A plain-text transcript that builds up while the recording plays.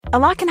A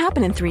lot can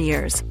happen in 3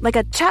 years, like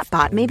a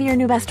chatbot may be your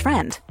new best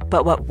friend.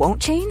 But what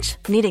won't change?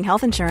 Needing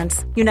health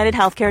insurance. United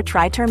Healthcare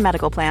Tri-Term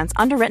Medical Plans,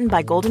 underwritten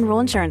by Golden Rule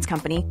Insurance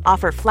Company,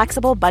 offer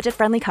flexible,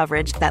 budget-friendly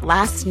coverage that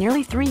lasts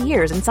nearly 3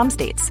 years in some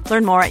states.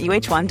 Learn more at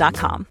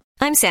uh1.com.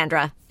 I'm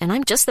Sandra, and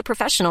I'm just the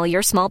professional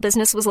your small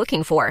business was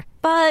looking for.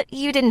 But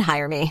you didn't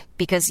hire me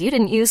because you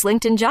didn't use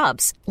LinkedIn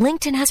Jobs.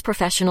 LinkedIn has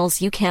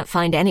professionals you can't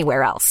find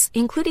anywhere else,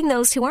 including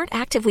those who aren't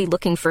actively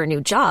looking for a new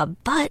job,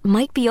 but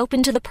might be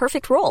open to the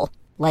perfect role,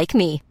 like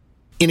me.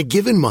 In a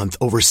given month,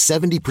 over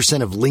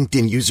 70% of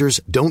LinkedIn users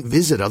don't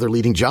visit other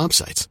leading job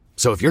sites.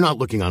 So if you're not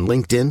looking on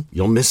LinkedIn,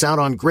 you'll miss out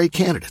on great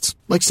candidates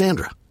like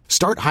Sandra.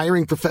 Start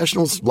hiring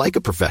professionals like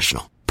a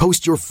professional.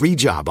 Post your free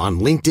job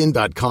on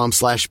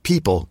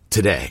linkedin.com/people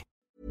today.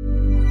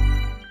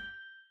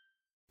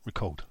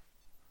 Record.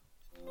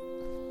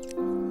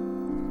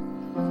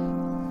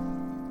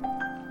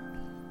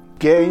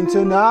 Getting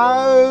to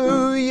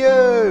know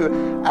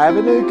you,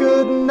 having a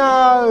good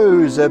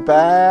nose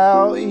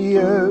about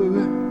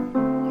you.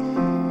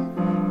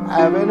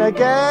 Having a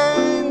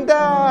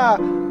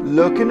gander,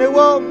 looking at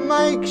what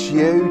makes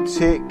you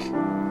tick.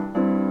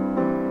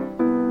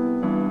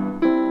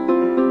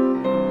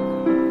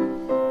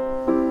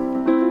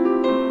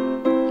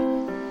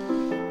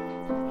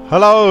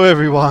 Hello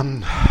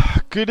everyone,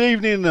 good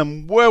evening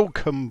and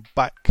welcome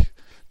back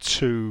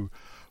to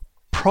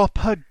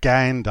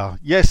Properganda.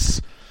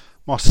 Yes,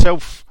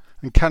 myself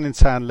and Canning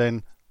Town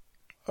Len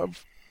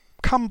have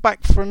come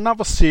back for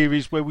another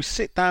series where we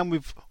sit down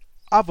with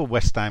other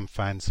West Ham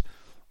fans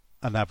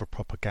and have a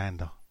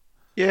propaganda.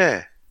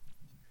 Yeah.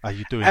 How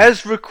you doing?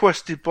 As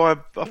requested by,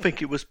 I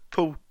think it was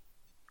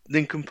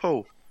Lincoln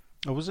Paul.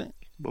 Oh, was it?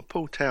 Well,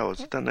 Paul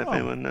Towers. I don't know if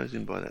anyone knows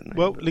him by that name.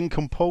 Well,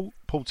 Lincoln Paul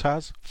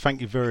Towers, thank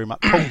you very much.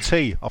 Paul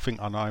T, I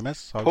think I know him as.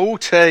 So. Paul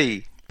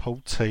T.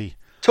 Paul T.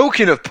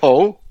 Talking of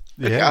Paul,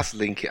 look yeah. at us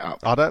link it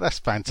up. Oh, that's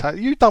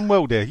fantastic. You've done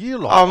well there. You're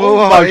like I'm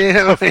almost right,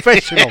 yeah.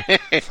 professional.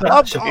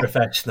 Such a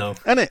professional.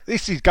 Isn't it?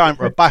 This is going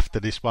for a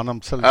BAFTA, this one, I'm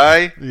telling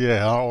Aye. you.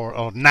 Yeah,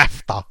 or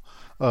NAFTA,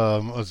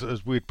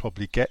 as we'd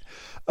probably get.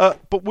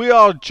 But we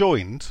are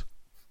joined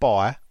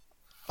by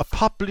a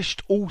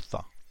published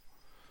author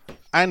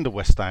and a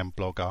West Ham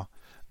blogger,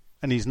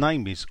 and his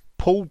name is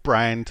Paul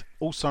Brand,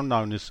 also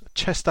known as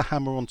Chester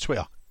Hammer on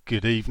Twitter.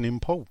 Good evening,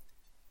 Paul.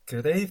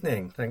 Good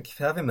evening. Thank you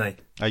for having me.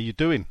 How you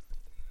doing?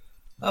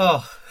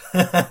 Oh,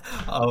 I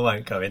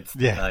won't go into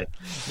today.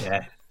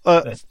 Yeah,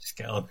 let's just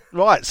get on.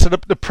 Right, so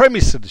the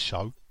premise of the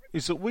show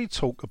is that we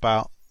talk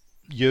about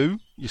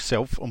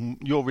yourself, and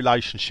your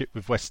relationship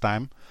with West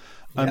Ham,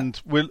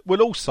 and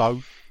we'll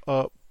also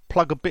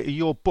plug a bit of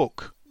your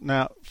book.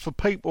 Now, for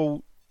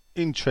people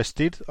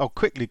interested, I'll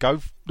quickly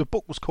go. The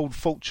book was called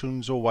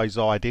Fortune's Always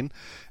Hiding.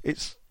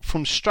 It's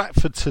from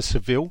Stratford to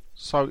Seville,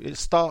 so it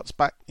starts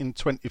back in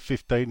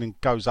 2015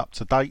 and goes up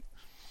to date.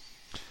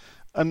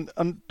 And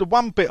the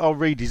one bit I'll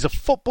read is: a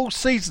football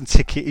season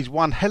ticket is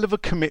one hell of a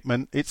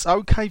commitment. It's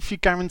okay if you're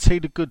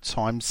guaranteed a good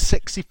time,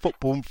 sexy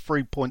football and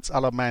 3 points a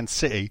la Man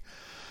City,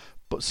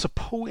 but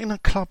supporting a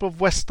club of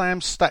West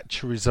Ham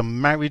stature is a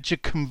marriage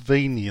of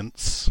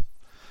convenience.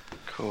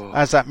 Cool.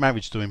 How's that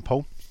marriage doing,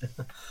 Paul?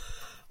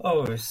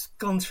 Oh, it's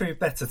gone through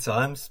better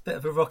times. Bit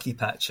of a rocky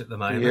patch at the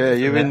moment. Yeah,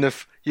 you're in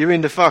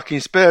the fucking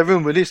spare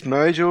room with this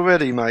marriage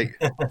already, mate.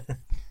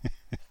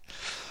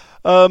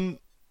 I've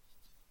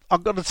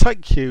got to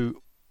take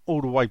you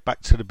all the way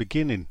back to the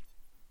beginning.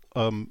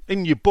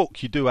 In your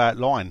book, you do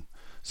outline,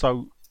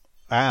 but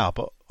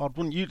I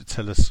want you to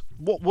tell us,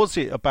 what was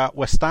it about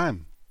West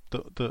Ham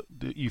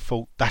that you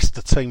thought, that's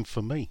the team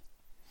for me?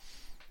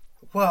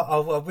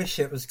 Well, I wish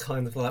it was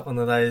kind of like one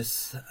of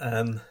those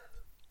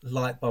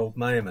light bulb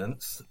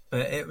moments,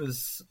 but it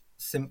was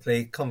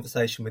simply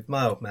conversation with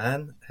my old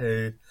man,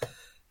 who,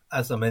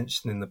 as I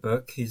mentioned in the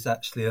book, he's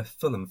actually a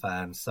Fulham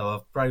fan, so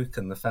I've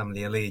broken the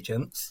family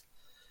allegiance.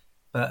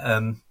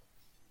 But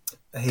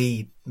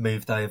he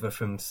moved over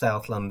from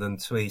South London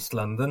to East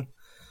London.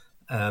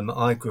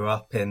 I grew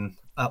up in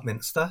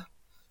Upminster,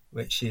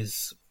 which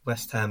is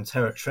West Ham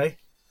territory,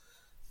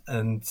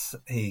 and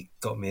he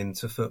got me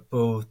into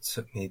football,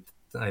 took me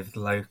over the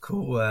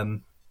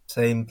local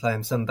team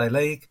playing Sunday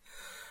League,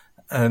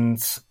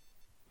 and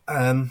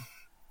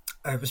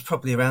it was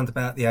probably around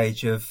about the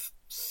age of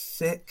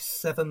 6,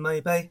 7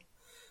 maybe.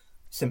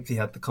 Simply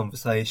had the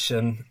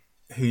conversation,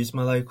 who's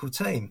my local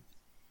team?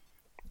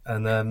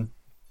 And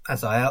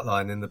as I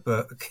outline in the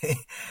book,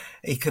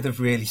 he could have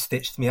really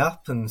stitched me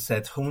up and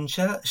said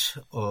Hornchurch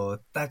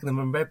or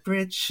Dagenham and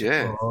Redbridge,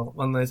 or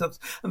one of those others.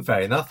 And fair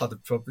enough, I'd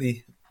have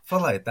probably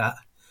followed that.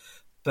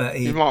 But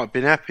You might have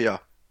been happier.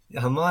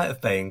 I might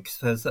have been,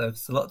 because there's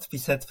a lot to be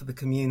said for the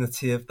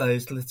community of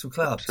those little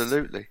clubs.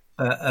 Absolutely.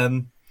 But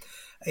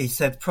he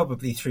said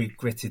probably through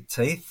gritted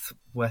teeth,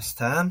 West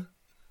Ham.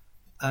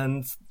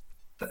 And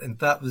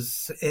that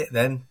was it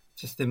then.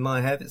 Just in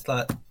my head, it's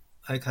like,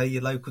 okay,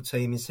 your local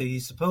team is who you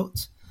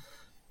support,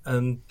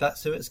 and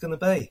that's who it's going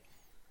to be.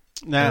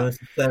 Now,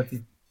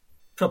 he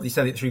probably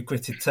said it through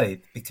gritted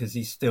teeth, because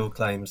he still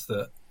claims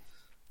that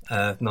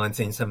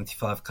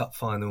 1975 Cup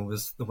final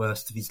was the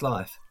worst of his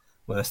life,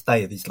 worst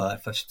day of his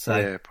life, I should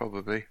say. Yeah,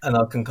 probably. And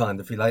I can kind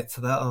of relate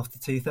to that after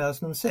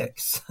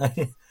 2006.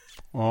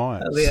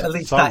 Right. At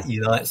least that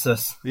unites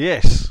us.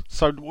 Yes.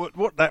 So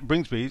what that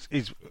brings me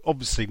is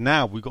obviously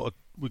now we've got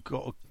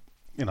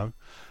to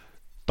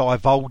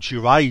divulge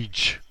your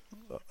age,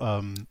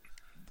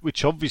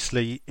 which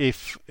obviously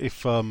if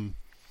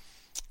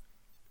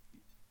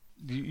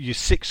you're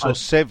 6 or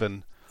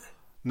 7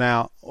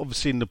 now,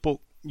 obviously in the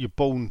book you're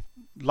born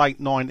late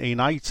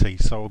 1980,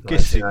 so I'm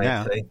guessing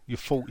now you're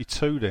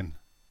 42 then.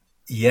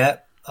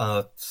 Yep.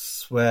 I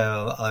swear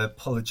I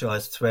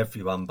apologise to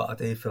everyone, but I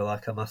do feel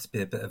like I must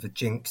be a bit of a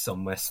jinx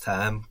on West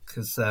Ham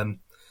because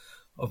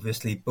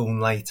obviously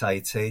born late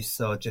 80s,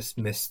 so I just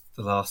missed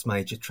the last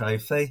major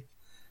trophy.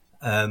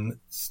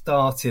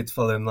 Started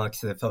following, like I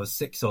said, if I was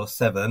 6 or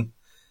 7,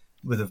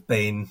 would have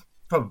been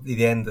probably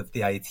the end of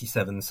the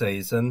 87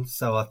 season.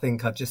 So I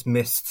think I just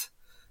missed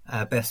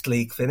our best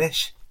league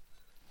finish.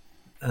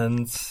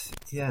 And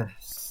yeah.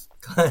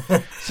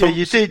 So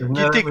you did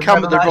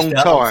come at the wrong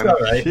time.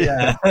 Sorry,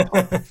 yeah.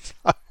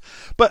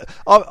 But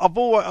I've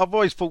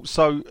always thought,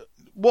 so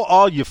what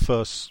are your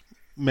first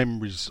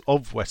memories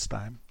of West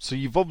Ham? So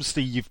you've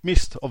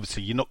missed,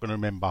 obviously you're not going to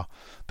remember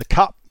the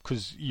cup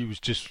because you was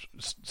just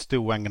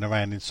still hanging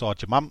around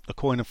inside your mum, the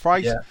coin and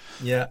phrase.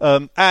 Yeah.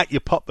 Out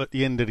your pop at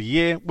the end of the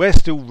year. We're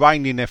still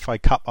reigning FA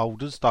Cup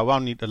holders, though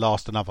only to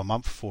last another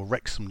month before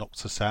Wrexham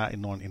knocked us out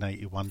in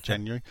 1981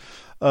 January.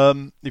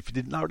 If you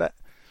didn't know that.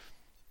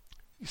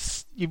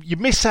 You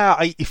miss out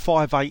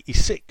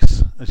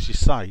 85-86, as you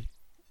say,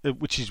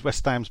 which is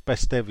West Ham's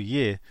best ever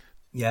year.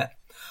 Yeah,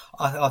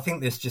 I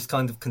think this just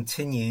kind of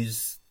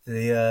continues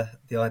the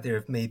idea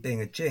of me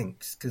being a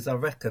jinx, because I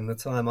reckon the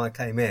time I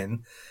came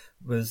in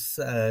was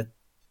the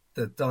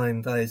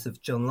dying days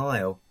of John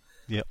Lyall.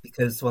 Yeah.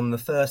 Because one of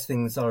the first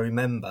things I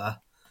remember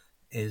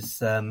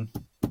is Lou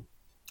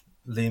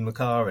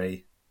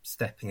Macari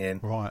stepping in.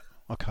 Right,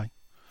 okay.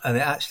 And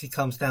it actually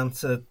comes down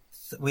to,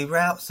 we were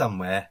out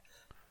somewhere,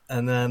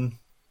 and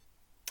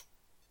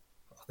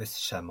this is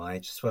showing my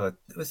age as well.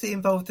 Was he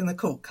involved in the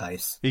court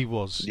case? He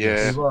was.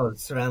 Yeah. He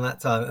was around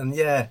that time. And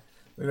yeah,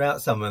 we were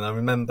out somewhere, and I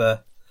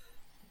remember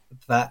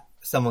that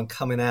someone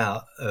coming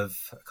out of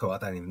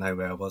court, I don't even know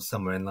where I was,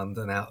 somewhere in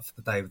London, out for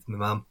the day with my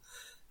mum.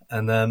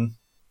 And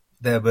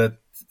there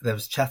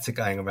was chatter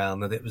going around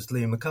that it was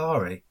Lou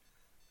Macari.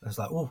 I was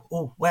like,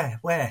 oh, where?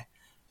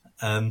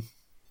 Don't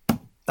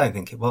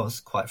think it was,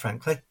 quite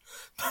frankly.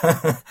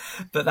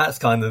 But that's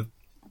kind of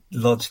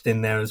lodged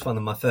in there as one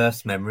of my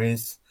first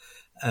memories.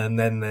 And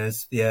then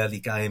there's the early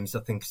games. I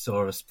think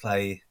saw us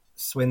play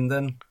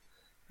Swindon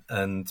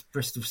and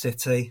Bristol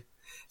City.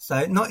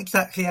 So not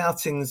exactly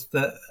outings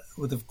that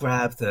would have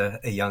grabbed a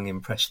young,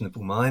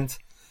 impressionable mind,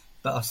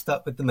 but I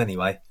stuck with them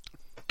anyway.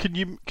 Can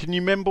you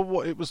remember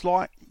what it was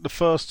like the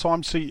first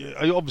time? So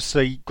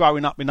obviously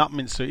growing up in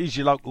Upminster, it is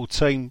your local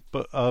team,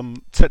 but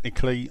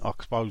technically I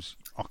suppose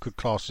I could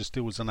class you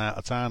still as an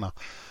out-of-towner.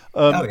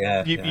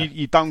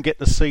 You don't get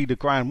to see the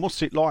ground.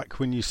 What's it like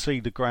when you see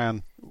the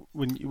ground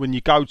when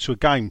you go to a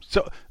game?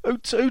 So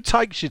who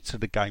takes you to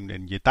the game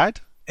then? Your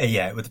dad?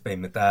 Yeah, it would have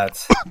been my dad.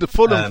 The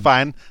Fulham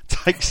fan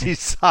takes his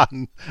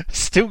son,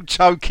 still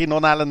choking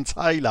on Alan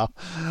Taylor.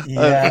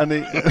 Yeah.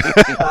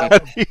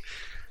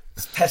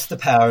 It's test the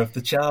power of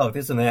the child,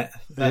 isn't it?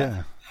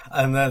 Yeah.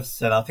 And as I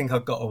said, I think I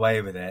got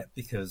away with it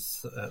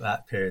because at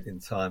that period in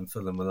time,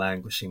 Fulham were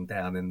languishing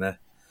down in the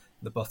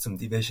bottom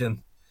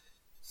division.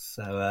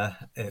 So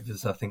it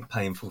was, I think,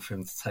 painful for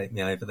him to take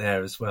me over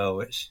there as well,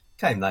 which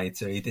came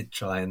later. He did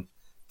try and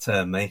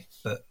turn me,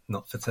 but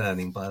not for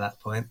turning by that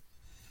point.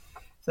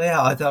 So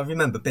yeah, I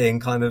remember being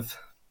kind of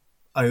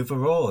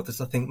overawed, as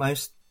I think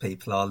most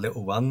people are,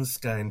 little ones,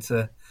 going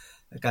to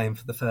a game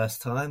for the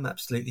first time,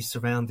 absolutely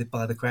surrounded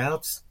by the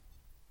crowds.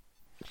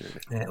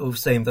 It all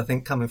seemed, I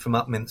think, coming from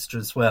Upminster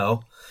as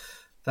well,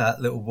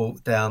 that little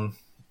walk down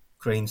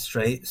Green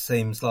Street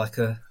seems like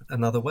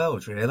another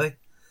world, really.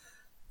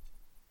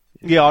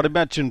 Yeah, I'd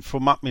imagine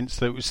from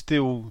Upminster it was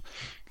still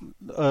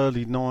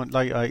late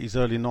 80s,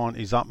 early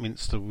 90s.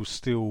 Upminster was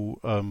still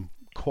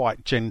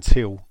quite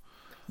genteel.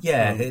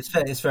 Yeah,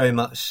 it's very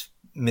much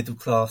middle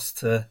class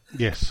to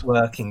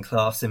working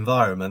class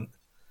environment.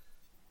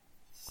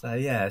 So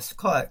yeah, it's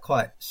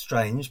quite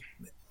strange,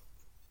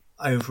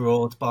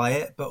 overawed by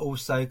it, but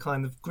also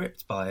kind of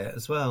gripped by it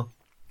as well.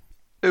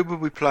 Who were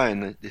we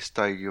playing this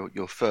day?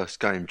 Your first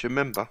game? Do you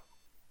remember?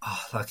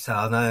 Oh, like I say,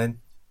 I know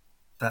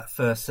that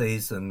first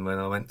season when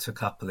I went to a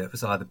couple, it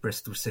was either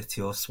Bristol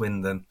City or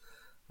Swindon.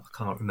 I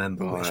can't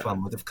remember which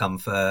one would have come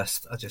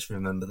first. I just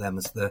remember them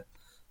as the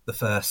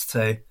first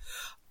two.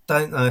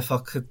 Don't know if I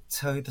could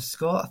tell you the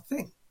score. I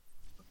think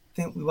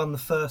we won the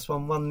first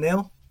one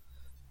 1-0.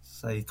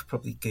 So you could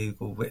probably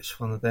Google which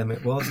one of them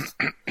it was.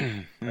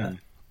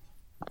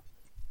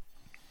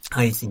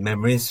 Hazy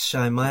memories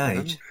showing my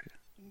age.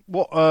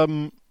 What I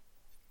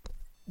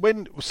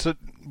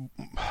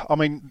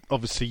mean,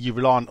 obviously you're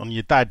reliant on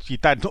your dad. Your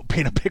dad not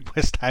being a big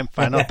West Ham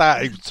fan, I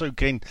doubt he was too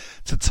keen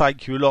to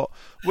take you a lot.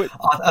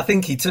 I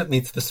think he took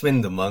me to the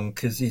Swindon one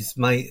because his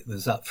mate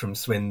was up from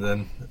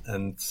Swindon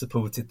and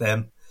supported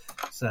them.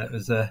 So it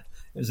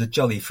was a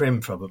jolly for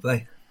him,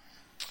 probably.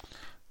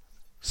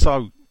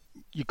 So,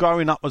 you're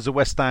growing up as a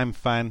West Ham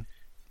fan.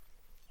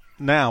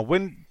 Now,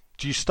 when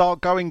do you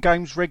start going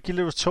games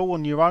regular at all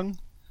on your own?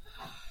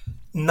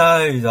 No,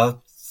 I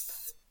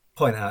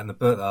point out in the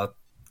book that I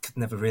could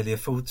never really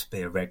afford to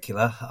be a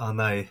regular. I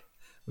know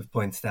we've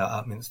pointed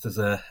out Upminster's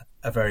a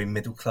very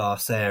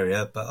middle-class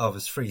area, but I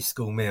was free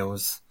school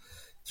meals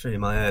through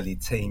my early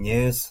teen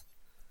years.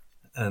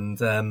 And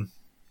then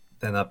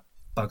I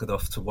buggered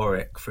off to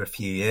Warwick for a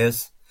few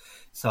years.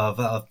 So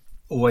I've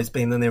always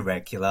been an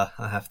irregular,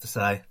 I have to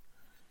say.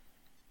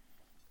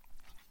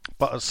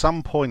 But at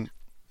some point,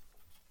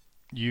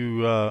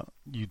 you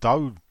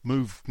do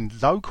move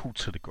local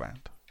to the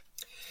ground.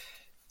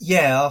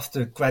 Yeah,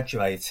 after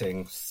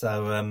graduating.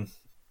 So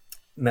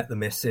met the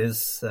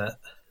missus at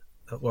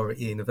Warwick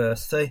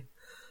University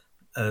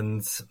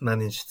and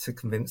managed to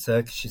convince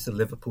her, because she's a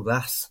Liverpool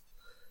lass,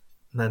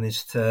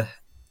 managed to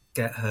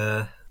get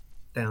her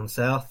down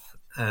south.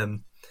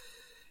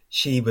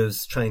 She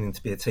was training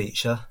to be a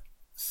teacher,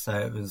 so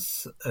it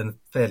was a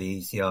fairly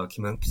easy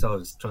argument, because I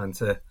was trying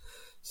to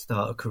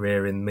start a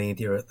career in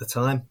media at the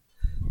time.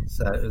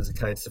 So it was a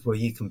case of, well,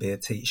 you can be a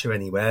teacher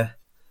anywhere.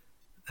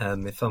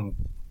 If I'm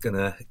going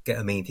to get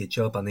a media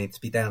job, I need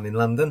to be down in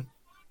London.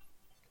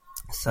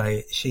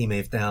 So she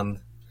moved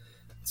down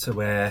to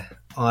where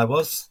I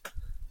was,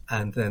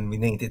 and then we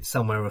needed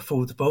somewhere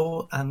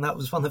affordable, and that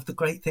was one of the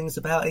great things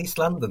about East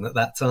London at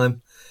that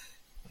time.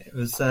 It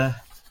was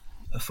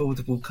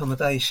affordable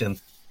accommodation.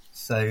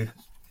 So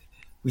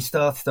we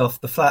started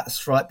off the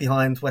flats right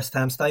behind West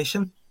Ham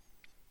Station.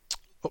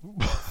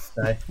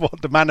 So,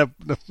 What, the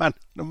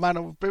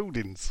manor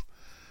buildings?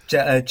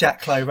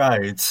 Jack Clough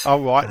Road.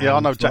 Oh right, yeah, I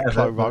know Jack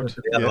Clough Road.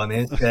 The other one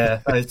is,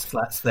 yeah, those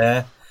flats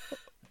there.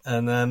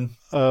 And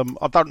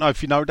I don't know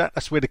if you know that.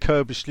 That's where the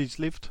Kirbishleys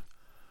lived.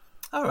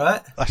 all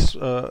right. That's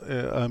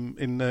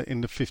in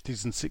the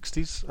 50s and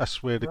 60s.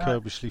 That's where the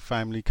Kirbishley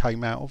family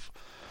came out of.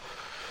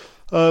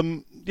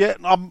 Yeah,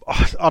 I'm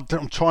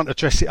trying to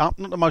dress it up.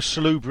 Not the most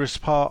salubrious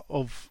part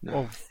of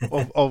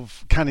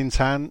Canning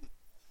Town.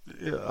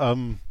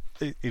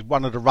 Is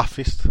one of the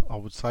roughest, I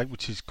would say,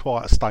 which is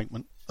quite a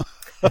statement.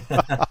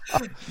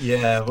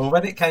 Yeah, well,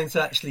 when it came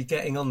to actually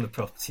getting on the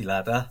property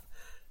ladder,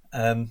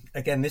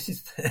 again, this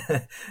is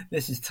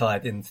this is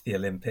tied into the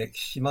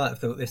Olympics. You might have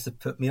thought this had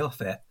put me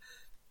off it,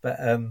 but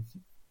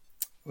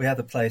we had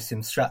a place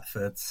in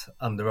Stratford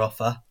under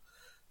offer,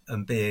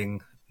 and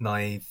being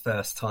naive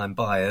first-time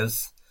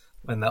buyers,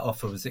 when that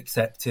offer was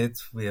accepted,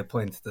 we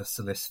appointed a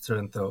solicitor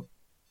and thought,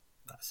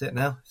 that's it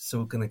now, it's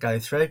all going to go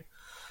through.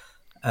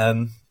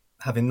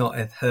 Having not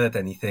heard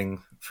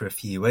anything for a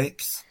few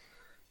weeks,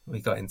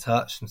 we got in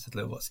touch and said,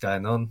 look, what's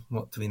going on?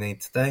 What do we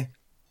need to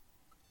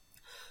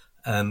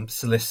do?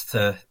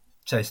 Solicitor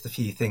chased a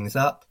few things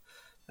up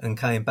and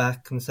came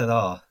back and said,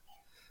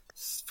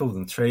 it's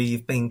fallen through,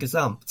 you've been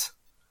gazumped.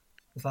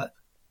 I was like,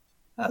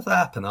 how does that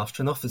happen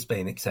after an offer's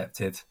been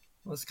accepted?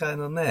 What's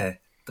going on there?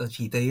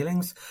 Dodgy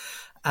dealings.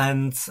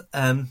 And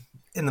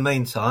in the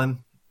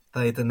meantime,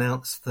 they'd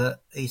announced that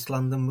East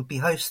London would be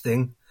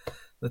hosting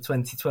the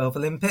 2012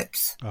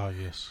 Olympics. Oh,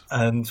 yes.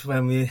 And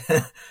when we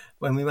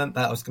went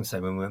back, I was going to say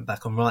when we went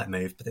back on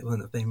Rightmove, but it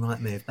wouldn't have been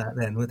Rightmove back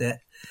then, would it?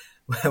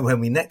 When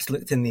we next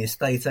looked in the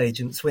estate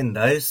agent's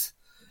windows,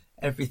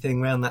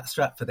 everything around that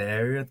Stratford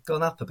area had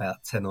gone up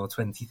about £10,000 or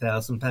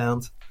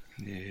 £20,000.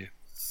 Yeah.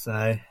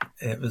 So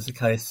it was a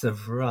case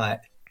of, right,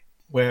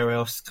 where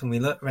else can we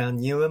look? Around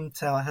Newham,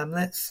 Tower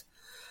Hamlets.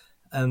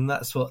 And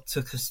that's what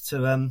took us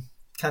to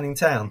Canning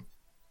Town,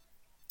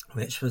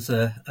 which was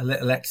a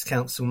little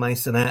ex-council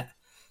masonette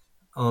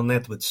on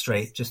Edward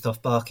Street, just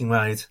off Barking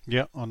Road.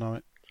 Yeah, I know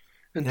it.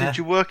 And did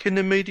you work in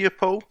the media,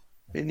 Paul,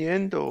 in the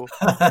end, or?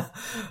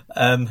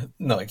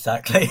 Not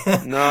exactly.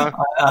 No.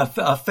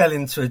 I fell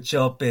into a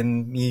job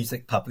in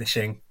music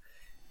publishing,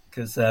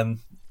 because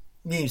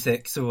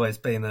music's always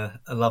been a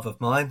love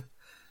of mine.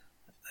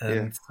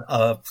 And I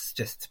was,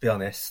 just to be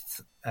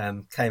honest,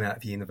 came out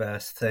of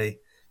university,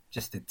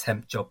 just did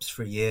temp jobs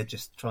for a year,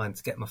 just trying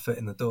to get my foot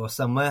in the door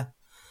somewhere.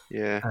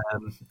 Yeah.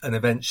 And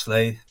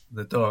eventually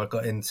the door I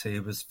got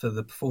into was for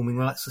the Performing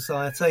Rights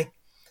Society.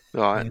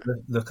 Right.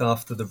 You look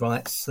after the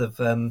rights of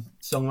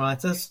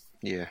songwriters.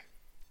 Yeah.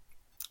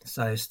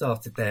 So I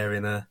started there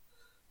in an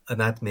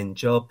admin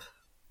job,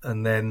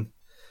 and then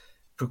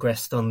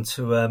progressed on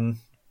to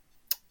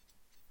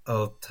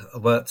I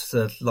worked as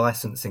a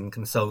licensing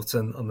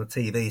consultant on the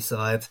TV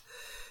side.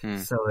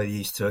 So I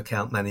used to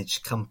account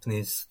manage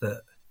companies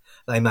that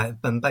they made,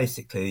 and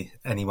basically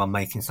anyone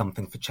making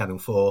something for Channel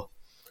 4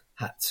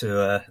 had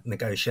to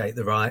negotiate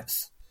the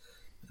rights,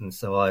 and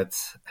so I'd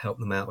help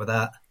them out with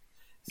that.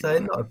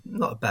 So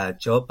not a bad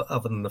job,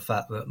 other than the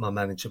fact that my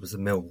manager was a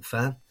Millwall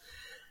fan.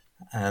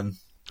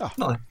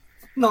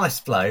 Nice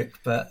bloke,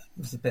 but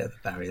it was a bit of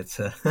a barrier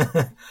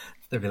to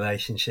the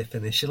relationship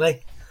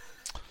initially.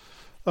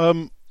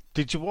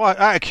 Did your wife,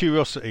 out of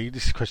curiosity,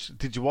 this question,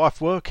 did your wife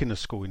work in a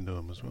school in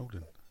Newham as well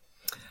then?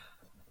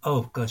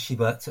 Oh God, she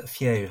worked at a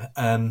few.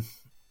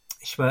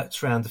 She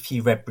worked around a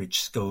few Redbridge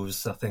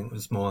schools. I think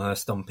was more her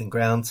stomping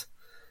ground.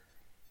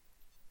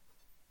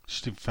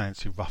 Just didn't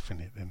fancy roughing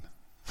it then.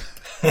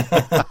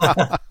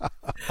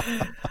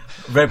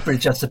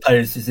 Redbridge, I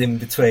suppose, is in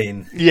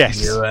between you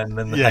and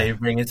the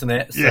Havering, isn't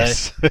it?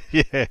 So.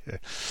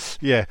 Yes,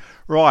 yeah.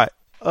 Right.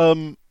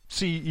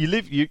 So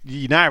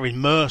you're now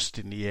immersed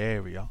in the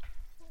area.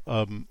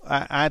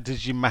 How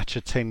does your match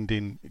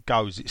attending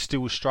go? Is it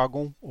still a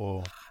struggle,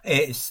 or?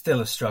 It's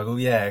still a struggle,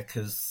 yeah,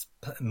 because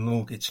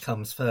mortgage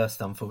comes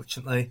first,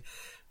 unfortunately,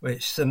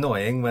 which is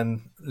annoying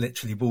when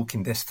literally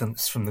walking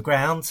distance from the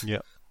ground. Yeah.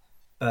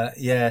 But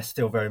yeah,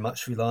 still very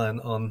much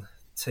reliant on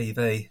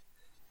TV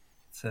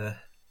for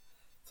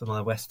my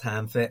West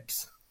Ham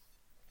fix.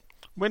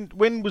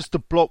 When was the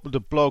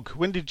blog?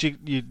 When did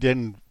you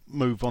then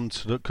move on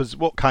to because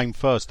what came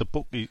first? The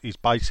book is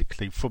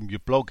basically from your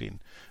blogging.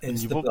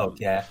 It's the blog,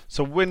 yeah.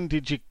 So when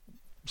did you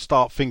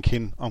start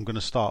thinking I'm going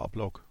to start a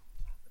blog?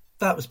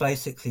 That was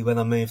basically when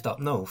I moved up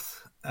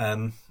north.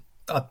 I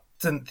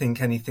didn't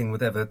think anything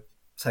would ever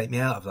take me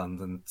out of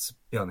London, to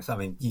be honest. I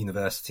mean,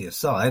 university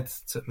aside,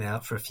 took me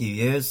out for a few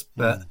years,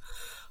 but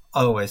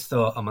I always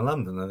thought I'm a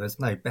Londoner. There's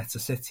no better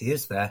city,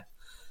 is there?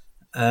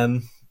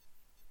 But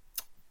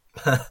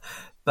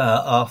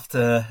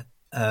after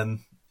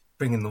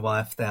bringing the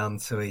wife down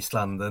to East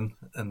London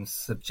and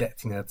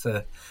subjecting her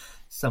to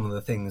some of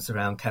the things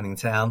around Canning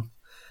Town,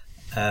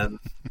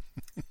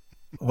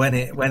 when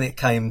it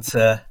came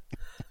to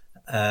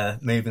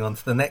moving on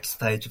to the next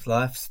stage of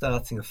life,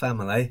 starting a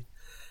family,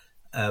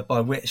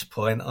 by which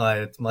point I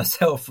had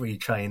myself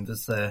retrained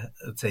as a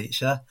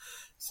teacher.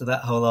 So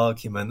that whole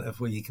argument of,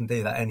 well, you can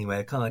do that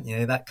anywhere, can't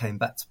you? That came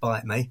back to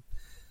bite me.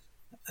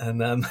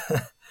 And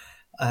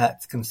I had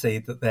to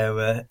concede that there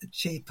were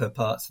cheaper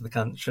parts of the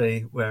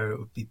country where it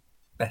would be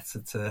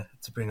better to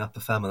bring up a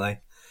family.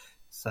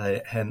 So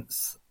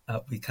hence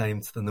up we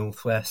came to the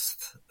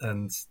northwest,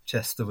 and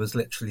Chester was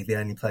literally the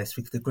only place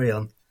we could agree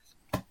on.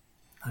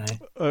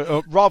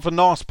 A rather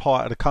nice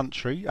part of the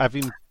country.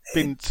 Having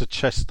been to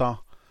Chester,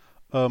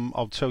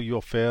 I'll tell you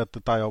off air the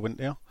day I went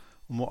there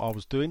and what I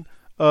was doing.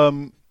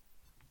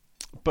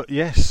 But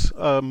yes,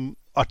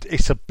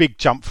 it's a big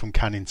jump from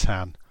Canning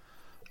Town,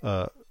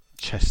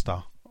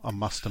 Chester, I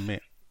must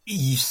admit.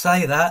 You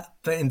say that,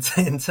 but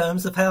in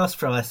terms of house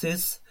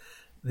prices,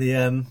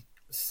 the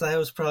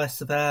sales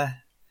price of our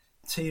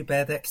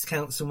 2-bed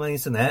ex-council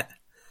maisonette,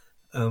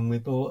 we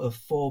bought a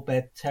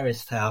 4-bed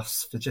terraced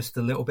house for just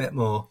a little bit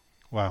more.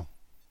 Wow.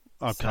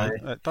 Okay,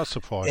 so that does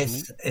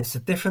surprise me. It's a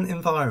different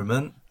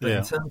environment, but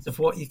in terms of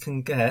what you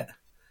can get,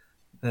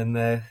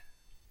 then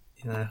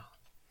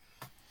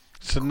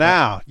So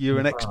now you're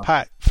an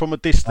expat from a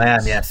distance. I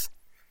am, yes.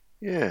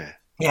 Yeah.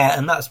 Yeah,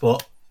 and that's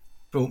what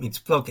brought me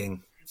to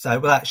blogging. So,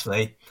 well,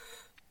 actually,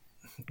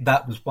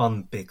 that was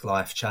one big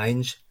life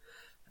change.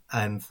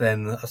 And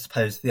then I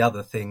suppose the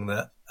other thing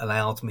that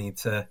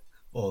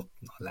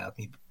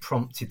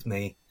prompted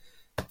me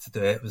to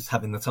do it was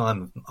having the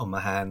time on my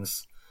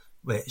hands,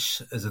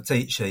 which as a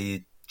teacher,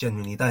 you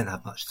genuinely don't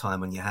have much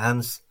time on your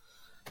hands.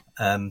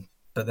 But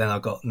then I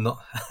got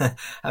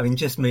having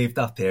just moved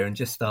up here and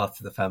just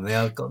started the family,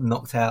 I got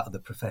knocked out of the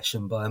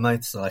profession by a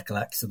motorcycle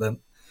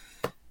accident.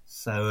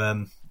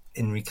 So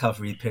in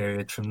recovery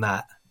period from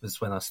that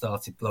was when I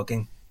started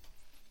blogging.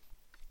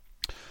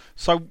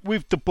 So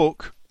with the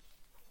book,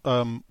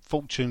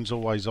 Fortune's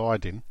Always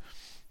Hiding,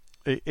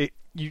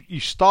 you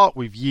start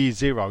with year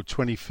 0,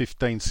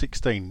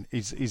 2015-16.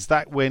 Is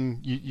that when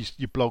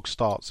your blog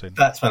starts in?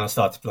 That's when I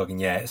started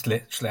blogging, yeah. It's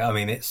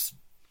literally, it's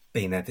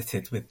been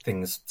edited with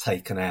things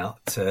taken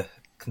out to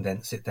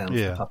condense it down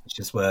to the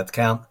publisher's word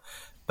count.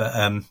 But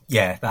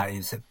that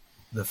is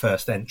the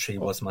first entry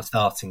was my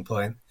starting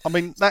point. I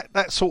mean,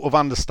 that sort of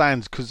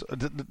understands, because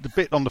the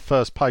bit on the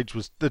first page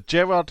was the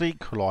Gerrard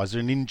equaliser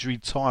in injury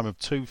time of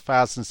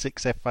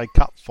 2006 FA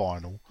Cup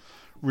final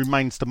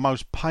remains the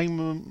most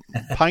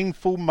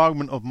painful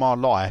moment of my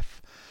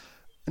life.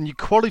 And you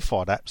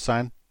qualify that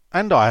saying,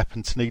 and I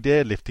happened to need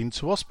airlifting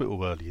to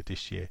hospital earlier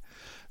this year.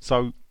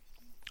 So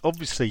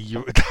obviously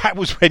that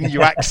was when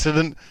your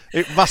accident,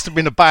 it must have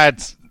been a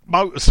bad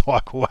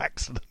motorcycle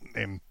accident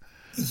then.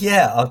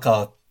 Yeah,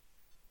 I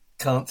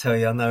can't tell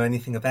you I know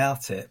anything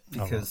about it,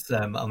 because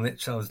I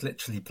was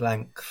literally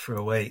blank for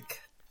a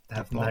week. I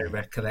have no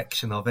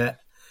recollection of it.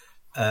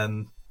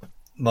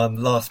 My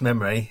last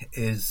memory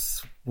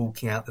is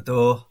walking out the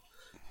door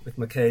with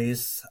my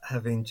keys,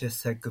 having just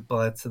said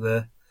goodbye to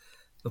the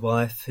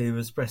wife who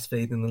was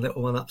breastfeeding the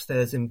little one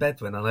upstairs in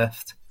bed when I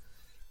left.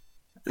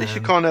 At least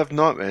you can't have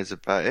nightmares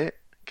about it,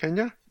 can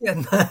you? Yeah,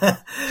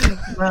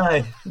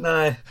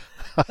 no.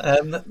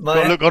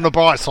 Look on the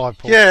bright side,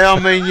 Paul. Yeah, I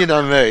mean, you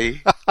know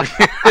me.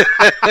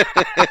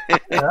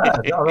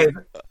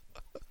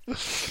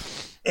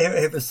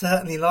 It was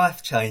certainly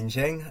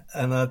life-changing,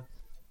 and I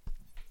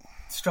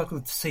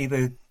struggled to see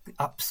the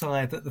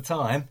upside at the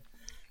time.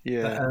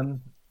 Yeah. But,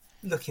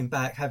 looking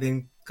back,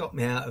 having got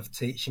me out of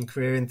teaching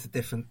career into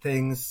different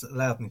things,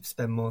 allowed me to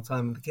spend more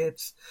time with the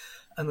kids,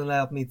 and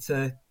allowed me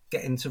to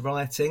get into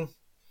writing,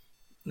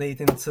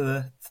 leading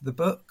to the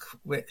book,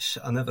 which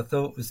I never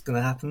thought was going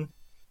to happen.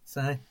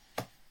 So,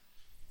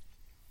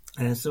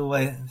 and it's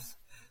always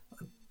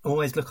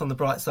always look on the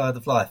bright side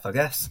of life, I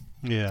guess.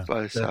 Yeah.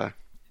 So.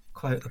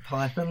 Quote the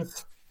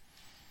Pythons.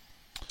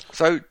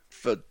 So,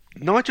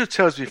 Nigel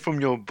tells me from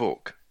your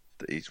book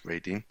that he's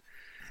reading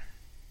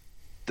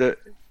that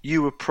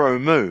you were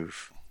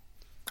pro-move.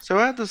 So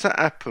how does that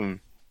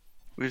happen?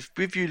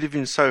 With you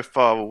living so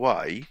far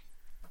away,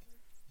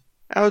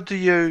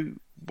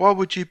 why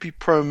would you be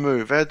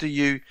pro-move? How do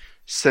you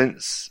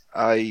sense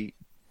a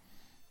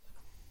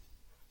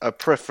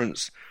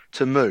preference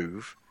to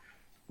move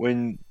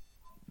when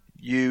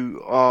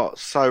you are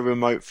so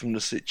remote from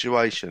the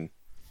situation?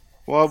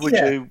 Why would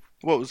you?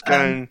 What was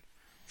going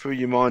through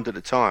your mind at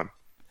the time?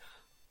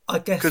 I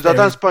guess because I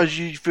don't suppose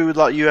you feel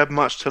like you have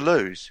much to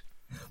lose.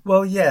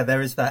 Well, yeah,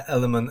 there is that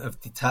element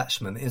of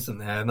detachment, isn't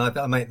there? And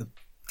I make the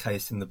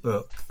case in the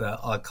book that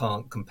I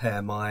can't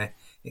compare my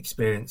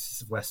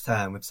experiences of West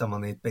Ham with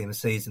someone who'd been a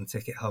season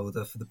ticket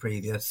holder for the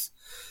previous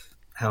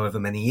however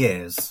many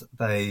years.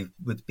 They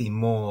would be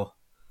more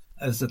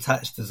as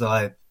attached as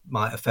I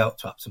might have felt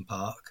to Upton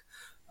Park.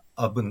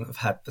 I wouldn't have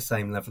had the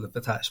same level of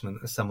attachment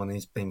as someone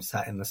who's been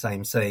sat in the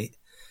same seat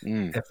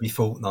every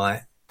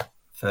fortnight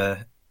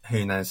for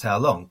who knows how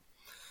long.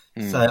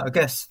 So I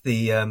guess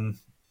the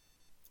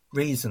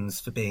reasons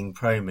for being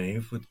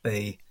pro-move would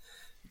be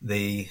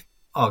the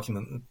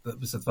argument that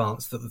was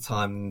advanced at the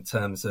time in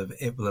terms of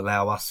it will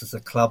allow us as a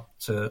club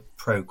to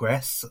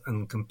progress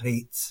and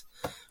compete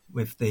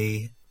with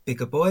the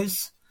bigger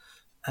boys.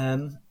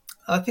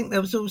 I think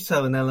there was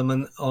also an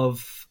element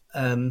of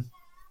an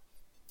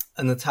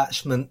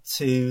attachment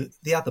to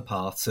the other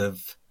part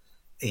of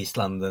East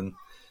London.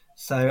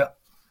 So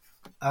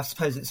I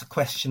suppose it's a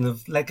question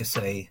of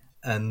legacy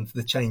and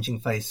the changing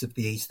face of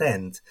the East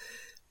End,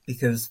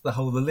 because the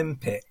whole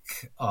Olympic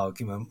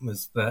argument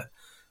was that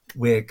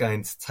we're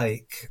going to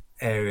take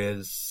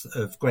areas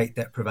of great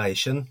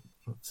deprivation,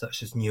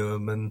 such as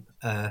Newham and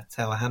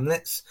Tower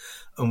Hamlets,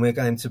 and we're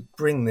going to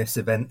bring this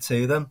event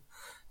to them,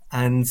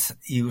 and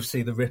you will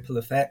see the ripple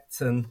effect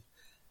and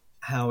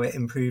how it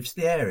improves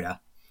the area.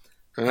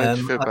 And how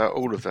do you feel about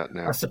all of that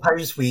now? I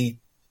suppose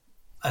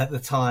at the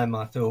time,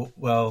 I thought,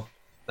 well,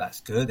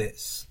 that's good.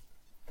 It's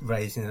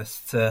raising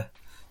us to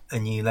a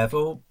new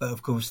level. But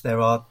of course,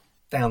 there are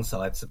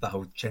downsides of the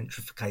whole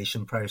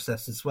gentrification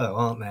process as well,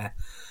 aren't there?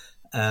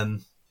 I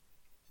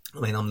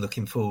mean, I'm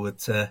looking forward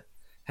to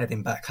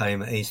heading back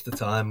home at Easter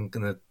time. I'm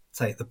going to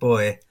take the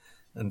boy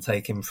and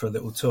take him for a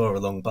little tour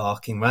along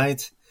Barking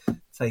Road,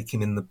 take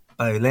him in the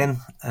Boleyn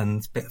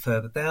and a bit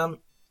further down.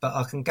 But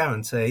I can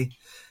guarantee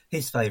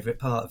his favourite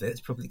part of it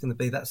is probably going to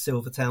be that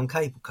Silvertown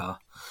cable car.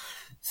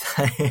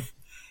 So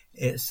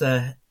it's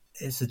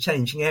a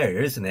changing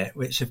area, isn't it?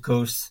 Which, of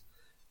course,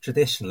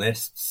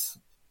 traditionalists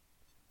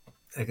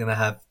are going to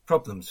have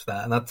problems with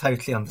that. And I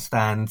totally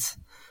understand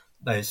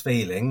those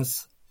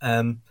feelings.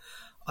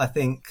 I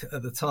think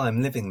at the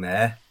time living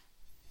there,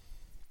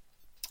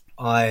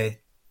 I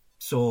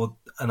saw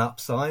an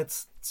upside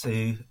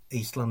to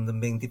East London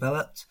being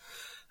developed.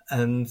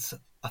 And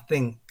I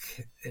think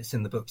it's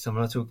in the book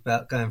somewhere. I talk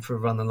about going for a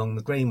run along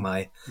the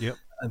Greenway,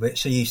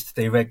 which I used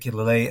to do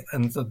regularly.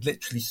 And I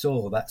literally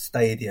saw that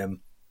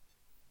stadium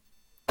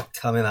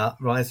coming up,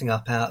 rising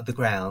up out of the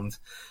ground.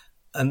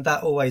 And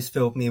that always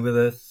filled me with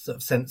a sort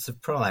of sense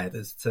of pride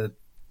as to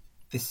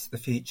this is the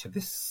future,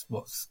 this is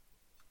what's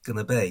going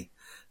to be.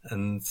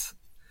 And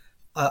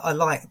I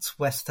liked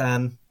West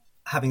Ham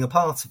having a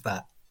part of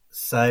that.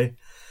 So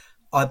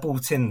I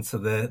bought into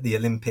the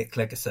Olympic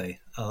legacy.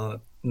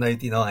 No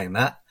denying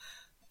that.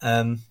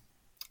 And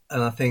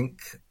I think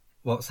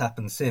what's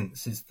happened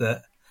since is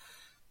that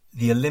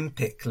the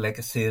Olympic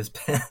legacy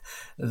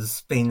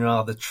has been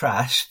rather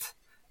trashed.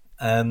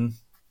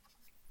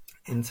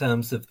 In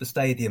terms of the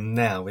stadium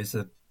now is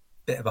a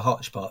bit of a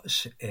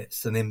hodgepodge.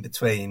 It's an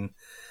in-between.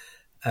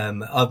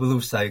 I will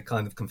also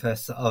kind of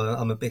confess that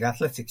I'm a big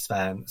athletics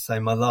fan. So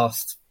my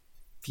last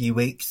few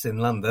weeks in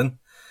London,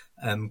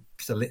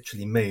 because I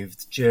literally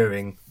moved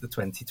during the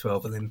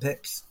 2012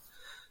 Olympics,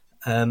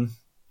 and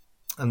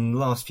the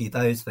last few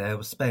days there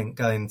were spent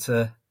going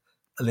to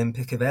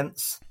Olympic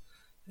events,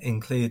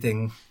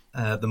 including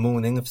the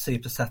morning of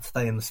Super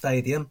Saturday in the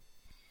stadium.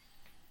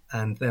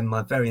 And then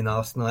my very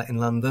last night in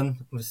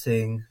London was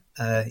seeing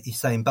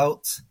Usain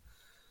Bolt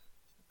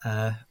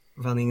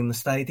running in the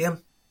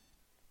stadium.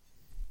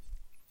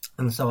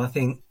 And so I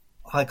think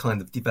I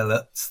kind of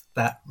developed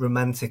that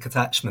romantic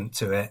attachment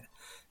to it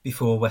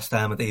before West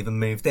Ham had even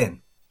moved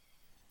in.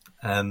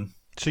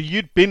 So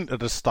you'd been to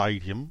the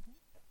stadium?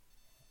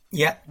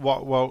 Yeah.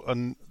 Well,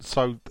 and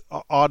so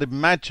I'd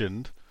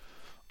imagined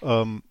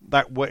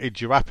that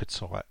whetted your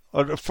appetite.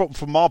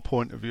 From my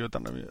point of view, I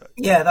don't know.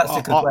 Yeah, that's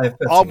a good way of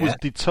putting it. I was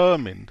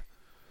determined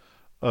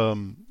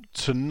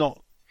to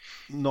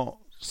not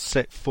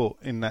set foot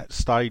in that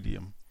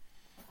stadium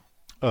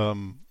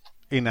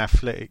in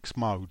athletics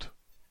mode.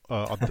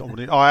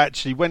 I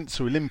actually went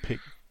to Olympic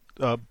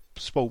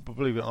sport, but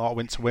believe it or not, I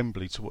went to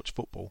Wembley to watch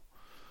football.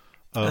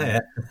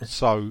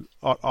 So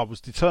I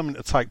was determined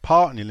to take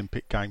part in the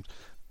Olympic Games.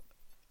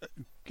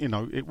 You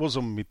know, it was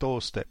on my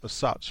doorstep as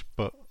such,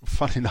 but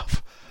funny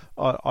enough,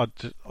 I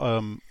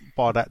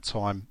by that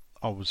time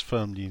I was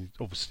firmly,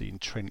 obviously,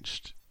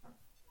 entrenched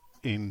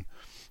in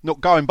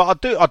not going.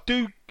 But I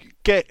do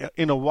get,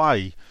 in a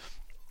way,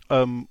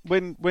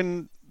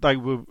 when they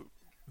were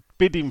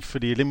bidding for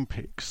the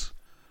Olympics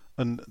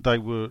and they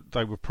were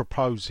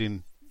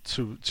proposing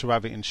to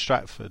have it in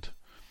Stratford,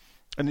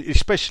 and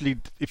especially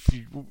if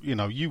you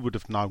would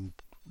have known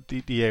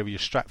the area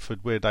of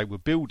Stratford where they were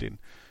building,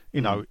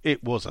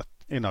 it was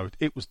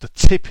the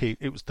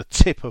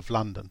tip of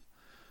London.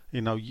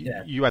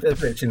 You had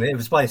it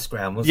was waste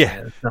ground,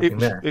 wasn't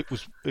it?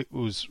 It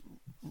was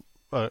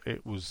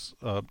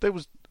there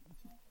was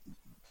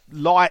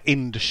light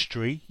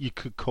industry, you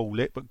could call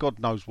it, but God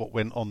knows what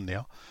went on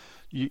there.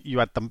 You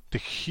had the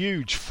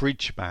huge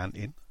fridge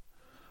mountain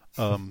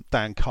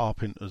down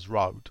Carpenter's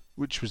Road,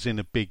 which was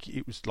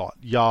it was like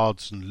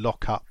yards and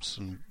lockups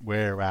and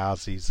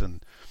warehouses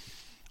and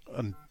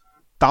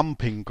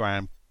dumping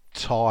ground,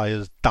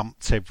 tyres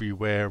dumped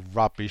everywhere,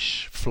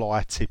 rubbish,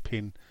 fly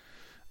tipping,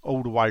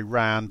 all the way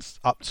round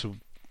up to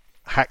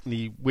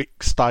Hackney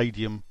Wick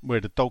Stadium where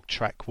the dog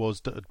track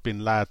was that had been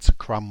allowed to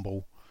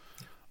crumble.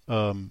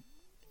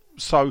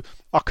 So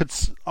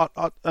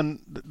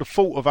and the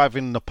thought of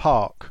having the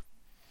park,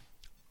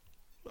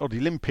 or the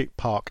Olympic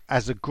Park,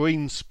 as a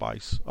green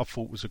space, I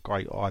thought was a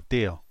great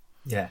idea.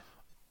 Yeah.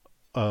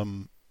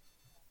 And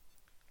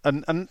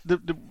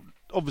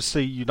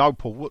obviously,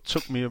 Paul, what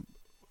took me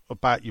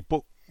about your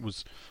book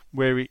was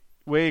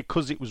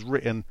because it was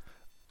written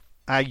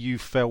how you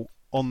felt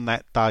on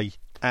that day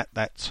at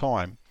that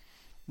time,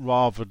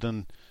 rather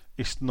than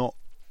it's not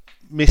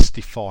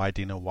mystified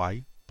in a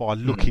way by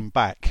looking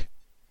back.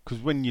 Because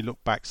when you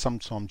look back,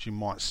 sometimes you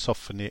might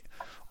soften it,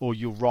 or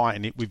you're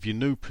writing it with your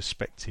new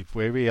perspective,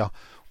 where here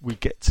we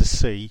get to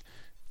see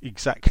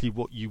exactly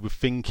what you were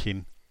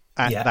thinking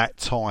at that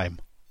time.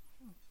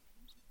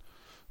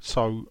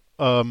 So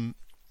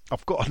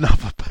I've got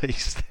another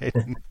piece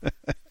then.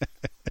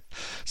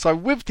 So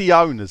with the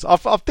owners, I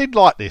did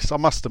like this, I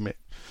must admit.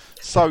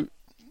 So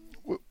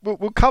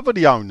we'll cover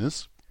the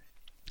owners,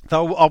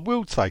 though I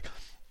will say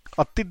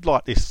I did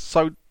like this.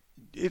 So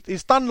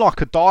it's done like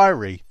a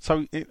diary.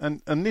 So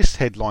and this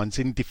headline's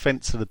in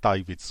defence of the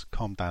Davids.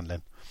 Calm down,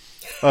 Len.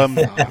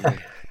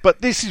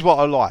 But this is what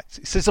I liked.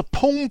 It says a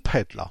porn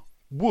peddler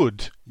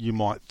would, you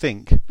might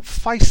think,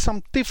 face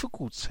some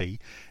difficulty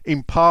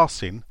in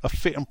passing a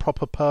fit and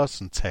proper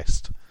person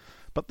test.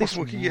 But this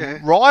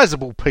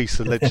risible piece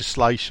of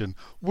legislation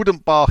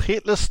wouldn't bar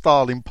Hitler,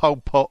 Stalin, Pol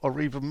Pot,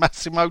 or even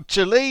Massimo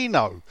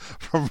Cellino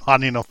from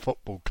running a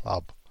football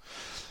club.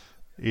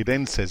 He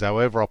then says,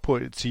 however, I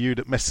put it to you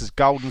that Messrs.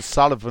 Gold and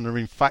Sullivan are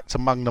in fact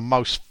among the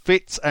most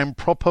fit and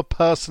proper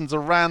persons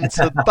around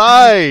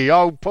today.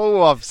 Oh,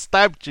 Paul, I've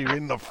stabbed you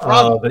in the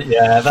front. Oh, but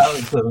yeah, that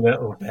was a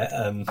little bit,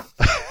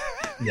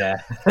 yeah.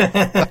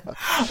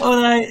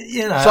 Well,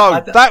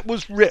 that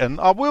was written.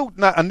 I will,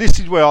 and this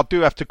is where I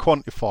do have to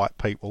quantify it,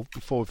 people,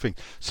 before we think.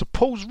 So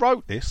Paul's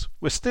wrote this.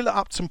 We're still at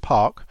Upton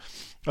Park,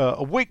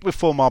 a week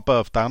before my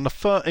birthday, on the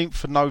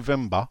 13th of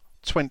November,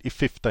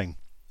 2015.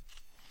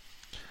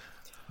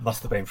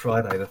 Must have been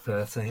Friday the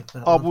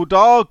 13th. I would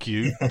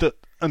argue that,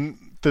 and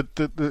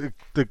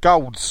the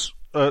Golds,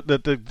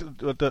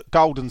 the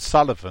Gold and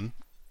Sullivan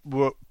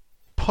were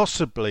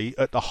possibly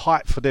at the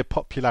height for their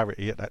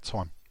popularity at that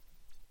time.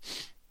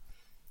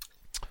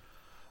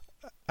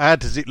 How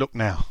does it look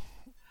now?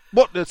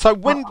 So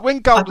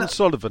when Gold and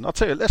Sullivan, I'll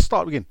tell you, let's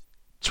start again.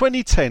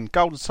 2010,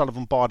 Gold and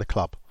Sullivan buy the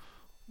club.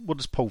 What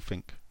does Paul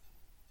think?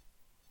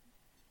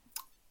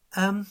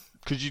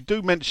 Because you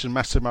do mention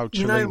Massimo Cellino.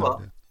 You know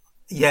what?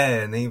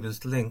 Yeah, and he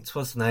was linked,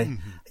 wasn't he?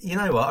 Mm-hmm. You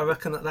know what? I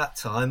reckon at that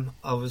time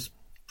I was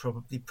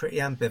probably pretty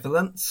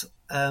ambivalent,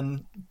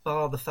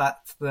 bar the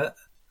fact that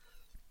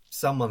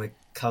someone had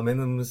come in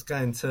and was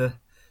going to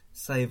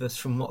save us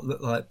from what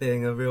looked like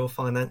being a real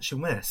financial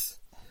mess.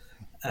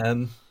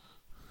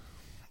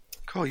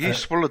 God, you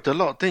swallowed a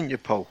lot, didn't you,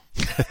 Paul?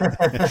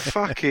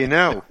 Fucking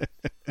hell.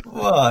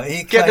 What?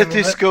 Get the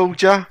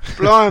disgorger,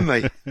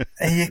 blimey.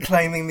 Are you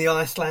claiming the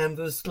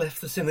Icelanders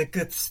left us in a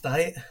good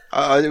state?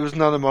 It was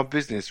none of my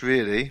business,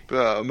 really.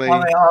 But I mean,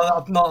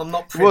 I'm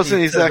not privy. It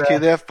wasn't exactly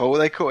their fault.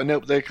 They couldn't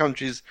help their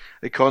country's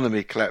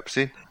economy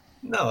collapsing.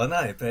 No, I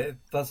know, but it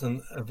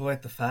doesn't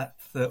avoid the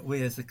fact that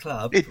we as a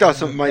club... It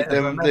doesn't make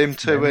them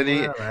two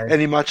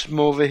any much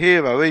more of a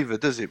hero either,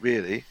 does it,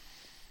 really?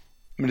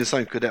 I mean, the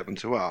same could happen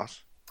to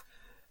us.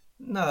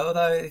 No,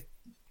 although,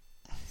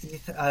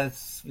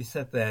 as we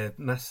said there,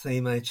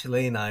 Massimo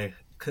Cellino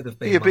could have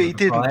been. Yeah, but he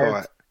didn't buy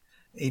it.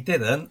 He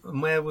didn't,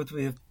 and where would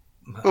we have?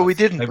 Well, we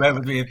didn't. Where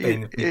would we have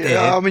been if we did?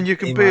 I mean, you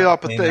can be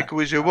hypothetical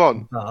as you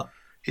want.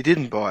 He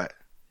didn't buy it.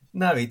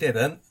 No, he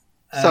didn't.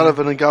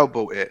 Sullivan and Gold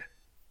bought it.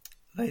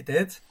 They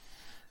did,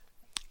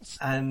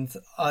 and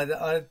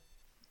I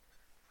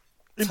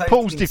in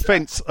Paul's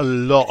defence, a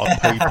lot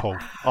of people.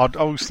 A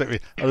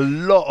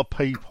lot of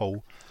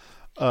people.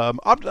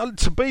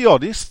 To be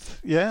honest,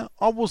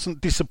 I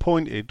wasn't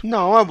disappointed.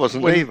 No, I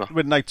wasn't either.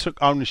 When they took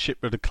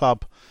ownership of the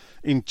club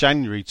in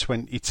January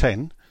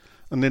 2010,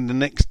 and then the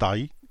next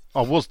day,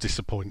 I was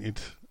disappointed.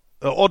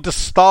 or the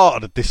start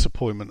of the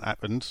disappointment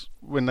happened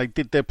when they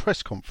did their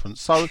press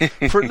conference. So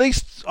for at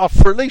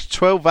least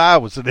 12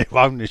 hours of their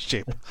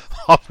ownership,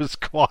 I was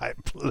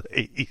quite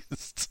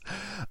pleased.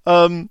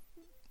 Look,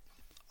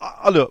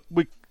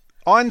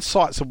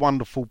 hindsight's a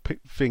wonderful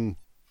thing.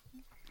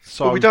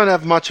 So we don't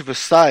have much of a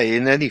say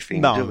in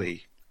anything, do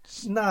we?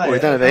 No, or we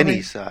don't have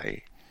any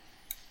say.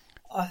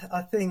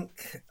 I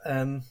think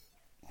I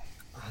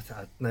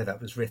know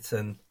that was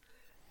written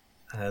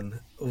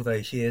all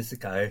those years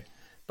ago,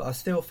 but I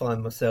still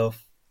find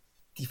myself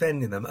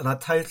defending them, and I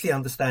totally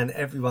understand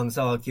everyone's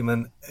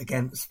argument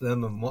against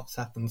them and what's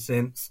happened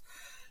since.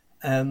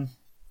 But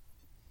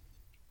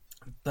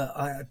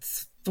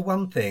for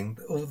one thing,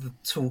 all the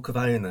talk of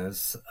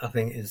owners, I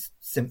think, is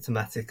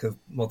symptomatic of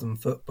modern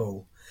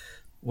football,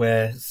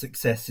 where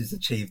success is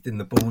achieved in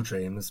the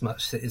boardroom as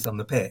much as it is on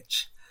the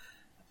pitch.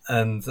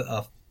 And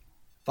I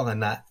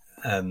find that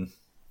kind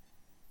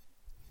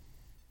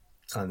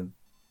of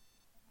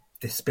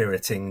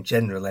dispiriting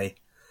generally.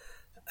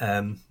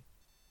 I'd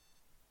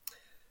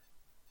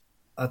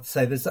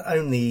say there's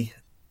only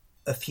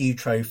a few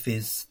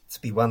trophies to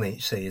be won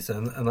each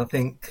season, and I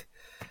think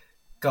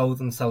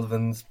Gold and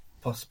Sullivan's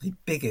possibly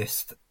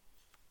biggest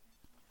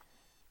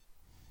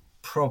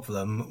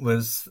problem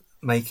was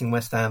making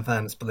West Ham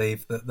fans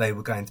believe that they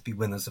were going to be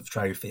winners of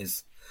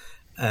trophies,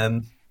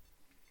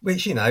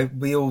 which,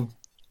 we all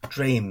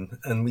dream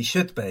and we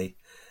should be,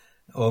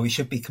 or we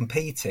should be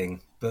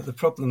competing. But the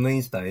problem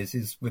these days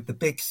is with the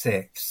big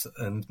six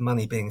and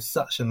money being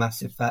such a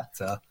massive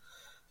factor,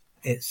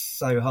 it's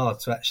so hard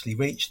to actually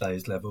reach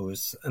those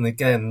levels. And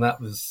again,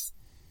 that was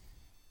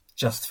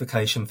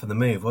justification for the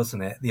move,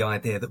 wasn't it? The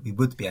idea that we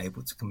would be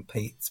able to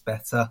compete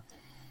better.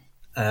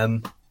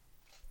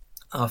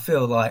 I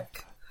feel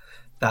like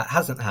that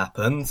hasn't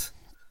happened,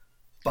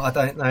 but I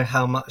don't know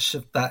how much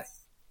of that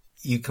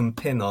you can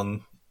pin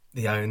on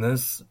the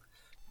owners,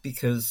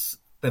 because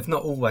they've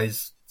not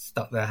always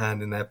stuck their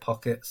hand in their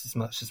pockets as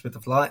much as we'd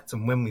have liked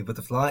and when we would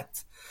have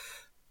liked.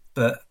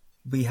 But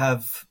we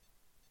have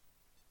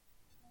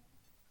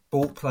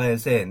bought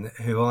players in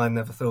who I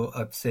never thought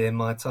I'd see in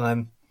my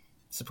time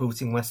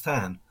supporting West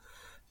Ham.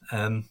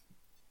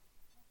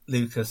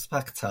 Lucas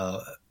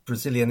Paquetá,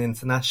 Brazilian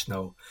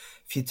international.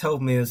 If you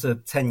told me as a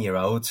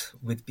 10-year-old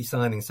we'd be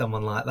signing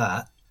someone like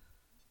that,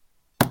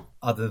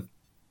 I'd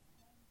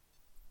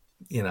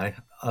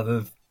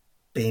have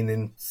been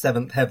in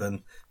seventh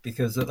heaven,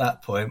 because at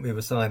that point we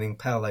were signing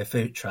Paulo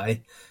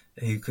Futre,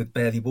 who could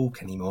barely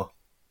walk anymore.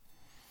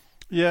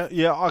 Yeah,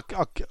 I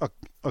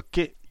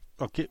get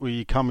where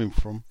you're coming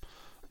from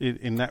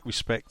in that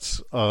respect.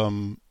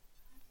 In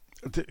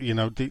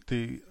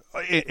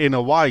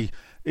a way,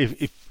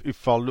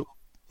 if I look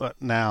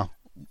at now,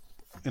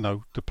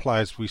 the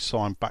players we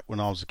signed back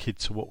when I was a kid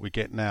to what we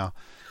get now.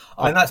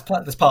 And that's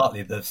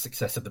partly the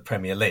success of the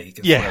Premier League.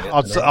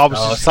 I was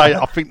just saying,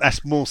 I think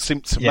that's more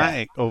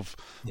symptomatic of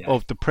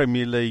the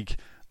Premier League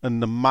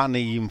and the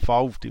money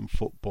involved in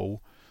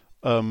football.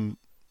 And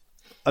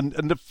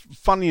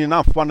funny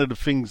enough, one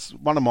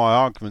of my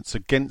arguments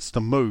against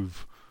the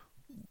move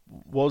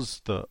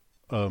was that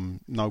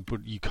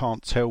but you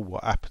can't tell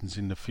what happens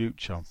in the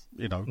future.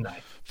 No.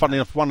 Funny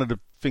enough, one of the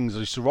things I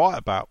used to write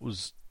about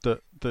was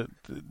that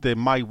there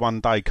may one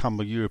day come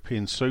a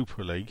European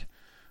Super League,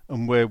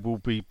 and where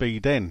will we be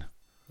then?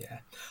 Yeah,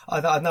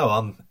 I know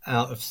I'm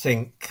out of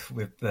sync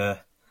with the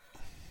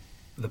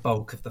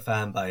bulk of the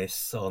fan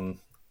base on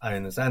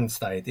owners and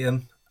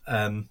stadium.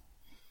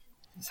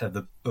 So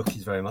the book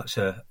is very much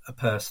a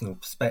personal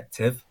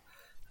perspective.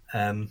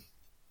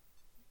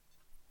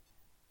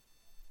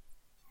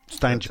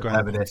 Stand your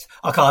ground. This.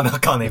 I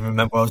can't even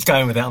remember where I was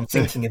going with it. I'm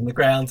thinking in the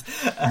ground.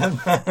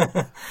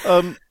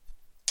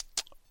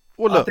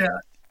 Well, look, I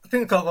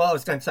think I got what I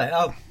was going to say.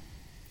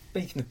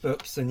 Speaking of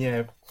books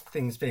and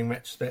things being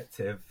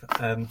retrospective,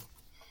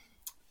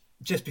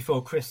 just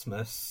before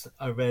Christmas,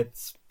 I read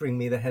 "Bring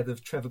Me the Head"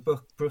 of Trevor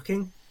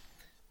Brooking.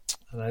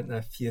 I don't know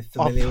if you're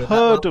familiar with that. I've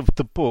heard of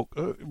the book.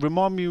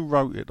 Remind me who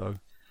wrote it though.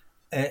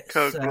 It's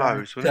Kurt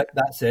Blows, wasn't it?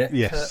 That's it.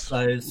 Yes. Kurt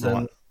Blows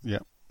and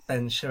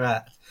Ben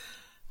Sherratt.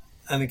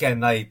 And again,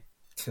 they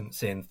couldn't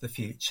see into the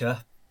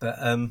future, but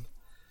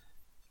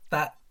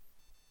that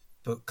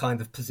book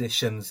kind of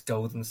positions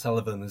Gold and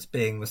Sullivan as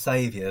being the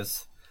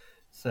saviours.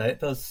 So it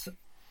does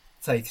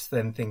take us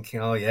then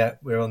thinking, oh yeah,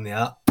 we're on the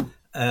up.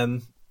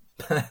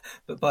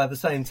 But by the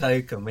same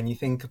token, when you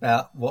think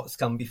about what's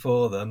come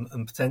before them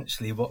and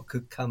potentially what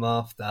could come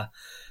after,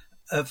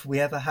 have we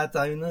ever had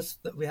owners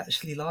that we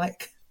actually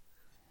like?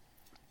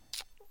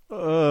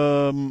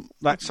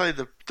 I'd say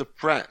the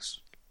Prats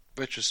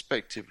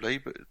retrospectively,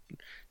 but a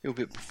little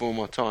bit before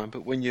my time.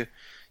 But when you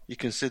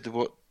consider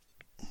what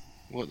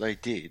they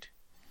did,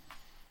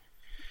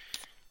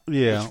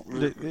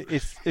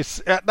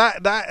 it's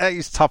that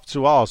is tough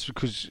to ask,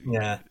 because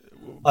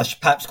I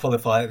should perhaps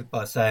qualify it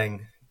by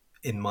saying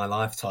in my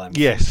lifetime.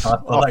 Yes,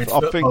 I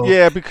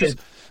think because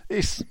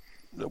it's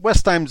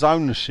West Ham's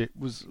ownership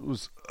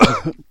was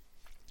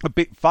a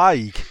bit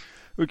vague.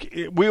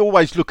 We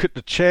always look at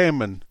the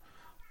chairman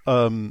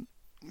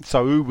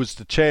so who was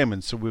the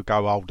chairman? So we'll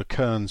go, the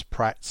Kearns,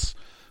 Pratts,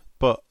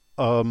 but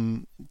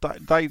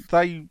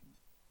they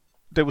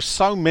there were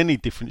so many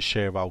different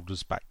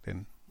shareholders back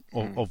then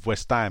of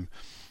West Ham.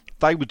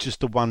 They were just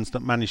the ones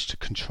that managed to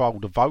control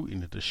the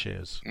voting of the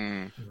shares.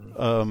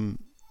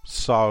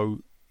 So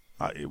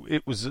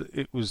it was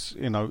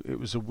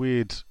a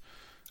weird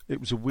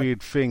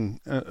thing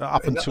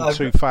up until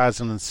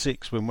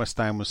 2006 when West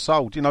Ham was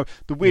sold.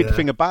 The weird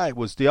thing about it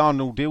was the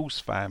Arnold Hills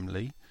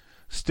family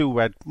still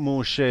had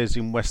more shares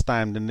in West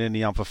Ham than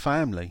any other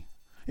family.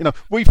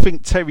 We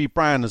think Terry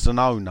Brown as an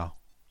owner,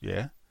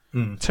 yeah.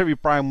 Terry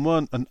Brown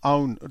weren't an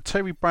owner.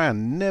 Terry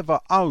Brown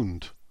never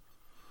owned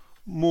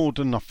more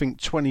than, I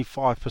think,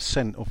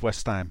 25% of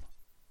West Ham.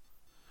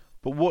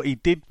 But what he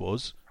did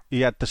was he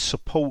had the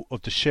support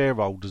of the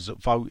shareholders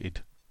that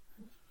voted.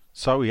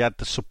 So he had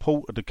the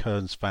support of the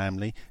Kearns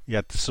family, he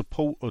had the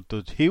support of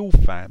the Hill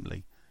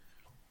family,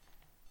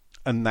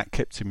 and that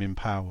kept him in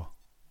power.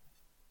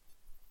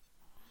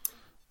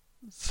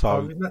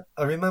 So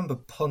I remember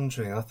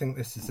pondering, I think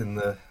this is in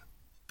the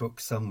book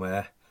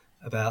somewhere,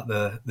 about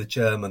the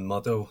German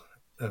model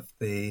of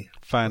the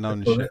fan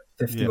ownership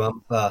 51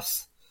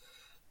 plus.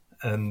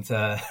 And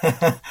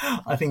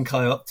I think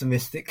I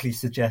optimistically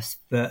suggest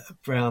that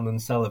Brown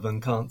and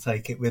Sullivan can't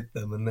take it with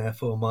them and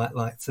therefore might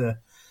like to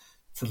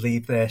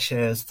leave their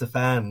shares to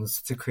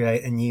fans to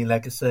create a new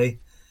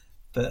legacy.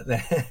 But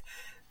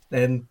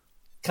then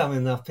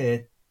coming up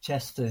here,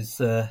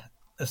 Chester's a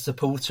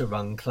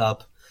supporter-run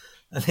club.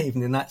 And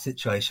even in that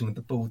situation, with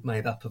the board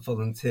made up of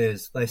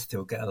volunteers, they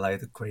still get a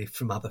load of grief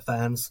from other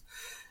fans.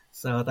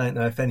 So I don't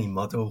know if any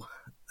model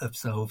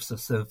absolves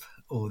us of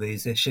all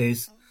these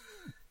issues.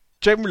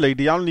 Generally,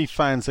 the only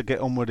fans that get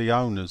on with the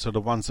owners are the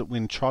ones that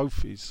win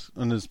trophies.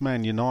 And as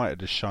Man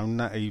United has shown,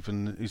 that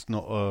even is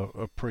not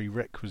a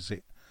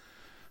prerequisite.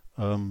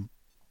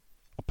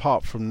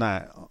 Apart from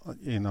that,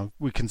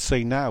 we can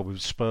see now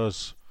with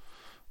Spurs,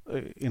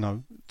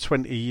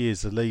 20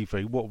 years of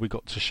Levy, what have we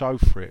got to show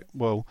for it?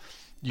 Well,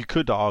 you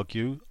could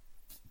argue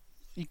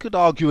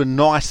a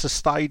nicer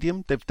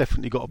stadium. They've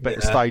definitely got a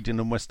better stadium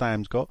than West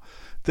Ham's got.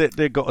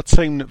 They've got a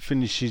team that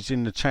finishes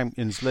in the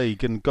Champions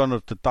League, and gone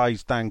of the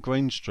days down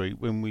Green Street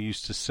when we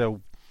used to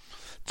sell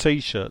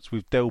T-shirts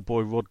with Del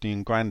Boy, Rodney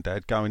and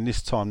Grandad going,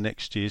 this time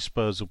next year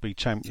Spurs will be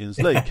Champions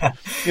League. I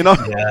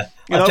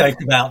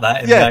joke about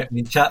that in the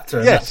opening chapter.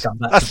 And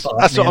that's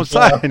what I'm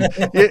saying.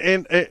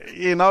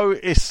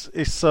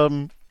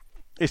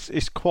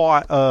 It's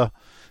quite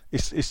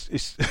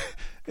it's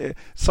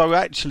so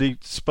actually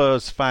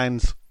Spurs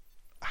fans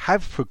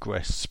have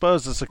progressed.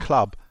 Spurs as a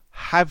club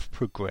have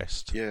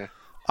progressed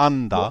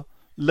under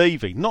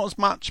Levy. Not as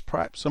much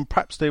perhaps, and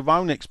perhaps their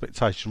own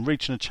expectation,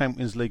 reaching a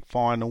Champions League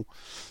final,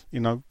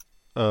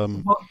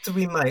 What do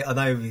we make? I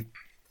know we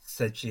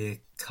said you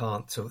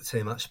can't talk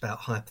too much about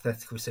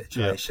hypothetical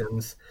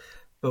situations,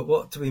 but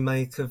what do we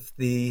make of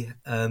the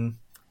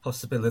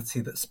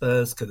possibility that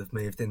Spurs could have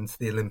moved into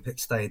the Olympic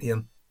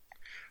Stadium?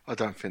 I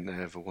don't think they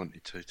ever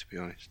wanted to be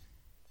honest.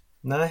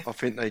 No? I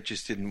think they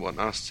just didn't want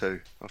us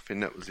to. I think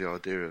that was the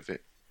idea of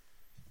it.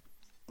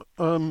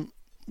 Because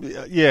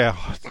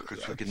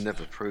we could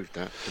never prove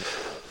that.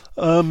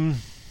 I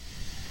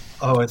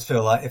always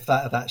feel like if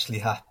that had actually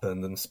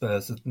happened and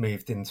Spurs had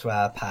moved into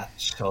our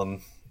patch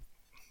on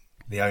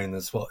the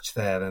owner's watch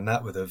there, then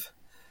that would have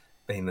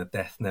been a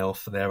death knell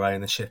for their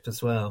ownership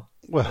as well.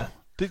 Well,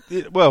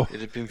 it'd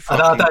have been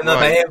fucking I don't know,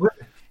 great. but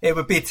it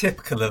would be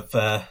typical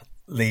of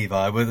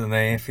Levi, wouldn't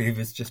it, if he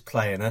was just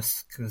playing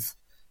us, because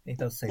he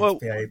does seem to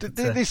be able to...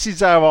 This is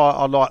how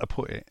I like to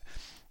put it.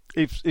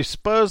 If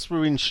Spurs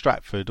were in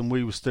Stratford and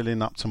we were still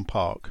in Upton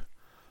Park,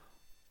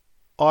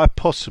 I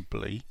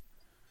possibly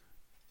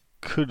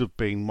could have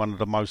been one of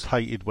the most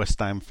hated West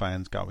Ham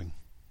fans going.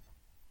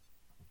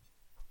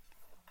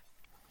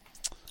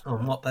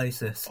 On what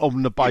basis?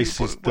 On the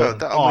basis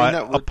that I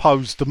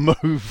opposed the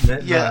move.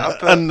 It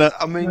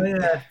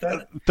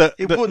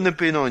wouldn't have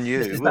been on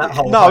you.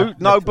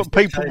 But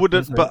people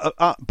wouldn't.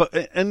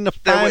 But in the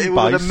fan base, it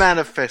would have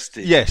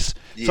manifested. Yes.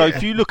 Yeah. So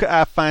if you look at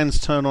how fans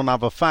turn on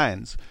other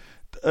fans,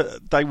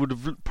 they would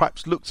have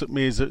perhaps looked at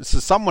me as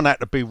someone had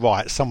to be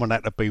right, someone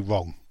had to be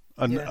wrong,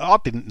 and I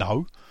didn't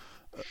know.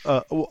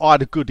 I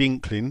had a good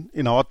inkling.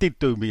 I did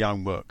do my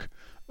own work,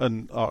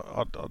 and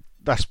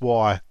that's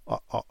why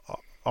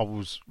I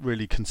was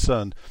really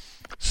concerned.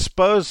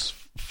 Spurs,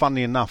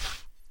 funny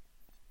enough,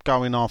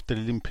 going after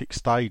the Olympic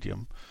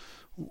Stadium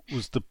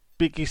was the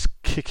biggest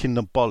kick in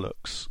the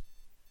bollocks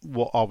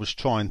what I was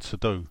trying to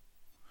do,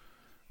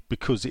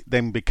 because it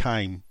then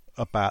became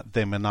about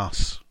them and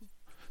us.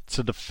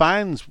 So the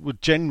fans were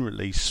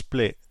generally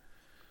split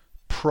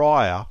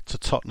prior to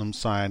Tottenham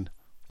saying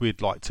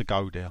we'd like to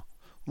go there.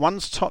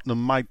 Once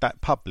Tottenham made that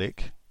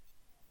public,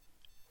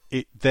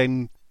 it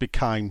then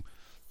became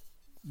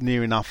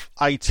near enough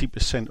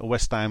 80% of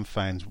West Ham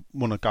fans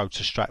want to go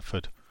to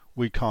Stratford.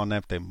 We can't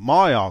have them.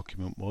 My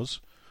argument was,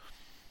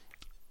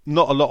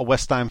 not a lot of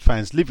West Ham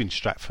fans live in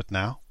Stratford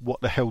now.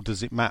 What the hell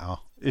does it matter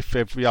if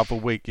every other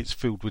week it's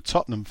filled with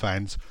Tottenham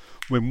fans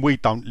when we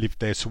don't live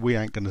there, so we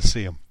ain't going to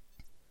see them?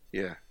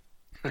 Yeah.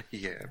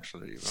 Yeah,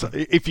 absolutely. Right. So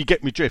if you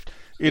get me drift,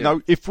 you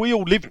know, if we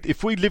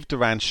lived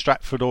around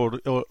Stratford or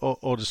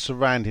the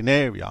surrounding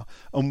area,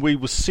 and we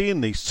were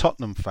seeing these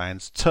Tottenham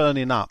fans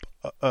turning up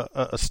at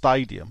a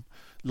stadium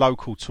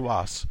local to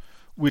us,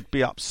 we'd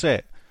be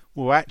upset.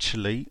 Well,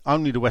 actually,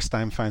 only the West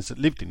Ham fans that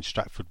lived in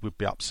Stratford would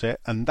be upset,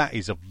 and that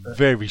is a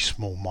very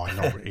small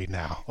minority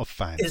now of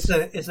fans.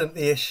 Isn't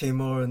the issue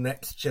more a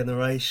next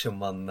generation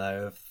one,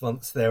 though? Of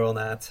once they're on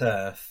our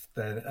turf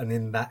and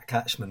in that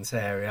catchment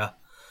area,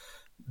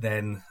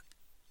 then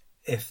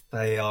if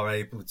they are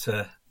able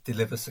to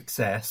deliver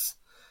success,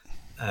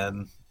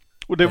 well,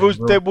 there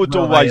would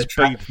always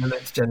be the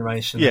next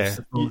generation of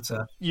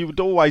supporter. You would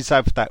always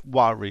have that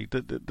worry.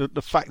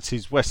 The fact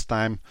is, West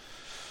Ham,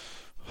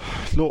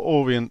 Lord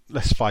Orient,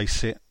 let's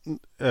face it,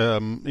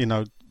 you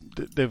know,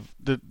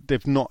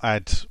 they've not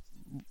had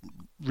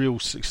real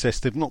success.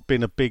 They've not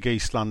been a big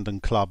East London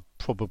club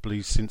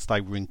probably since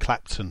they were in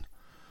Clapton,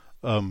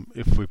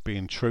 if we're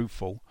being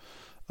truthful.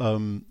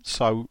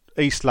 So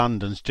East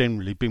London's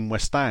generally been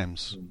West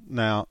Ham's.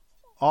 Now,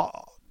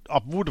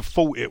 I would have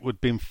thought it would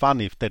have been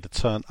funny if they'd have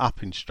turned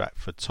up in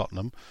Stratford,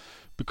 Tottenham,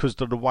 because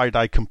of the way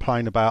they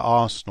complain about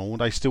Arsenal,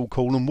 they still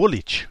call them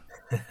Woolwich.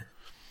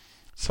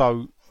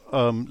 So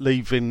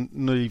leaving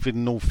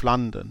North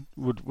London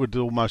would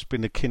almost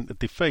been akin to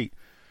defeat.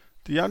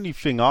 The only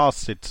thing I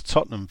said to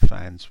Tottenham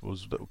fans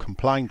that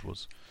complained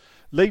was,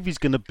 Levy's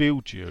going to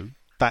build you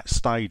that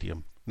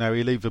stadium. Now,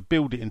 he'll either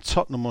build it in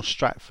Tottenham or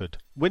Stratford.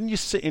 When you're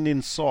sitting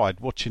inside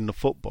watching the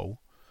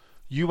football,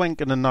 you ain't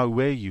going to know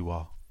where you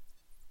are,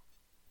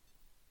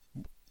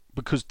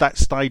 because that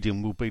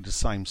stadium will be the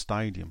same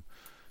stadium.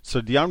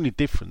 So the only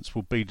difference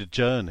will be the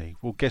journey.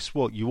 Well, guess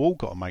what? You all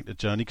got to make the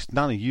journey, because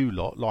none of you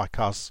lot, like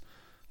us,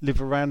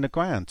 live around the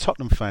ground.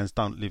 Tottenham fans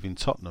don't live in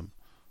Tottenham,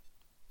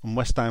 and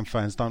West Ham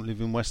fans don't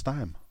live in West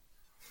Ham.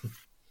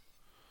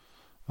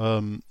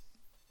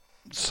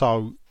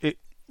 So it's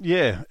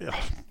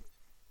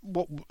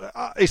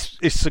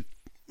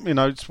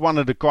one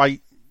of the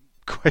great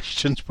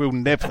questions we'll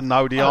never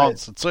know the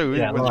answer to.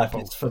 Yeah, life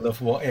is full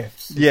of what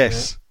ifs.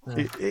 Yes,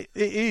 it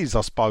is,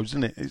 I suppose,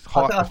 isn't it?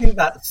 I think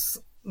that's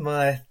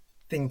my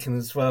thinking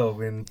as well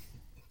in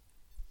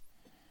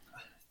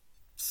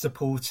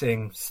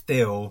supporting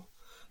still,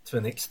 to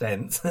an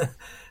extent,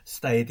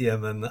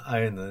 stadium and the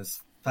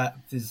owners. That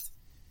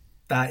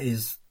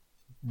is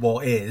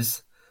what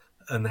is,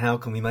 and how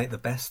can we make the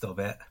best of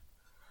it?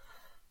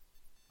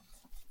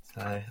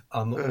 So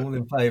I'm all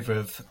in favour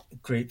of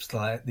groups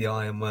like the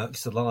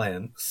Ironworks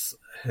Alliance,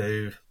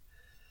 who,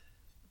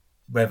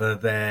 whether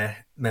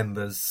their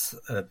members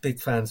are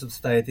big fans of the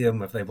stadium,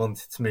 whether they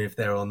wanted to move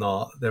there or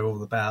not, they're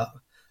all about,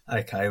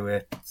 okay,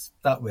 we're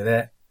stuck with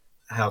it,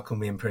 how can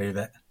we improve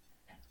it?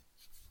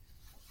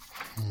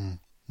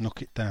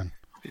 Knock it down.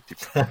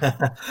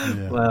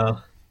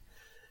 Well,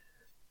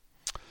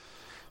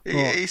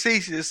 it's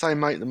easy to say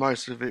make the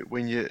most of it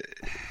when you're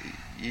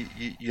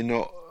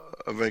not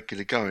a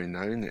regular going,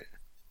 though, isn't it?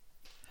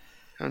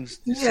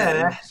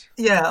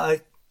 Yeah, I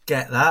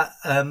get that.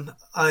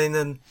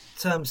 In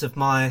terms of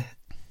my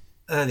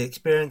early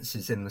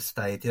experiences in the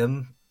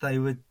stadium, they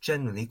were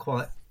generally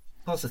quite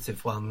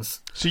positive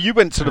ones. So you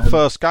went to the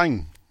first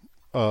game,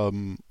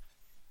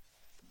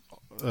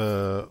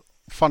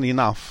 funny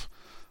enough,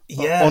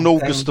 on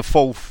August the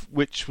 4th,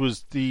 which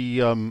was the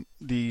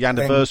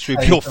anniversary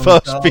of your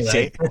first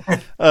visit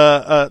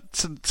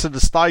to the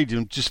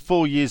stadium just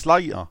 4 years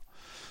later.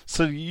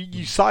 So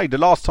you say the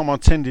last time I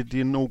attended the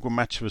inaugural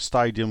match of a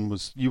stadium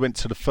was, you went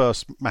to the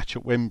first match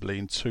at Wembley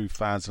in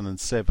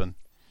 2007.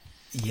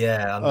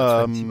 Yeah,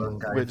 under 21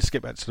 games. Let's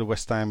get back to the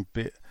West Ham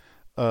bit.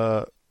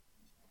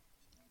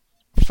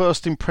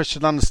 First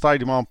impression on the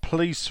stadium, I'm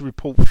pleased to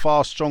report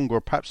far stronger,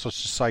 or perhaps I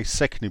should say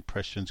second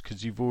impressions,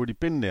 because you've already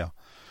been there.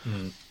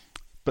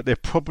 But there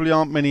probably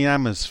aren't many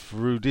hammers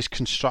through this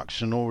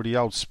construction already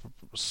holds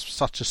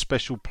such a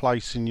special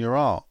place in your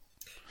heart.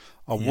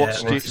 I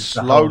watched it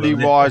slowly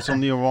rise on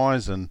the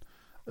horizon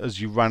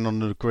as you ran on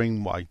the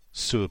Greenway,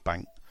 sewer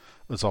bank,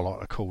 as I like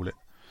to call it.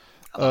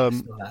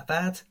 It's not that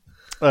bad.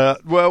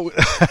 Well,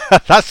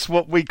 that's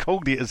what we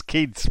called it as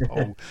kids,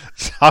 Paul.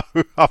 So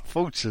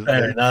unfortunately,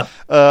 fair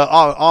enough.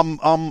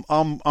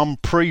 I'm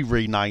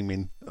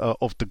pre-renaming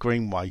of the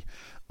Greenway.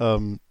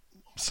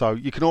 So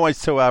you can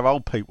always tell how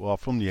old people are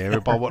from the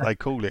area by what they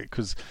call it,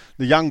 because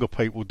the younger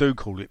people do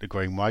call it the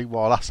Greenway,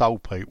 while us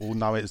old people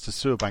know it as the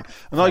sewer bank.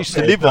 And I used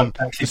to live on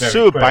the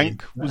sewer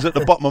bank, was at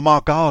the bottom of my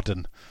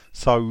garden.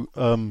 So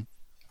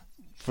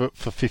for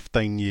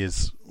 15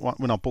 years,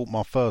 when I bought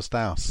my first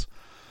house.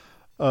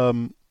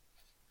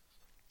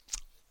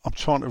 I'm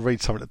trying to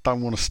read something that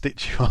don't want to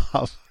stitch you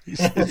up.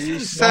 You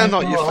sound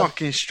like you're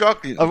fucking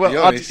struggling, to be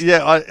honest.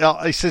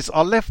 He says,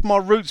 I left my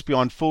roots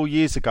behind 4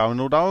 years ago,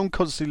 and although I'm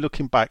constantly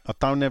looking back, I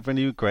don't have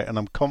any regret, and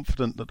I'm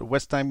confident that the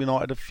West Ham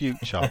United of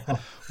future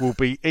will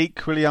be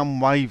equally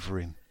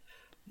unwavering.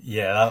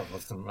 Yeah, that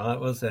wasn't right,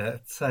 was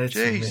it? So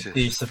Jesus,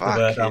 but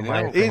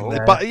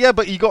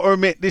you got to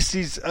admit, this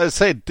is, as I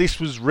said, this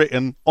was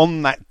written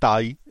on that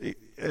day, the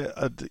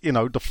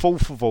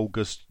 4th of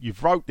August.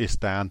 You've wrote this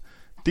down.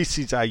 this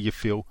is how you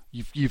feel.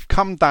 You've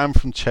come down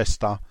from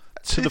Chester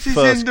to this the is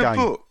first in the game.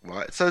 book,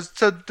 right? So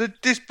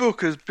this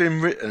book has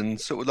been written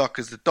sort of like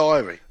as a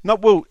diary. No,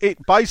 well, it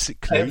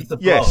basically It was the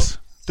blog, yes.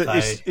 so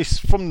It's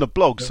from the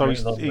blog, so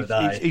written on the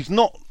day. he's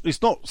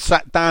not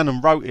sat down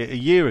and wrote it a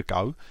year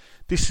ago.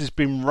 This has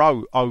been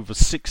wrote over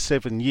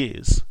 6-7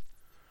 years,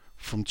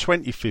 from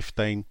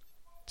 2015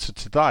 to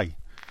today.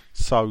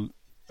 So,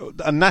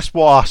 and that's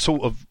why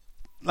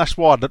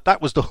that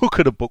was the hook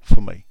of the book for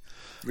me.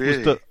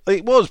 Really?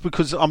 It was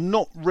because I'm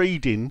not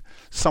reading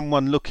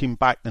someone looking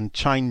back and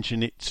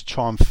changing it to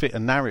try and fit a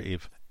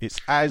narrative. It's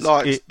as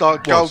like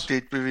Gold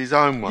did with his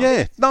own one.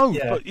 Yeah, no,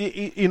 Yeah. but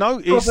you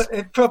know, it's.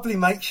 It probably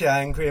makes you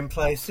angry in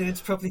places.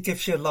 It probably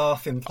gives you a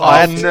laugh in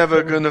I'm places.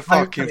 never going to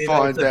Hopefully fucking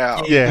find there's a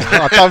out. few- Yeah,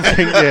 I don't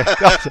think.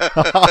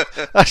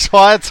 Yeah, that's why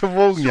I had to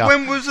warn you.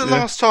 When was the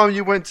last time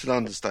you went to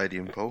London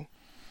Stadium, Paul?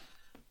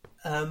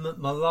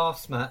 My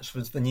last match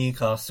was the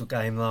Newcastle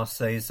game last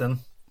season.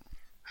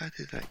 How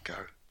did that go?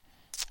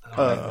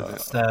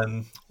 It's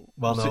 1-0.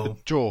 Was it a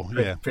draw?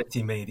 Yeah.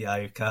 Pretty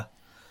mediocre.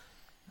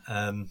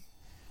 And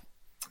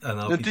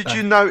I'll Now, be did back-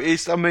 you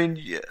notice? I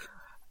mean,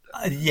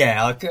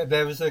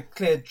 there was a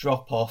clear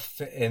drop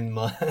off in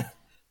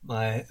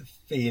my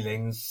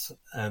feelings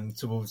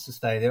towards the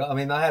stadium. I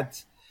mean, I had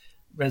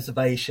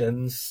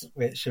reservations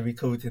which are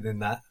recorded in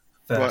that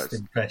first Right.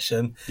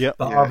 impression, Yep.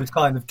 but Yeah. I was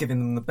kind of giving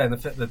them the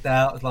benefit of the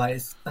doubt. Like,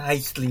 it's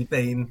hastily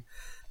been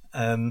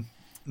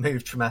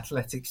moved from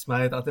athletics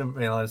mode. I didn't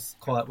realise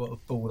quite what a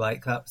ball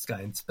like that was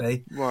going to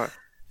be, right.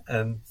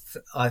 and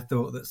I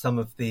thought that some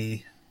of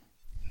the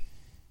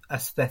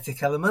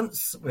aesthetic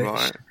elements, which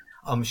Right.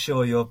 I'm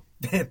sure you're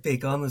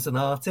big on as an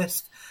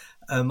artist,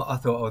 I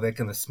thought, they're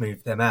going to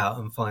smooth them out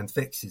and find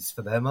fixes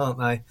for them, aren't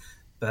they?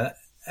 But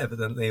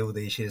evidently, all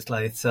these years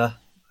later,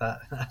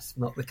 that's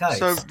not the case.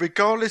 So,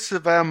 regardless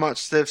of how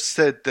much they've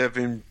said they've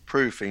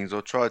improved things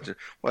or tried to,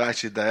 well,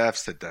 actually, they have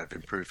said they've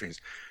improved things.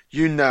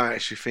 You now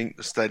actually think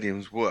the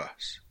stadium's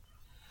worse.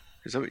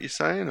 Is that what you're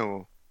saying,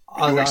 or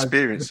your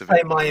experience of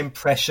it? My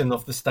impression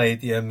of the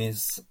stadium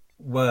is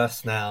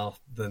worse now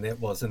than it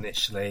was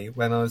initially,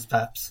 when I was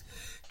perhaps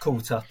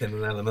caught up in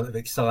an element of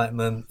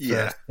excitement,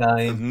 Yeah, first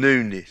game, of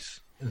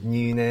newness, of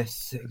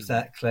newness,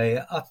 exactly.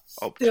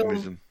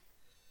 optimism.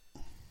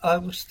 I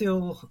will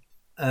still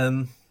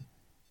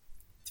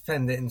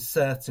defend it in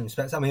certain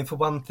respects. I mean, for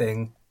one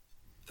thing,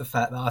 the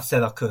fact that I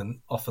said I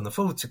couldn't often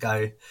afford to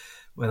go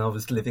when I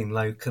was living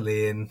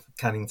locally in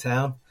Canning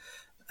Town.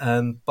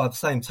 By the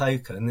same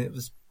token, it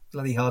was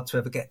bloody hard to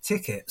ever get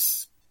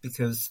tickets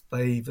because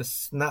they were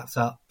snapped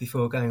up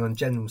before going on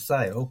general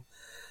sale,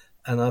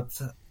 and I'd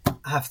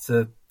have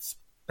to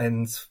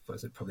spend,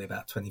 probably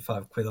about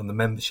 25 quid on the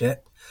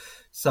membership,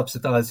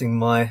 subsidising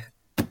my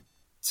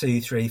 2,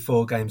 3,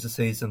 4 games a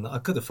season that I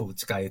could afford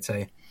to go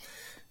to.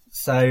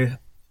 So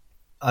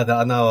I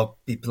know I'll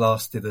be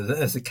blasted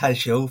as a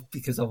casual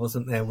because I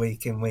wasn't there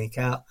week in, week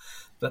out,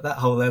 but that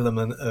whole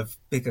element of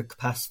bigger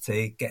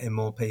capacity, getting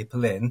more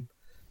people in,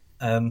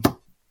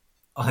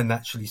 I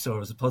naturally saw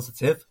as a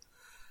positive.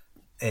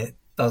 It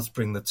does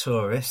bring the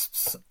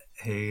tourists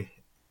who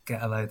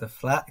get a load of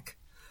flack.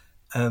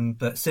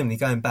 But similarly,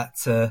 going back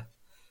to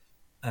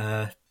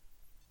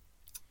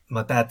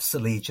my dad's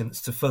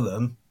allegiance to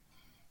Fulham,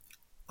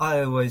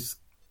 I always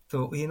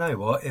thought, well, you know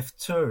what, if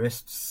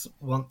tourists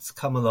want to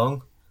come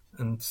along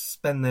and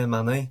spend their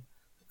money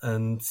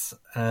and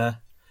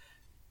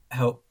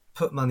help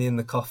put money in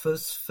the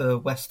coffers for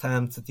West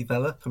Ham to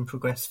develop and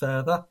progress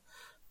further,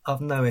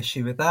 I've no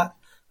issue with that.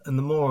 And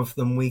the more of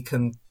them we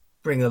can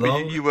bring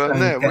along, you weren't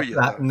and there, get were you,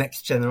 that though?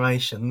 next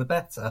generation, the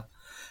better.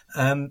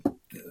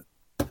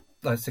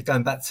 Like I said,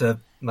 going back to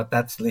my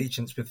dad's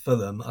allegiance with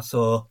Fulham, I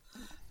saw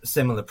a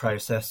similar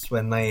process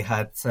when they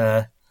had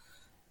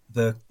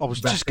the I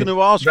was just going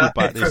to ask you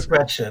rapid about this.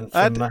 progression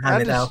from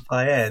Mohamed Al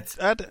Fayed.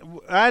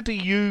 How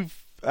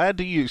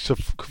do you? So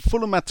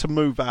Fulham had to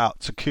move out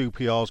to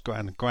QPR's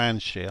ground,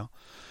 Grandshire.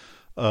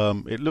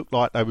 It looked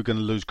like they were going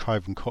to lose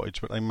Craven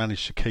Cottage, but they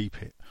managed to keep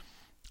it.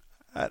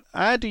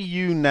 How do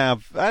you now?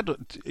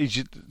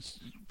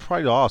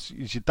 Pray to ask,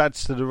 is your dad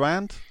still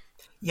around?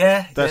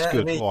 Yeah, That's yeah,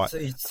 good, and right.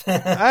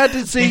 How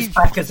does he- He's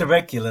back as a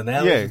regular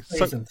now. Yeah, He's a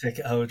so- season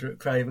ticket holder at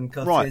Craven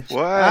Cottage. Right.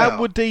 Wow. How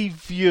would he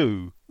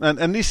view?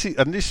 And this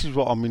is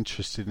what I'm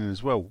interested in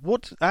as well.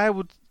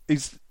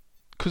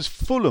 Because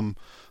Fulham,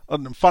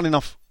 and fun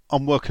enough,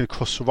 I'm working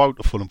across the road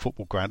to Fulham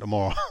football ground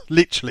tomorrow,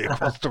 literally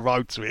across the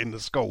road to it in the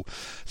school.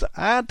 So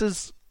how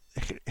does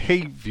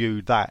he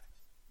view that?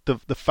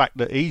 The fact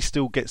that he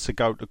still gets to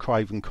go to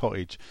Craven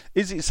Cottage,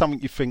 is it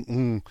something you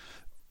think?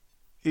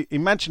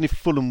 Imagine if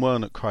Fulham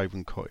weren't at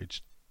Craven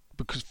Cottage,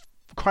 because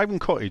Craven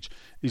Cottage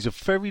is a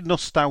very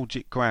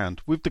nostalgic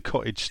ground with the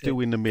cottage still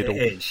in the middle,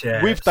 It is,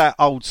 yeah. with that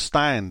old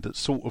stand that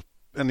sort of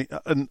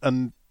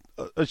and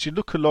as you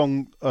look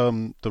along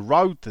the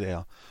road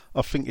there,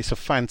 I think it's a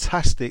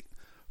fantastic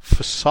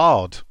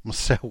facade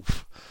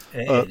myself.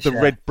 It is, The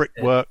yeah. red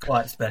brickwork. It's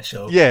quite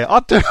special. Yeah,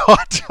 I do.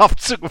 I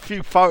took a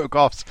few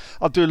photographs.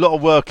 I do a lot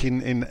of work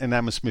in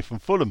Hammersmith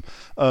and Fulham,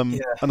 and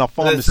I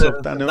find There's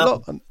myself down there a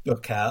lot. another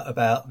book out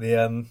about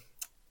the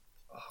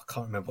I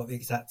can't remember what the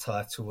exact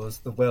title was.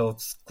 The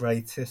world's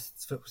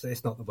greatest.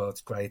 It's not the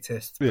world's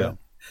greatest. Yeah.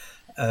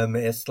 But,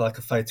 it's like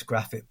a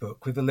photographic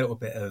book with a little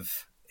bit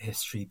of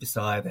history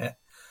beside it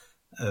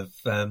of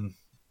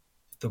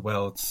the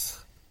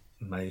world's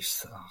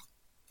most.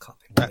 Can't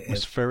think what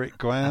atmospheric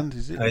ground,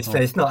 is it? No,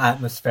 it's not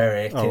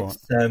atmospheric. Oh,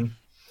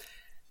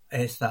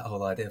 It's that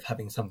whole idea of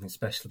having something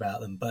special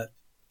about them. But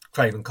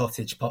Craven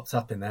Cottage popped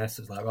up in there,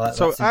 so it's like, right.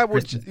 So how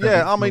would did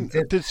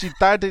your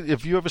dad?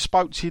 Have you ever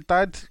spoke to your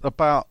dad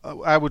about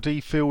how would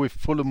he feel if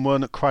Fulham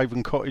weren't at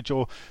Craven Cottage,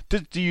 or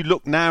do you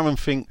look now and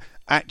think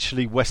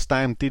actually West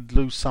Ham did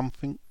lose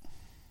something?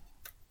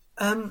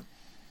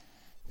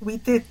 We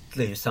did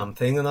lose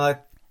something, and I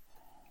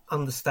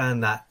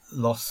understand that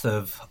loss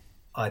of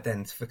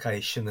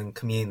identification and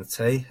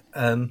community.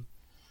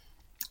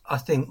 I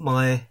think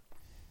my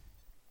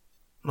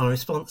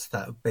response to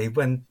that would be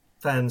when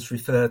fans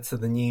refer to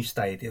the new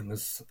stadium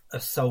as a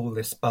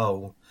soulless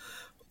bowl.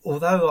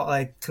 Although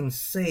I can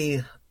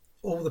see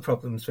all the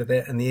problems with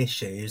it and the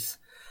issues,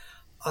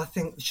 I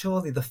think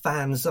surely the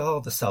fans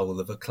are the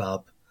soul of a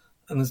club.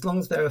 And as long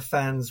as there are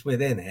fans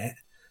within it,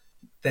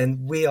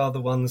 then we are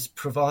the ones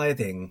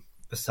providing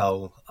the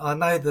soul. I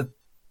know that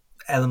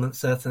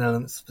certain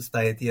elements of the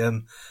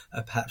stadium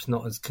are perhaps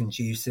not as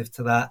conducive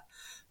to that,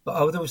 but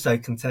I would also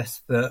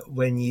contest that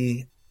when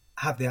you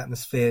have the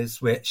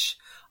atmospheres which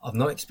I've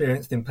not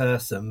experienced in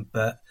person,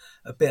 but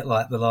a bit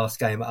like the last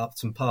game at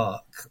Upton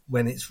Park,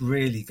 when it's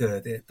really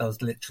good, it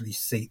does literally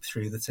seep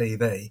through the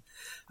TV.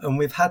 And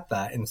we've had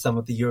that in some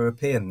of the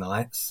European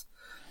nights.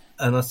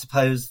 And I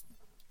suppose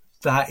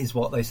that is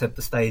what they said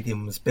the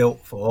stadium was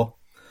built for.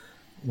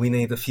 We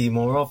need a few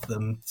more of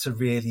them to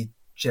really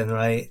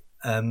generate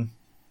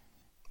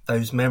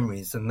those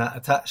memories and that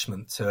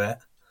attachment to it.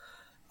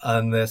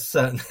 And there's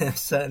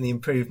certainly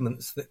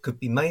improvements that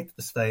could be made to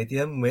the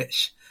stadium,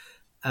 which,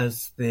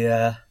 as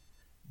the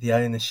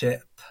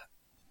ownership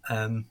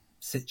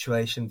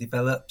situation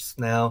develops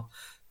now,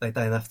 they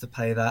don't have to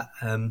pay that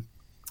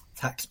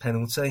tax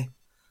penalty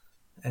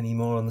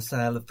anymore on the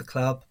sale of the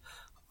club.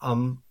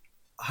 I'm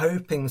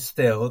hoping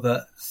still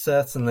that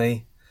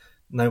certainly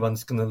no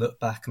one's going to look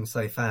back and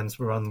say fans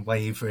were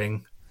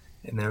unwavering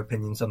in their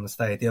opinions on the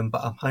stadium,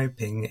 but I'm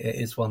hoping it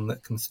is one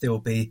that can still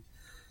be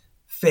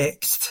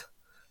fixed,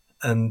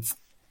 and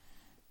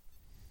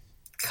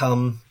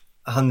come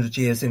 100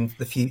 years into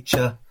the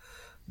future,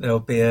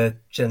 there'll be a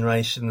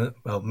generation,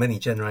 many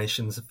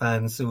generations of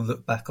fans who will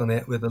look back on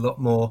it with a lot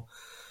more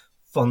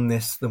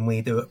fondness than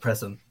we do at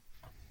present.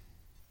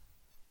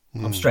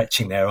 I'm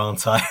stretching there,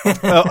 aren't I?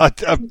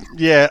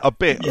 Yeah, a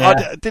bit.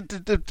 Yeah.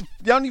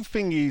 The only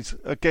thing is,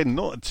 again,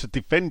 not to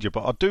defend you,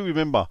 but I do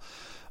remember.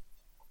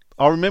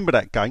 I remember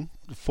that game,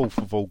 the 4th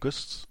of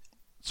August,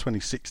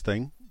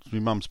 2016. It was my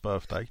mum's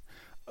birthday,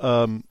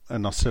 and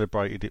I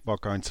celebrated it by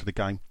going to the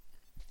game.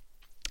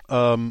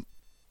 I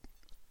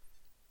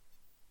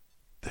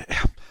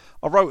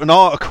wrote an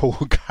article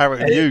on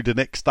Carrot and You the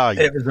next day.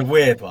 It was a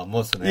weird one,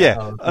 wasn't it?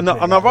 Yeah, and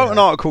I wrote an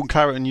article on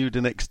Carrot and You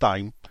the next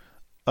day,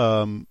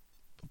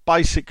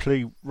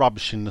 basically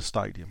rubbishing the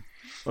stadium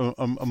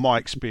and my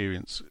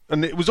experience.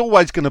 And it was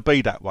always going to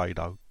be that way,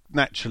 though,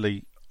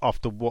 naturally,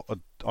 after what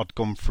I'd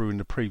gone through in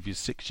the previous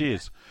 6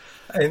 years.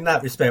 In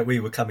that respect, we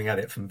were coming at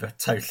it from a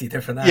totally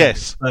different angle.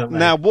 Yes.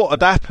 Now, what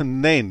had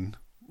happened then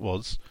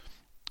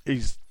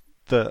is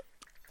that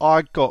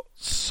I got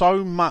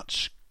so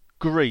much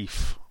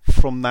grief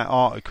from that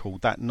article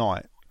that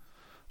night.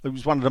 It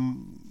was one of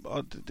them.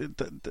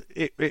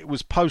 It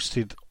was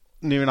posted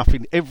near enough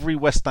in every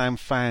West Ham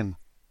fan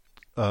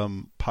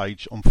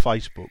page on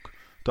Facebook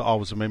that I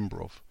was a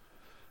member of,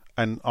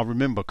 and I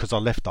remember because I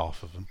left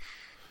half of them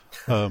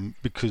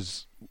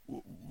because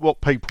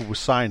what people were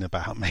saying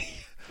about me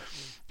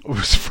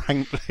was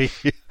frankly,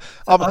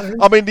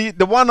 I mean,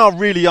 the one I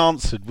really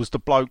answered was the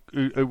bloke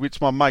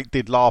which my mate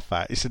did laugh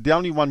at. He said the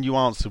only one you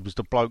answered was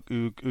the bloke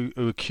who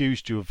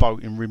accused you of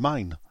voting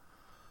Remain.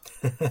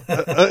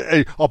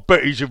 I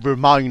bet he's a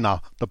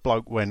Remainer, the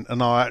bloke went,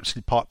 and I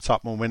actually piped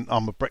up and went,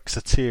 I'm a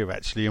Brexiteer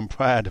actually, and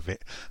proud of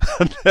it.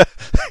 And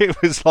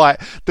it was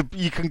like,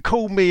 you can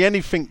call me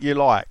anything you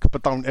like,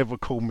 but don't ever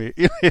call me,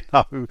 you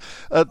know.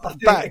 I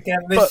think,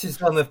 again, this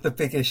is one of the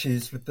big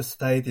issues with the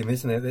stadium,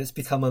 isn't it? It's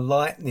become a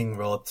lightning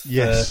rod for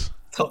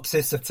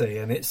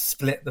toxicity, and it's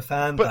split the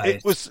fan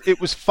base. But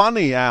it was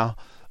funny how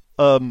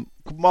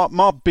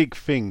my big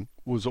thing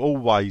was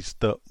always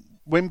that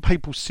when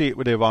people see it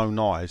with their own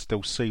eyes,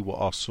 they'll see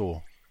what I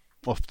saw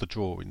off the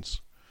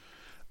drawings.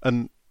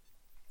 And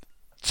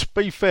to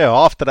be fair,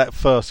 after that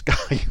first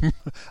game,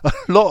 a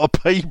lot of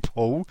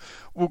people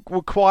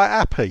were quite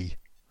happy.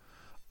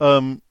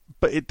 But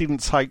it didn't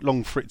take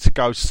long for it to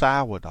go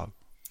sour, though.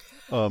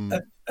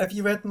 Have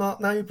you read Mark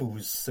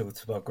Noble's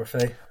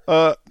autobiography?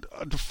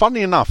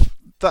 Funny enough,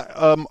 that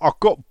I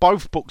got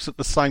both books at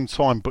the same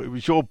time, but it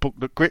was your book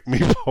that gripped me,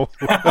 Paul.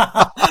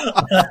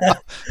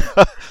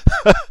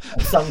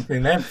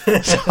 Something then.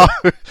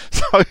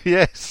 so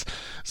yes.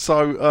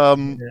 So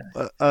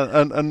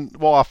and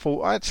what I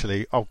thought,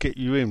 actually, I'll get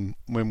you in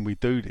when we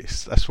do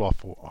this. That's why I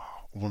thought,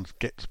 I want to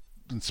get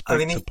and speak I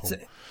mean, to Paul.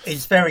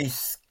 he's very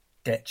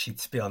sketchy,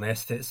 to be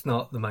honest. It's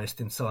not the most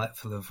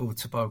insightful of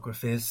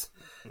autobiographies,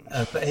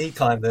 but he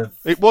kind of...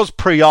 It was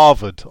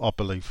pre-Harvard, I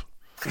believe.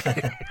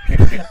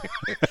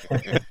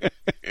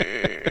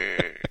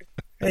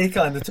 He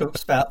kind of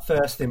talks about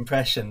first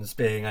impressions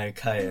being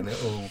okay and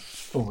it all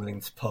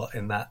falling to pot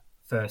in that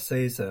first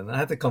season. I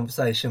had a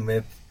conversation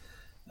with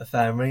a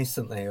fan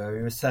recently where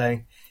we were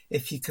saying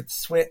if you could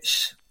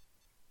switch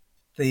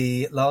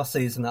the last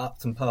season at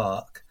Upton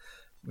Park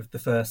with the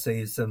first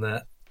season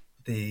at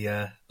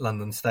the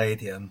London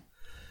Stadium,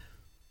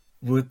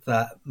 would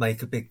that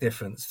make a big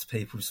difference to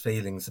people's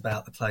feelings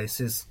about the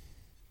places?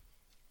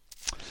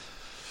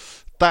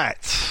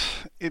 That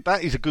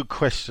is a good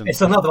question.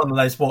 It's another one of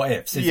those what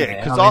ifs, isn't it?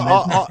 Yeah,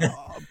 because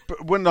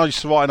when I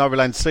used to write in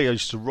Overland Sea, I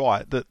used to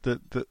write that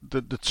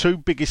the two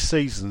biggest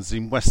seasons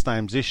in West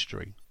Ham's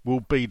history will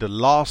be the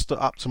last at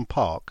Upton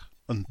Park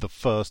and the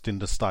first in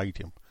the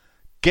stadium.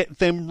 Get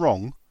them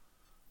wrong,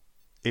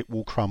 it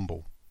will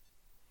crumble.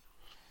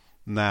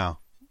 Now,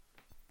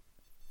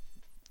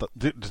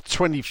 the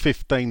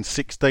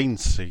 2015-16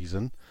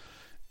 season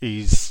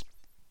is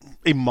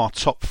in my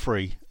top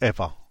 3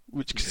 ever,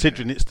 which,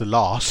 considering it's the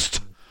last,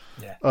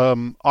 I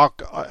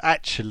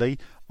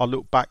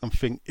look back and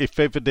think if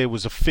ever there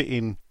was a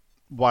fitting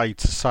way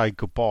to say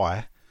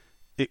goodbye,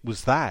 it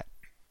was that.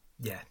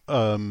 Yeah,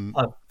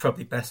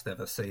 probably best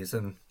ever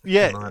season.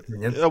 Yeah, in my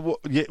opinion.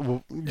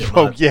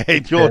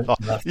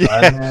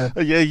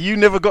 You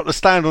never got to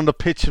stand on the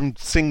pitch and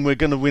sing "We're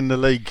going to win the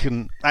league"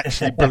 and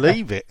actually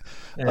believe it.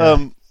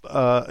 Yeah.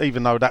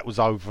 Even though that was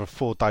over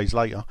 4 days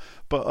later.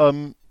 But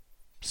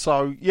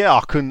so yeah,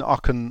 I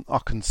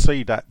can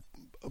see that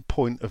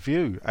point of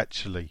view.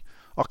 Actually,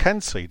 I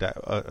can see that.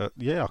 I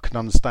can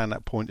understand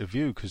that point of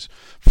view because,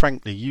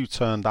 frankly, you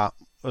turned up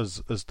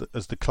as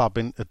the club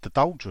at the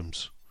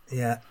doldrums.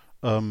 Yeah.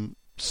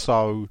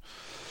 So,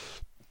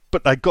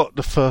 but they got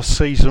the first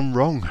season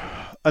wrong,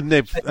 and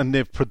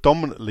they've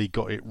predominantly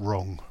got it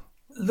wrong.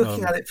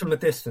 Looking at it from a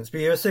distance, were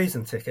you a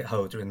season ticket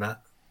holder in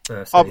that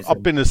first season?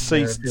 I've been a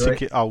season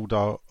ticket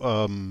holder,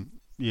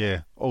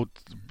 near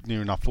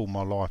enough all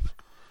my life.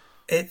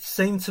 It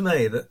seemed to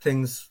me that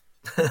things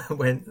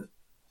went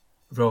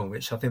wrong,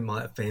 which I think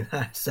might have been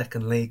our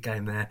second league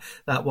game there.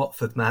 That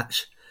Watford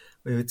match,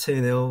 we were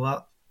 2-0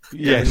 up.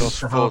 Yeah,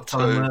 lost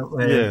 4-2.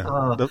 Yeah,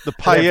 the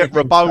Payet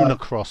Rabona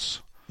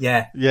cross.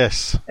 Yeah.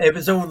 Yes. It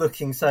was all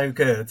looking so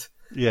good.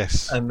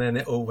 Yes. And then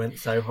it all went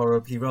so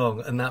horribly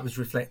wrong. And that was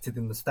reflected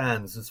in the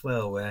stands as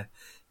well, where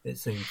it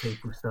seemed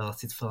people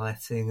started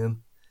fighting.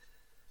 And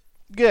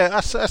yeah,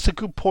 that's a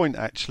good point,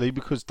 actually,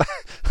 because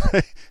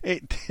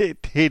it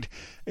did,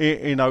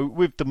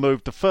 with the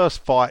move, the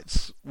first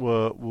fights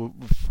were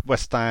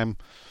West Ham.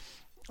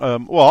 I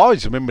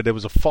always remember there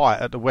was a fight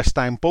at the West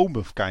Ham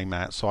Bournemouth game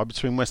outside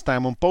between West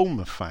Ham and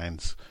Bournemouth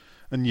fans,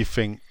 and you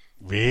think,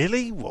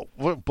 really, what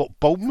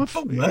Bournemouth?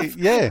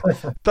 Yeah,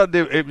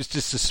 it was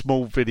just a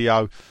small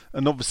video,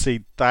 and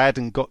obviously they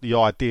hadn't got the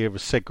idea of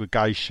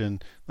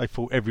segregation. They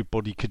thought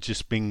everybody could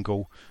just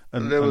mingle,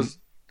 and there was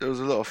a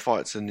lot of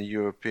fights in the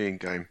European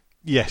game.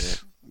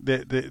 Yes.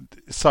 Yeah.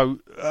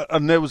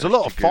 And there was a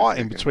lot of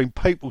fighting between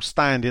people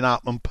standing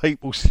up and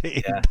people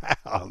sitting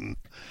down.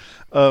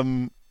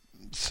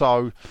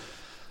 So,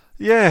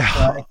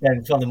 yeah. Again,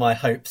 it's one of my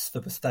hopes for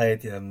the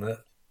stadium that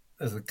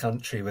as a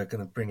country we're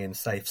going to bring in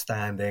safe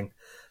standing,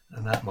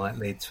 and that might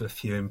lead to a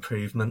few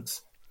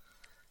improvements.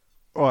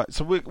 Right,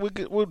 so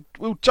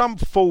we'll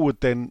jump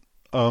forward then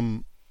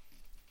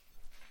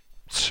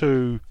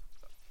to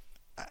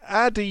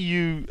how did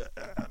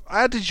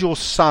your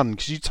son?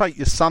 Because you take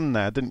your son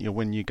now, didn't you?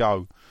 When you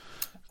go.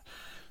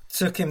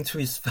 Took him to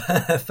his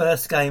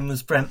first game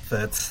was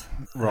Brentford.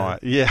 Right,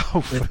 yeah. Oh,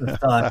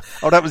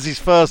 that was his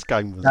first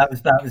game, was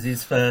it? That was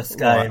his first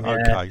game, right,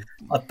 yeah. Okay.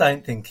 I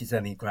don't think he's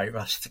any great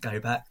rush to go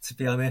back, to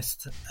be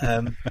honest.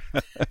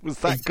 Was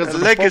that because the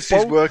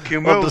legacy's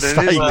working well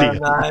then, isn't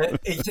it? No,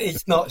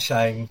 he's not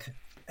showing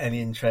any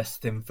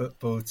interest in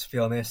football, to be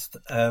honest.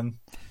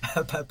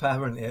 But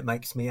apparently it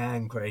makes me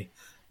angry,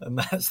 and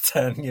that's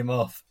turning him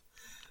off,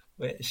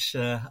 which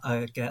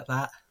I get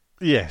that.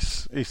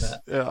 Yes,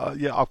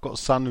 I've got a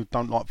son who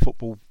don't like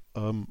football,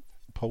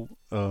 Paul.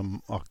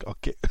 I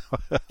get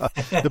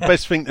the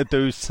best thing to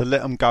do is to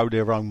let them go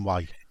their own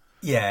way.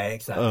 Yeah,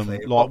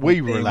 exactly. Like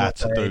we were allowed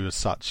to do as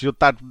such. Your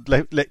dad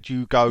let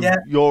you go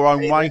your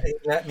own way? He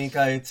let me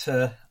go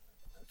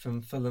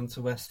from Fulham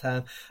to West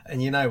Ham.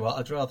 And you know what?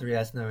 I'd rather he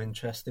has no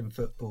interest in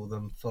football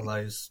than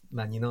follows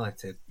Man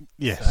United.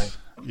 Yes, so.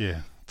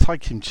 Yeah.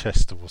 Take him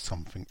Chester or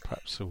something,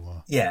 perhaps.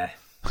 Or, yeah.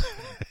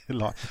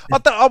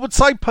 I would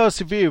say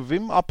persevere with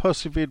him. I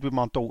persevered with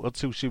my daughter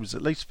till she was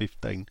at least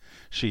 15.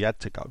 She had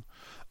to go.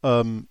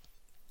 But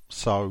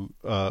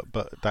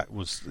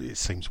it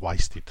seems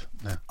wasted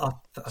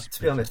now.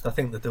 To be honest, I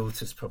think the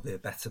daughter's probably a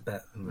better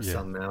bet than the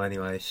son now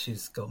anyway.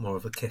 She's got more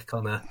of a kick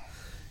on her.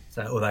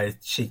 So, although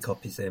she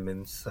copies him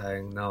in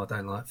saying, no, I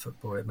don't like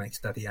football, it makes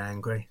Daddy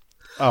angry.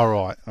 All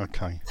right,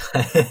 okay.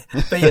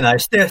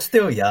 But,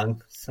 still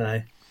young,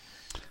 so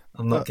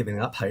I'm not giving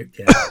up hope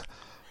yet.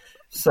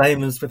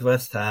 Same as with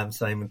West Ham,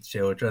 same with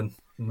children,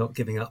 not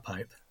giving up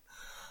hope.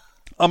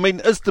 I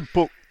mean, as the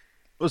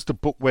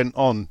book went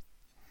on,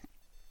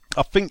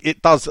 I think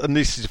it does, and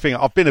this is the thing.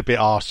 I've been a bit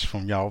harsh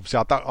from you. Obviously,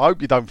 I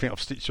hope you don't think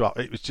I've stitched you up.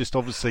 It was just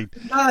obviously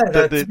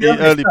the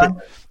early bit.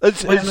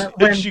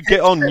 As you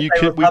get on, we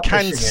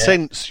can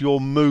sense your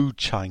mood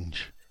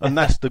change, and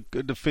that's the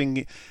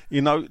thing.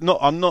 You know,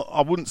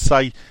 I wouldn't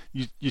say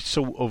you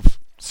sort of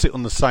sit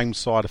on the same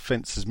side of the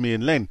fence as me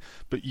and Len,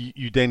 but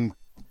you then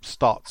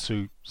start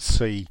to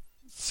see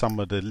some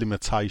of the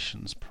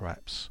limitations,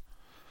 perhaps.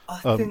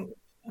 I think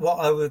what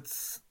I would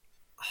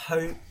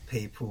hope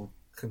people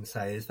can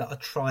say is that I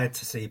tried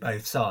to see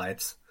both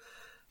sides.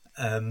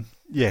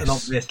 Yes. And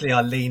obviously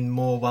I lean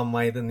more one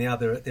way than the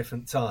other at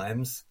different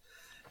times.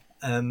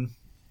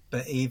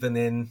 But even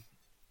in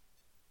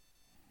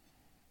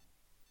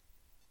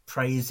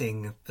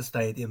praising the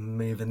stadium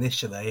move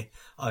initially,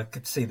 I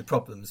could see the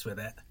problems with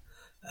it.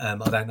 I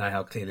don't know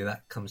how clearly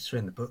that comes through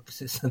in the book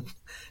because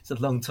it's a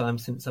long time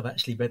since I've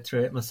actually read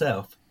through it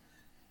myself.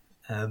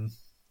 No,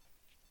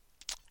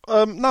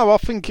 I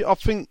think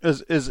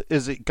as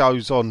it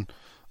goes on,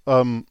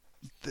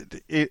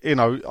 you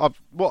know,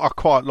 what I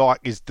quite like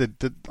is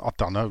the I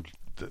don't know,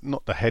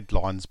 not the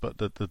headlines, but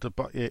the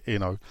you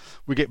know,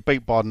 we get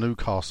beat by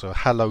Newcastle.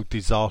 Hello,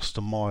 disaster,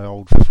 my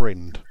old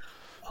friend.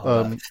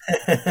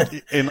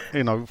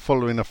 You know,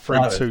 following a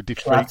 3-2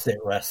 defeat. Classic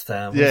West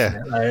Ham.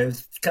 Yeah, it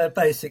was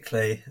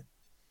basically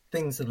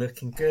things are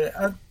looking good.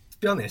 To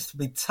be honest,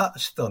 we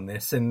touched on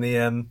this in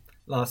the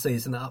last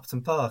season at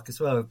Upton Park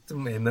as well,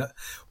 didn't we? In that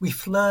we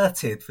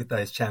flirted with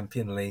those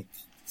Champions League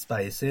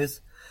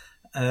spaces.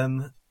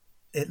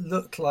 It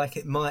looked like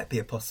it might be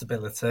a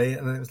possibility,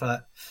 and then it was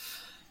like,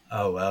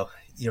 oh well,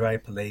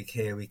 Europa League,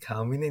 here we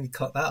come. We nearly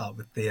cut that up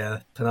with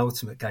the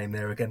penultimate game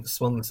there against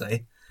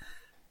Swansea.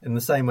 In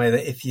the same way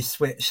that if you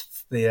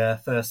switched the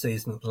first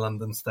season at the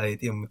London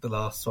Stadium with the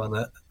last one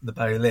at the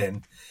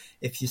Boleyn,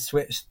 if you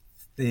switched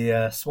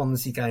the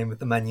Swansea game with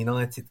the Man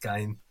United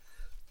game,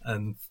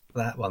 and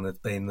that one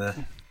had been the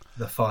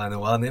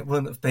final one, it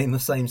wouldn't have been the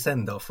same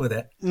send-off, would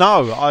it?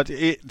 No,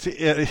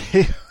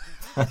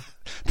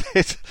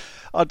 it's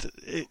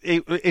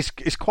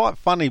quite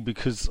funny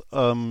because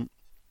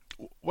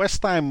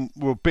West Ham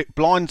were a bit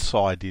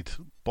blindsided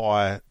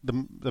by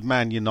the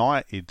Man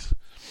United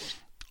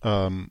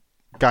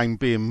game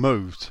being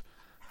moved,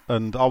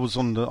 and I was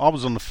on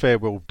the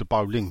farewell to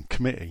Boleyn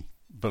committee,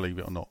 believe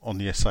it or not, on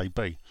the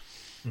SAB,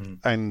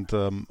 and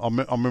I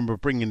remember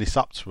bringing this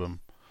up to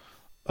them.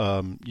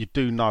 You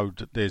do know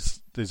that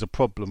there's a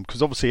problem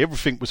because obviously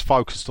everything was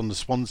focused on the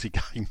Swansea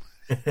game.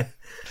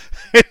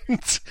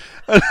 and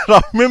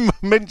I remember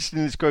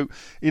mentioning this group,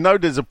 you know,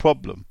 there's a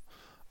problem,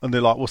 and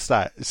they're like, what's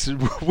that? It's,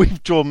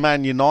 we've drawn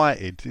Man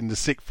United in the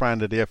 6th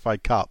round of the FA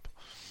Cup,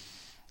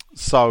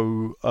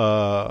 so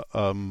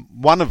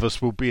one of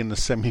us will be in the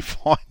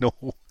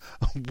semi-final.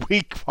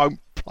 We won't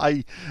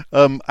play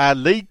our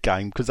league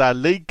game because our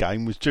league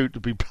game was due to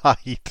be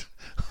played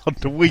on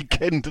the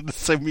weekend of the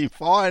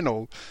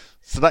semi-final.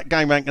 So that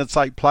game ain't going to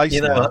take place.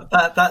 You know now.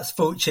 what? That's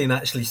fortune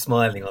actually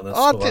smiling on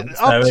us,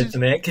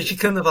 isn't it? Because you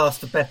couldn't have asked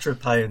for better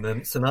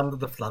opponents and under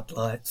the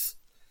floodlights.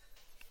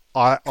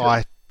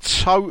 I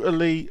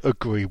totally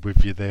agree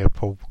with you there,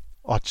 Paul.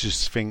 I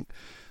just think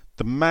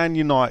the Man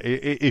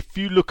United, if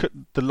you look at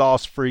the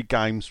last 3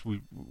 games,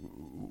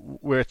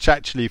 we're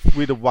actually, if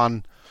we'd have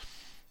won,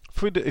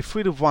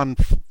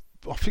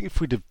 I think if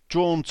we'd have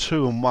drawn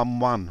 2 and won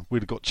 1,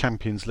 we'd have got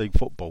Champions League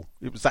football.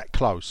 It was that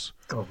close.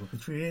 God,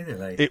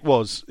 really? It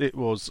was. If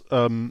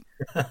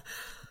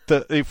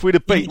we'd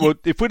have beat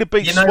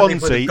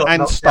Swansea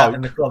and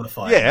Stoke,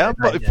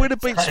 if we'd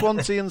have beat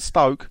Swansea and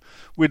Stoke,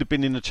 we'd have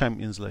been in the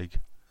Champions League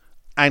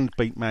and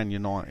beat Man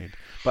United.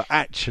 But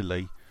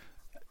actually,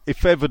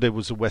 if ever there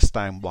was a West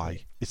Ham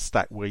way, it's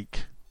that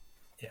week.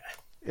 Yeah,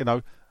 you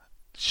know,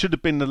 should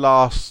have been the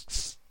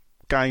last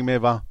game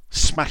ever.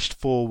 Smashed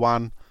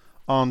 4-1.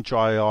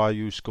 Andre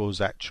Ayew scores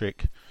that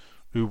trick,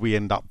 who we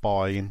end up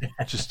buying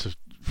just to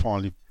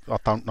finally. I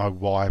don't know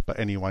why, but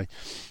anyway.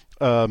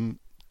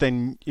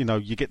 Then, you know,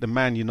 you get the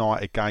Man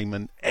United game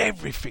and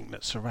everything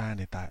that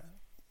surrounded that.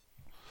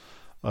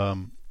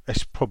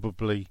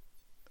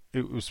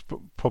 It was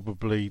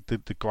probably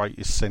the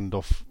greatest send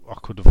off I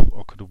could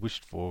have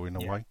wished for in a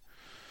way.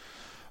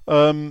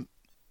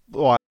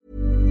 Right.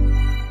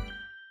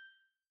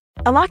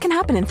 A lot can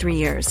happen in 3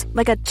 years,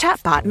 like a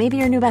chatbot may be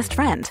your new best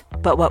friend.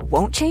 But what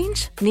won't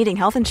change? Needing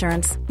health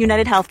insurance.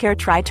 United Healthcare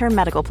Tri-Term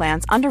Medical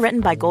Plans, underwritten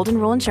by Golden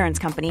Rule Insurance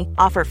Company,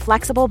 offer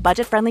flexible,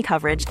 budget-friendly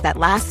coverage that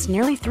lasts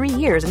nearly 3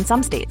 years in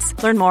some states.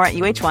 Learn more at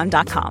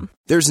uh1.com.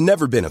 There's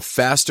never been a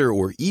faster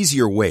or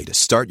easier way to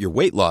start your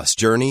weight loss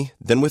journey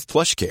than with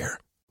PlushCare.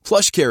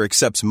 PlushCare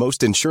accepts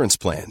most insurance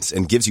plans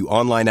and gives you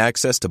online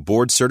access to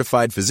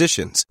board-certified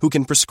physicians who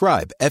can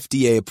prescribe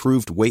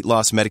FDA-approved weight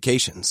loss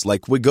medications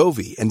like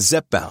Wegovy and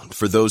Zepbound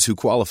for those who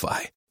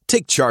qualify.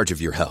 Take charge of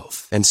your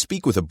health and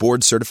speak with a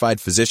board-certified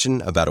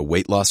physician about a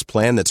weight loss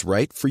plan that's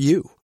right for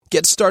you.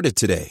 Get started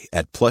today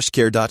at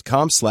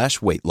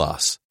plushcare.com/weight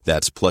loss.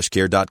 That's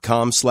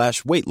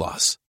plushcare.com/weight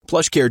loss.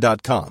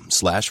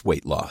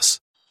 PlushCare.com/weight loss.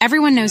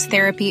 Everyone knows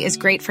therapy is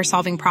great for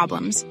solving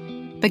problems,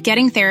 but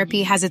getting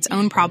therapy has its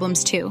own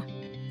problems too,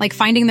 like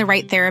finding the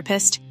right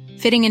therapist,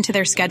 fitting into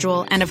their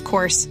schedule, and of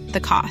course, the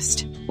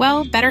cost.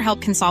 Well,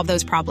 BetterHelp can solve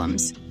those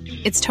problems.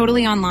 It's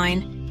totally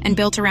online and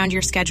built around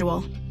your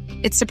schedule.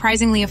 It's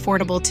surprisingly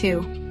affordable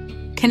too.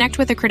 Connect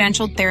with a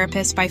credentialed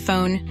therapist by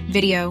phone,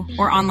 video,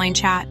 or online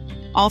chat,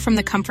 all from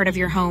the comfort of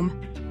your home.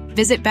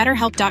 Visit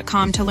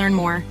BetterHelp.com to learn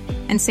more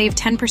and save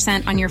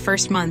 10% on your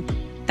first month.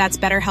 That's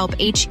BetterHelp,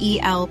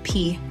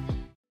 H-E-L-P.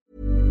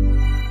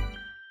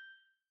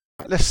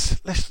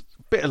 Let's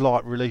bit of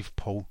light relief,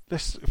 Paul.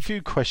 Let's a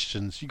few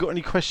questions. You got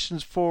any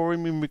questions for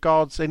him in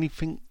regards to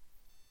anything,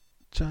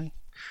 Jay?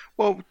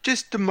 Well,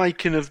 just the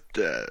making of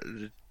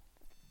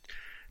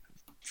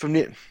from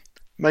the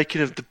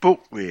making of the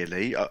book,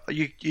 really.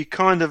 You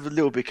kind of a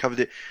little bit covered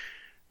it,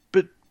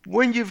 but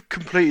when you've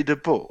completed a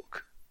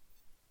book,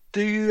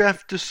 do you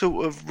have to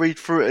sort of read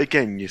through it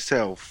again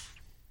yourself?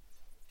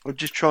 I'm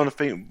just trying to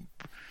think.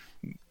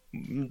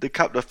 The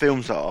couple of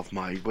films that I've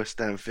made, West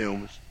Ham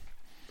films.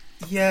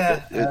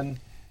 Yeah.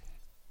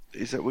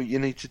 Is that what you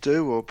need to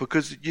do, or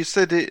because you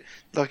said it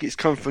like it's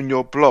come from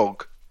your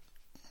blog?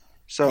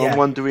 So yeah. I'm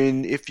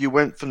wondering if you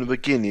went from the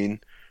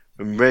beginning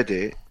and read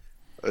it,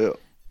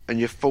 and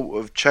you thought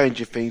of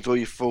changing things, or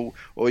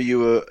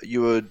you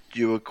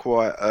were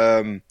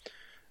quite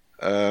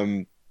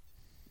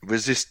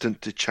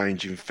resistant to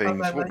changing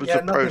things. What was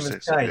the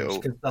process of it all?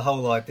 Because the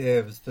whole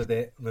idea was that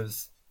it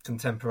was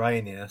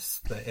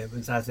contemporaneous, that it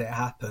was as it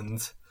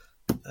happened,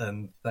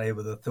 and they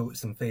were the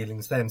thoughts and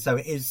feelings then. So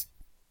it is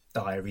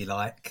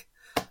diary-like.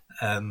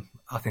 I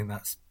think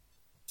that's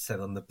said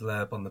on the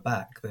blurb on the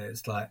back, that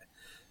it's like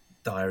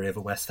Diary of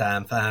a West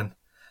Ham fan.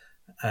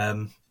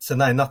 So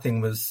no, nothing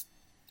was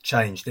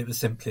changed. It was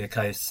simply a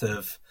case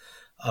of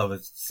I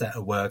was set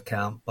a word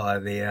count by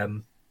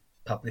the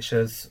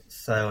publishers,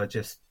 so I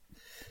just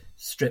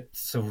stripped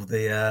all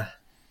the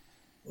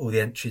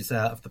entries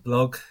out of the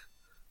blog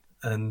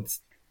and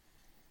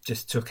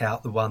just took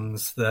out the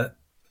ones that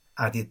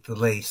added the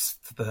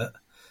least, that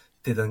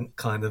didn't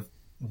kind of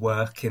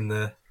work in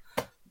the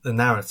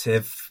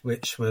narrative,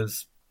 which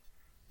was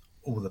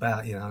all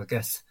about, I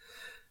guess,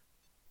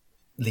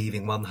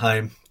 leaving one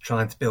home,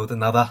 trying to build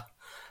another.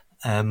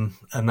 And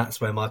that's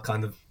where my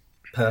kind of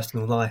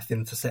personal life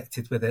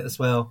intersected with it as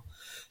well.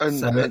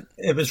 And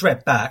it was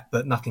read back,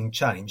 but nothing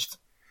changed.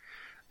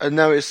 And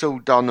now it's all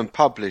done and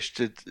published.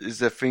 Is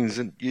there things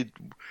that you'd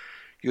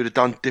have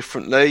done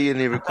differently?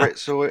 Any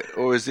regrets or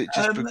is it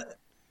just?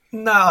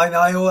 No,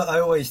 I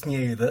always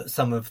knew that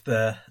some of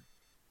the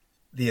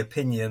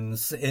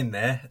opinions in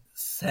there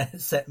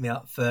set me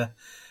up for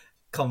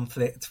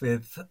conflict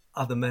with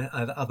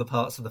other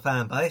parts of the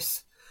fan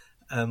base.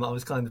 I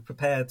was kind of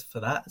prepared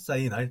for that. So,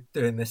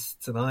 doing this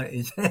tonight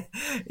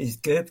is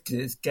good because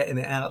it's getting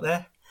it out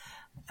there.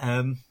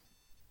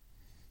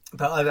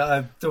 But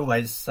I'd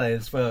always say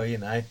as well,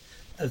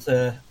 as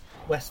a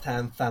West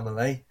Ham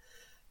family,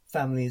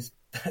 families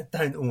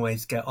don't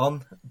always get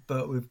on,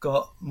 but we've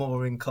got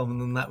more in common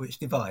than that which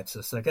divides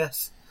us, I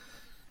guess.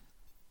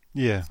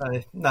 Yeah.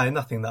 So, no,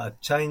 nothing that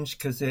I'd change,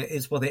 because it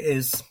is what it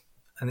is,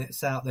 and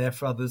it's out there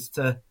for others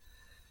to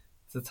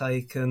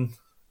take and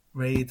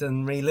read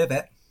and relive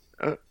it.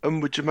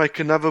 And would you make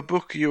another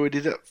book? Are you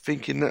already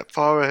thinking that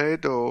far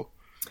ahead, or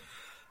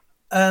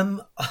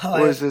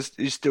is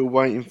you still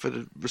waiting for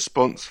the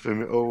response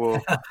from it?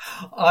 Or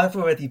I've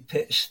already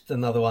pitched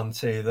another one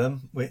to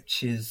them,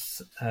 which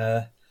is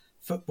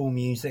football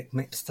music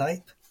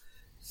mixtape.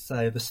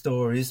 So the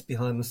stories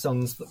behind the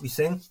songs that we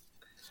sing.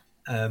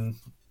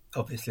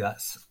 Obviously,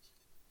 that's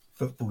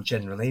football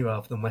generally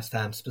rather than West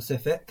Ham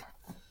specific.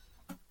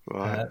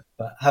 Right.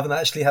 But haven't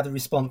actually had a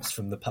response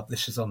from the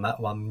publishers on that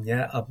one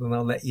yet, other than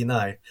I'll let you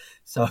know.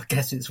 So I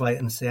guess it's wait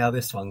and see how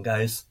this one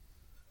goes.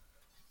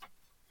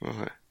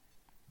 Right.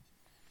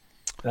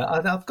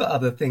 I've got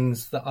other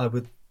things that I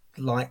would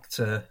like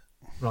to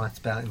write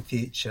about in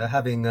future.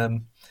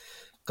 Having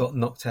got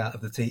knocked out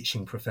of the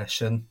teaching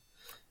profession,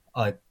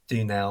 I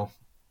do now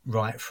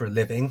write for a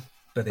living,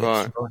 but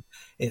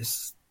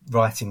it's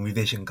writing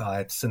revision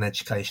guides and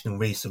educational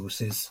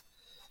resources.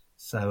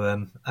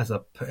 So as I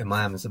put in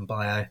my Amazon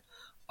bio,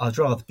 I'd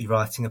rather be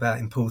writing about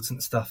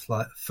important stuff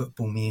like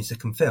football,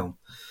 music and film.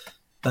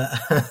 But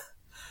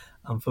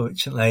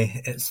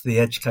unfortunately, it's the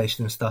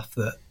educational stuff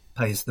that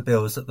pays the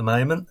bills at the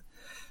moment.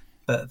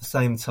 But at the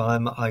same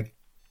time, I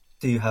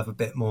do have a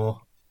bit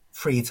more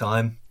free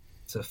time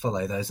to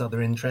follow those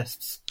other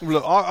interests.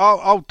 Look,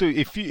 I'll do,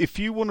 if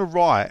you want to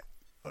write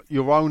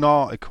your own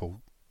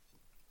article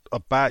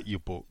about your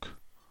book,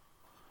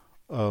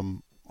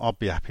 I'll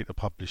be happy to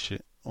publish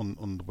it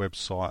on the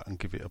website and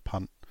give it a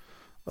punt.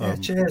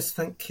 Cheers,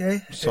 thank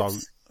you. So,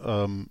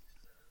 and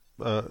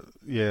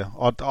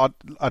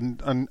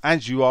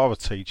as you are a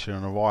teacher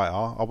and a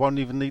writer, I won't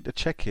even need to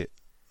check it.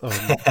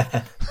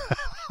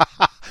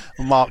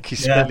 Mark your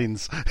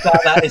spellings.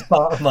 That is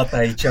part of my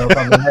day job.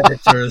 I'm an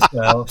editor as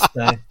well.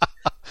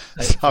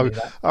 So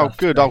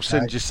good. I'll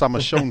send you some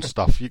of Sean's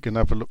stuff. You can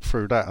have a look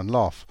through that and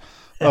laugh.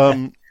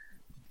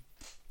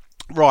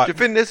 Right. Do you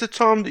think there's a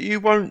time that you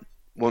won't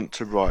want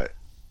to write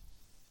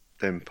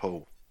then,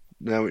 Paul?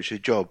 Now it's your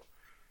job.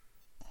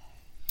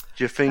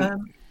 Do you think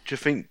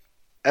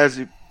as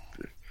it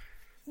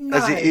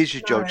is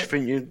your job,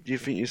 do you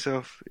think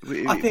yourself would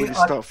it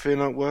start feeling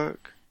like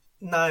work?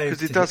 No,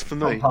 because it does for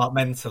me.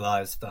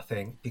 Compartmentalised, I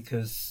think,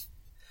 because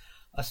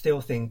I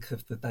still think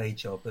of the day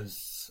job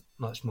as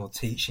much more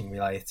teaching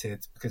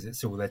related because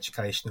it's all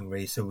educational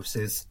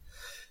resources,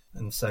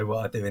 and so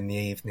what I do in the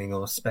evening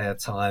or spare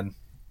time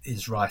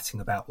is writing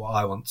about what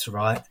I want to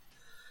write,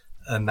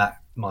 and that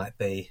might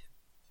be,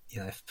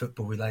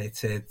 football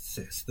related.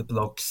 It's the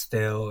blog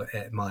still.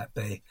 It might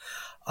be.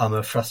 I'm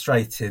a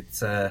frustrated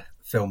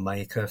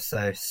filmmaker,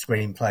 so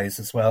screenplays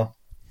as well.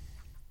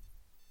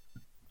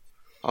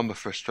 I'm a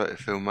frustrated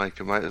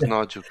filmmaker, mate. As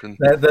Nigel can.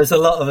 There's a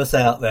lot of us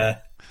out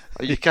there.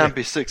 You can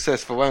be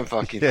successful and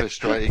fucking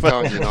frustrated,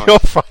 can't you? Your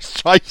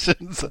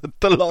frustrations are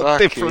a lot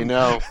different.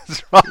 Right.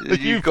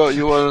 You want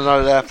to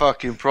know how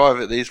fucking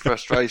private these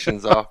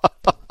frustrations are.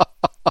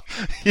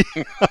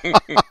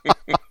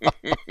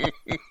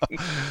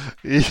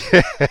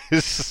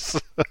 Yes.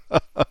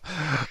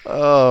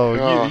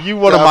 You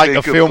want to make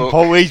a film, book.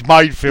 Paul? He's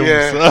made films.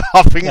 Yeah.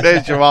 I think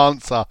there's your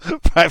answer.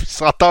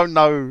 Perhaps I don't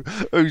know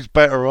who's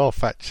better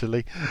off.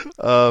 Actually,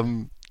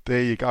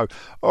 there you go.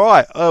 All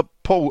right,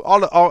 Paul.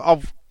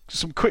 I've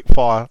some quick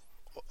fire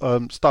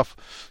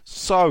stuff.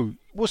 So,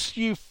 who's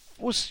your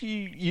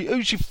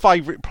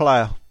favourite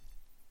player?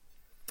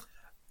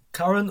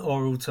 Current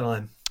or all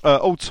time?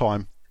 All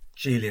time.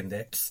 Julian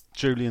Dix.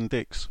 Julian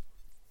Dix.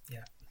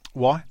 Yeah.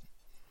 Why?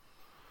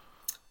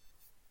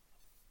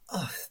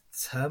 Oh,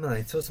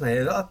 Terminator, wasn't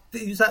he?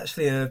 He was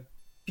actually a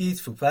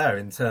beautiful player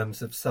in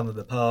terms of some of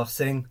the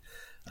passing.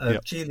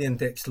 Julian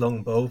Dix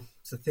long ball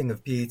was a thing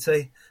of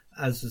beauty,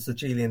 as was the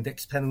Julian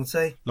Dix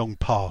penalty. Long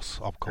pass,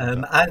 I've called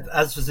it. And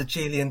as was the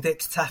Julian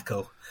Dix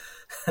tackle.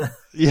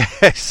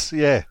 Yes,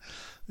 yeah.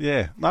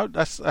 No,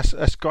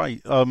 that's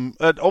great. And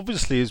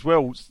obviously as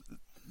well,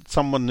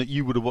 someone that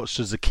you would have watched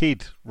as a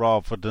kid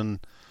rather than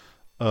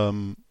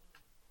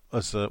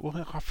as a.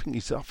 Well, I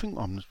think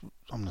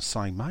I'm the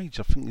same age.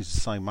 I think he's the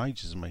same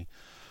age as me.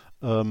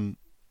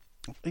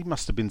 He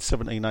must have been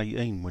 17,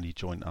 18 when he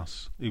joined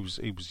us. He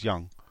was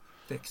young.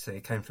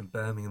 Dixie came from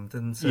Birmingham,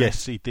 didn't he?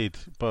 Yes, he did.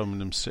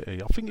 Birmingham City.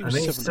 I think he was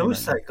 17. He's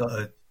also got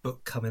a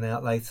book coming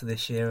out later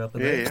this year, I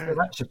believe. Yeah. So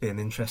that should be an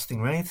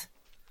interesting read.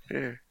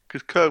 Yeah,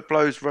 because Kirk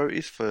Blows wrote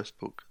his first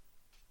book.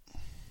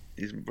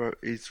 His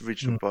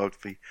original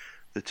biography,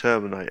 The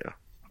Terminator.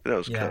 That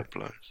was Kirk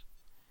Blows.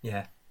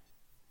 Yeah.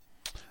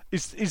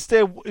 Is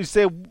there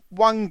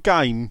one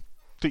game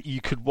that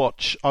you could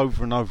watch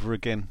over and over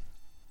again?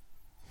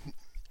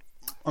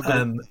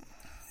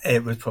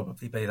 It would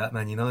probably be that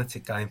Man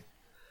United game.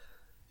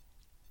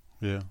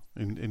 Yeah,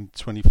 in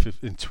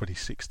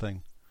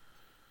 2016,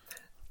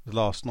 the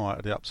last night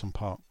at the Upton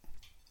Park.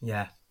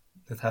 Yeah,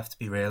 it'd have to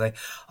be really.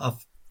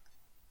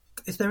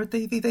 Is there a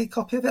DVD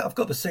copy of it? I've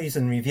got the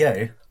season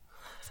review.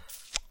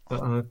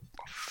 But, I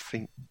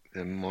think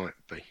there might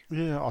be.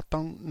 Yeah, I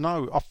don't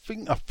know. I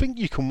think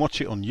you can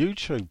watch it on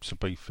YouTube. To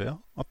be fair,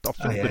 I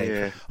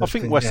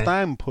think West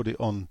Ham put it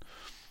on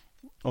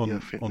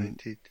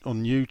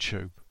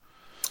YouTube.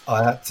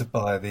 I had to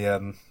buy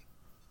the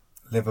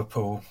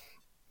Liverpool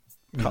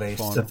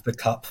release of the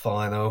cup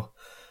final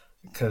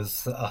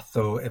because I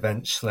thought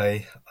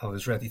eventually I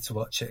was ready to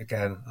watch it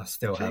again. I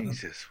still haven't.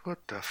 Jesus, what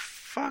the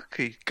fuck?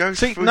 He goes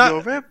through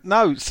your rep.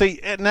 No, see,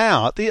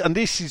 now, and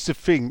this is the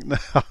thing,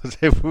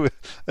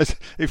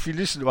 if you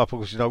listen to our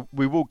podcast,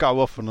 we will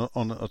go off on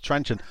a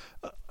tangent.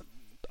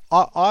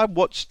 I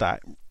watched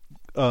that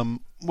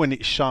when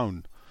it's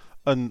shown,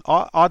 and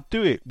I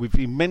do it with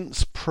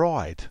immense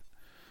pride.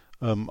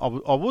 I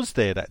was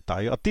there that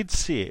day. I did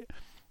see it,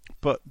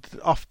 but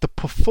the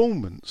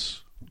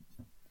performance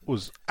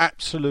was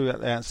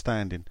absolutely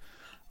outstanding.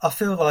 I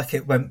feel like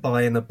it went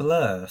by in a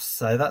blur,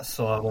 so that's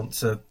why I want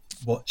to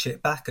watch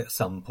it back at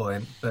some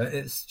point. But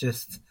it's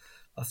just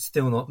I've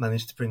still not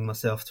managed to bring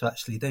myself to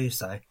actually do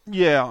so.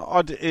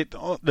 Yeah,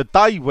 the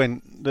day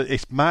went.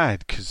 It's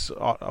mad because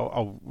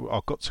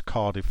I got to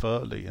Cardiff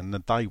early, and the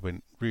day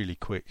went really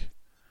quick.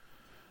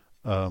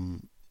 So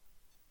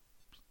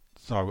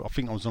I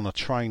think I was on a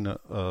train at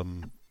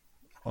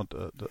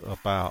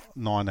about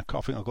 9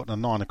 o'clock. I think I got the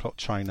 9 o'clock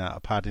train out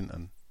of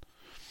Paddington,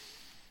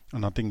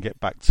 and I didn't get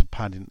back to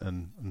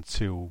Paddington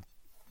until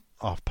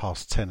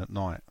 10:30 at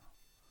night.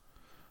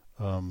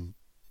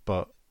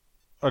 But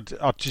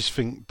I just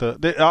think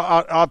that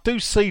I do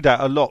see that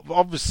a lot.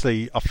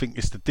 Obviously, I think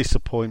it's the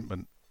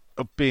disappointment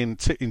of being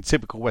in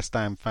typical West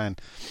Ham fan.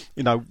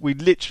 We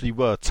literally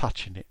were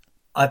touching it.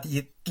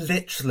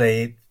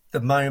 Literally,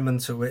 the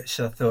moment at which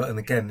I thought, and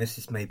again, this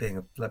is me being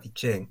a bloody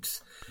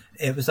jinx,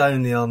 it was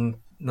only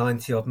on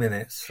 90 odd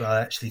minutes. So I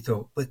actually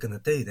thought, we're going to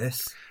do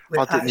this.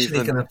 I didn't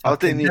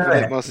even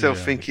let myself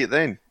think it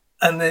then.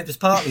 And it was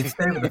partly to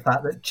do with the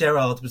fact that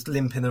Gerrard was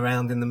limping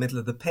around in the middle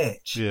of the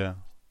pitch. Yeah.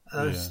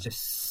 It's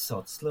just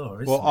sod's law,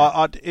 isn't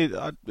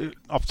it?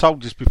 I've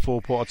told this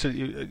before, Paul. I tell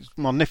you,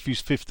 my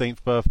nephew's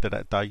 15th birthday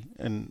that day,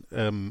 and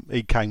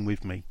he came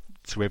with me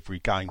to every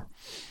game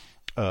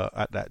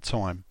at that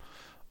time.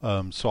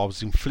 So I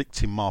was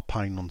inflicting my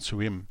pain onto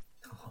him.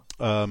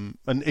 And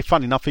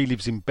funny enough, he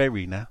lives in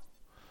Bury now,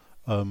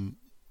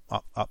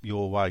 up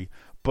your way.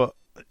 But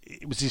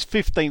it was his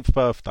 15th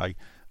birthday,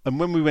 and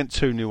when we went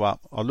 2-0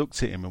 up, I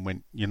looked at him and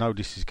went, "You know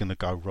this is going to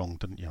go wrong,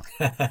 didn't you?"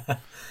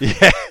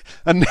 Yeah,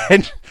 and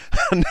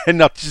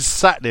then I just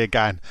sat there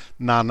going,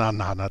 "No,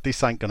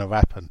 this ain't going to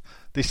happen.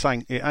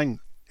 It ain't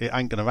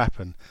going to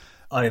happen."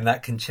 I mean,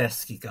 that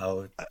Konchesky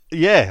goal,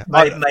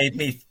 made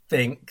me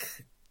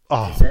think,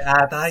 is it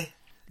our day?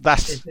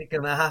 Is it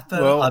going to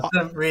happen? Well, I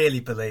don't really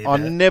believe it. I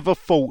never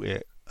thought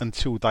it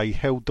until they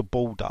held the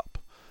ball up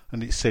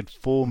and it said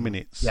 4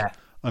 minutes. Yeah.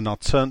 And I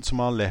turned to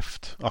my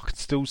left. I can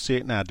still see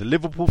it now. The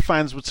Liverpool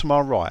fans were to my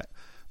right.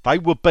 They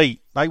were beat.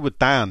 They were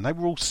down. They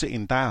were all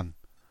sitting down.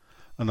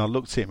 And I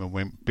looked at him and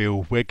went,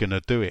 "Bill, we're going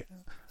to do it."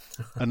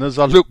 And as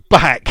I looked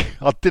back,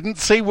 I didn't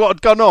see what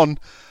had gone on.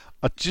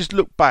 I just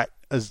looked back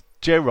as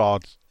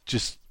Gerrard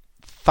just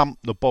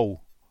thumped the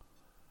ball.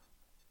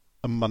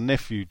 And my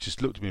nephew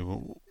just looked at me and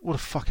went, "What the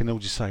fucking hell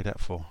did you say that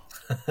for?"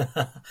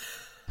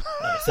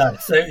 So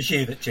it was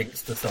you that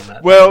jinxed us on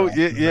that. Well,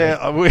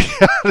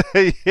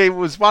 it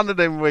was one of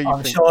them where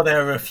I'm sure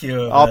there were a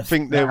few of us. I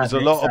think there was a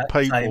lot of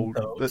people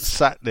that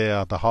sat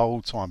there the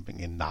whole time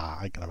thinking,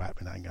 "Nah, ain't going to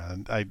happen,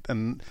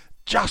 and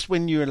just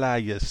when you allow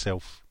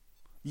yourself,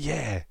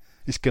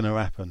 it's going to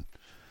happen.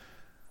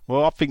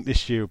 Well, I think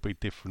this year will be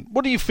different.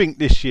 What do you think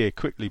this year,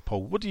 quickly,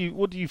 Paul? What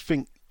do you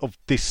think of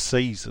this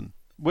season?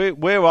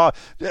 Where are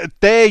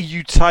dare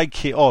you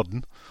take it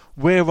on?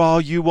 Where are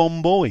you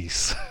on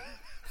boys?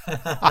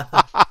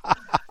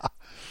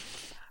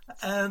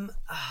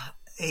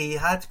 He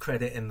had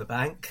credit in the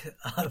bank.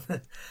 I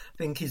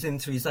think he's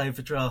into his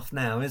overdraft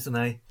now, isn't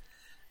he?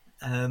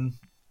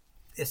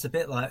 It's a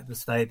bit like the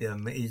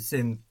stadium. He's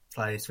in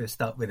place. We're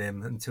stuck with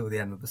him until the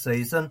end of the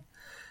season.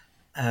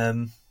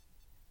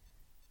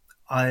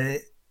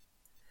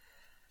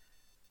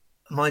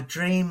 My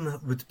dream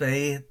would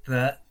be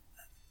that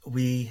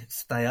we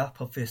stay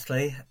up,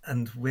 obviously,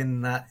 and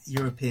win that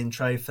European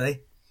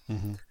trophy.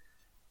 Mm-hmm.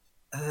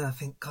 I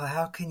think, God,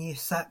 how can you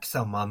sack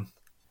someone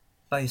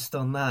based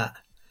on that?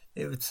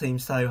 It would seem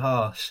so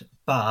harsh.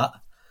 And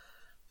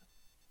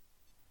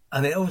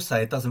it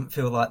also doesn't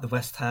feel like the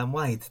West Ham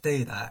way to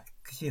do that.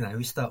 Because,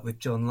 we start with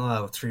John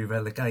Lyle through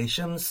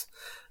relegations.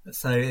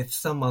 So if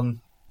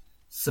someone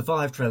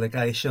survived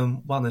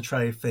relegation, won a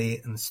trophy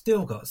and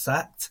still got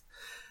sacked,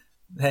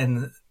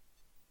 then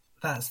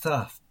that's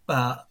tough.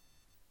 But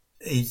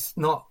he's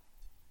not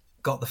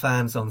got the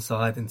fans on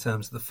side in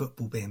terms of the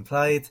football being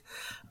played,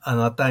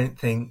 and I don't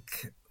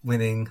think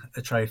winning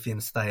a trophy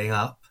and staying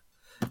up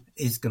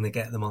is going to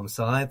get them on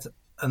side.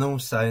 And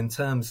also in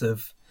terms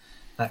of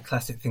that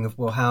classic thing of,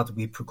 well, how do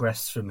we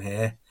progress from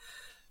here?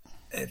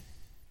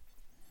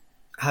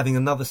 Having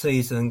another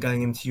season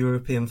going into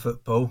European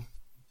football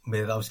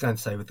with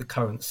the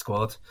current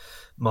squad,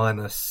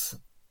 minus,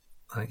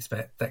 I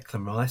expect,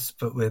 Declan Rice,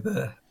 but with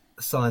a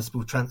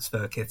sizable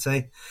transfer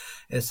kitty,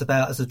 it's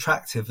about as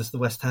attractive as the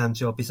West Ham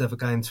job is ever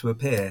going to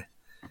appear.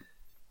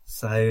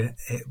 So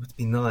it would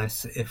be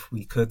nice if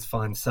we could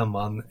find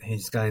someone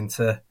who's going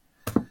to,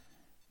 I'd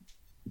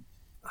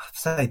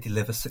say,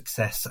 deliver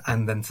success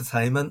and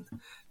entertainment.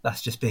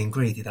 That's just being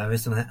greedy, though,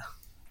 isn't it?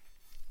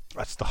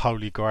 That's the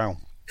holy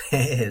grail.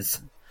 It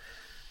is.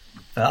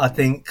 But I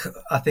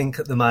think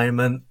at the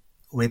moment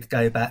we'd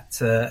go back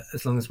to,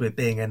 as long as we're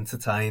being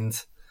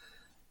entertained,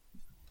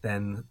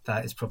 then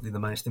that is probably the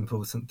most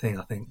important thing,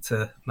 I think,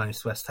 to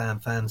most West Ham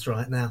fans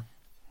right now.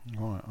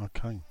 Right,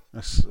 okay.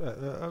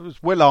 That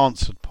was well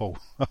answered, Paul.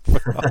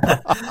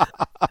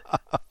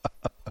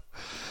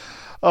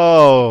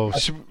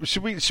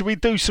 Should we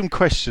do some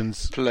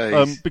questions,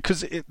 please?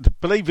 Because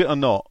believe it or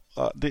not,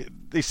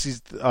 this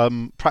is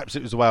perhaps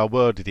it was the way I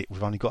worded it.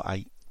 We've only got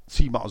 8,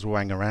 so you might as well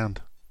hang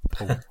around,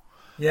 Paul.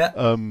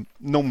 Yeah.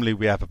 Normally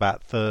we have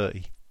about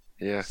 30.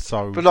 Yeah.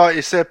 So, but like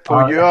you said,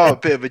 Paul, you are a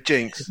bit of a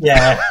jinx.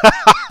 Yeah.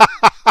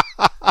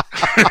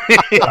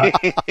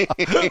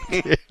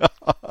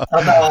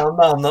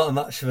 I'm not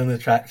much of an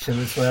attraction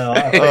as well.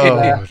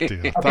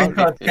 Dear.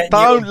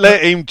 Don't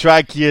let him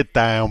drag you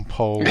down,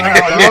 Paul.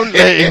 Don't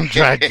let him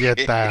drag you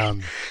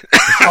down.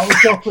 I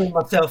was offering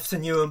myself to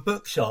new and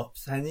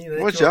bookshops, and do you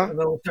want an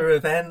author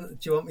event?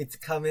 Do you want me to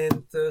come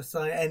in to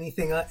say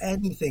anything,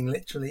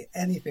 literally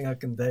anything I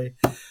can do?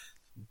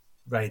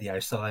 Radio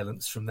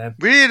silence from them.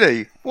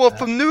 Really? What,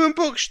 from New and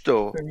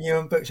Bookstore? From New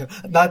and Bookshop.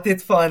 And I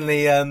did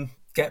finally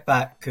get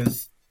back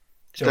because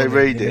they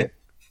read it.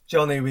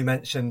 Johnny, we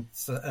mentioned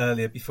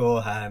earlier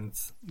beforehand,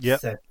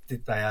 said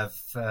did they have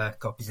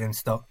copies in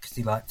stock because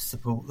he liked to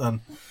support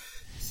them.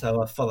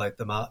 So I followed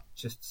them up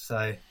just to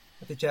say,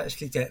 did you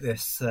actually get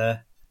this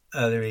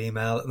earlier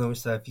email? And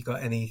also, have you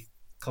got any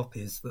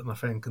copies that my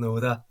friend can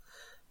order?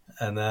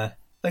 And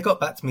they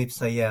got back to me to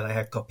say, yeah, they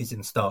had copies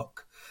in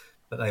stock.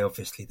 But they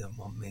obviously don't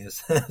want me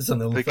as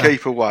an author. They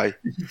keep away.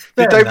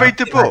 Did they read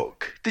the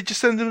book? Did you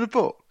send them the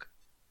book?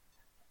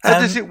 How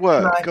does it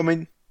work? I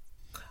mean,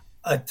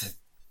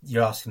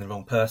 you're asking the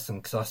wrong person,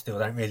 because I still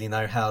don't really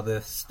know how the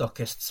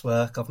stockists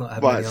work. I've not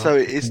had Right, any so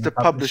answers it's from the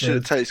publisher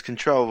that takes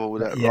control of all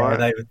that, Yeah,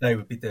 right? they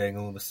would be doing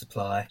all the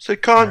supply. So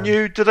can't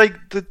you? Do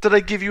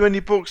they give you any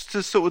books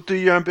to sort of do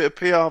your own bit of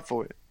PR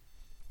for it?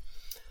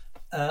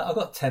 I've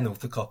got 10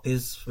 author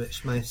copies,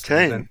 which most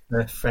 10? went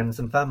to friends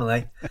and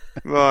family.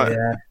 Right.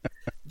 Yeah.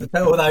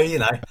 But although, you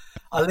know,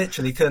 I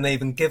literally couldn't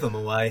even give them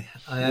away.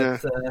 I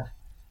had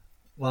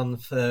one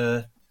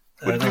for...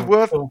 Would it be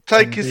worth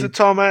taking the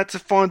time out to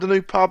find a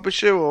new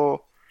publisher?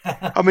 Or,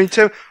 I mean,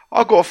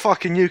 I've got a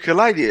fucking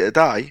ukulele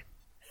today.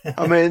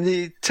 I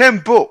mean, 10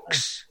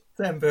 books.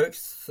 10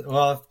 books. Well,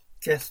 I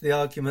guess the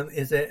argument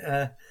is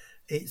it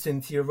eats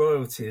into your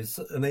royalties,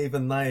 and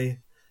even they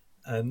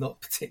are not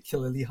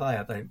particularly high,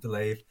 I don't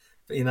believe.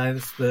 But, you know,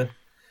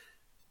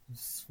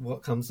 it's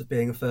what comes of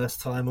being a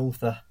first-time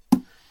author.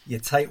 You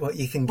take what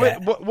you can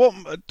get.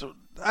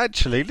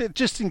 Actually,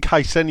 just in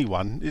case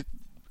anyone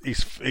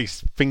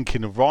is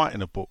thinking of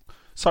writing a book,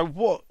 so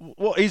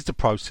what is the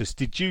process?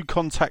 Did you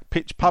contact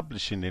Pitch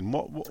Publishing in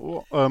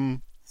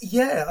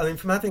Yeah, I mean,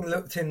 from having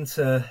looked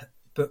into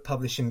book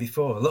publishing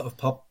before, a lot of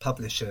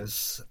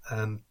publishers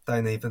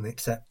don't even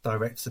accept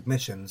direct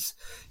submissions.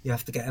 You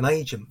have to get an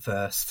agent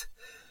first.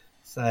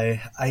 So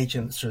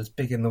agents are as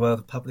big in the world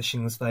of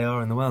publishing as they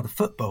are in the world of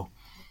football.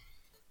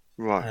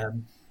 Right.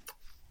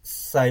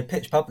 So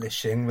Pitch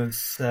Publishing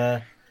was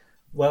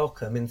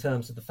welcome in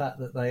terms of the fact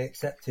that they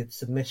accepted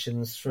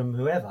submissions from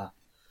whoever.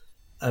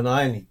 And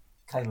I only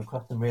came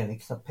across them really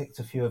because I picked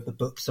a few of the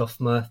books off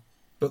my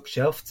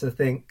bookshelf to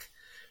think,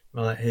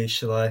 right, who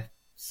shall I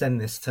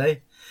send this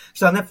to?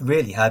 So I never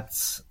really had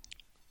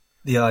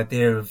the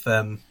idea of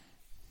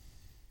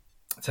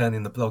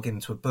turning the blog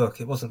into a book.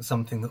 It wasn't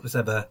something that was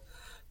ever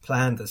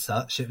planned as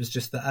such. It was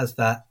just that as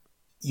that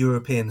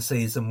European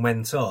season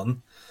went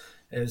on,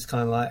 it was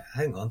kind of like,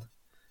 hang on,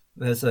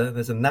 there's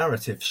a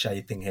narrative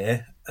shaping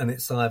here, and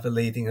it's either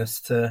leading us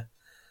to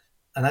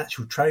an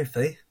actual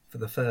trophy for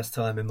the first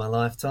time in my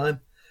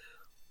lifetime,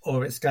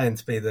 or it's going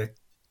to be the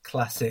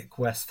classic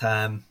West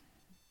Ham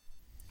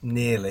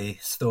nearly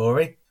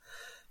story.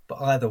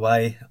 But either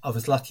way, I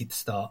was lucky to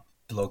start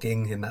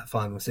blogging in that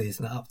final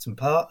season at Upton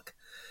Park,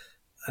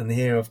 and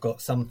here I've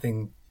got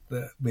something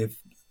that we've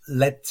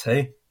led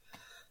to.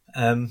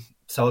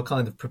 So I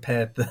kind of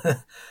prepared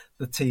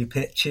the two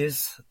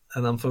pitches,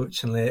 and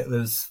unfortunately it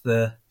was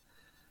the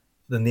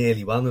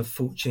nearly one of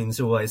Fortune's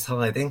Always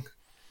Hiding.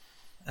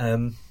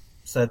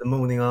 So the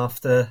morning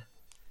after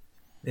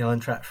the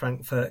Eintracht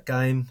Frankfurt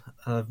game,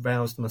 I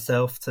roused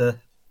myself to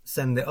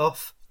send it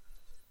off,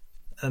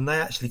 and they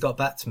actually got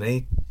back to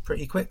me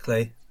pretty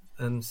quickly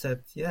and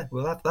said, yeah,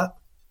 we'll have that.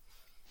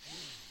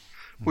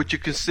 Would you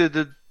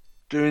consider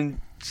doing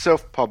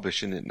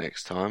self-publishing it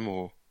next time,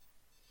 or?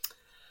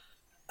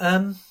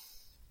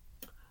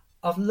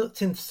 I've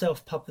looked into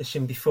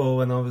self-publishing before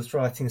when I was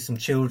writing some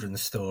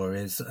children's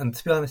stories, and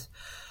to be honest,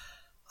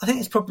 I think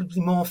it's probably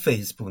more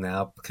feasible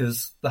now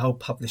because the whole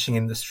publishing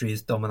industry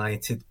is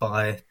dominated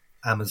by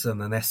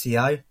Amazon and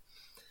SEO.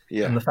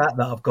 Yeah. And the fact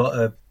that I've got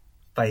a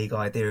vague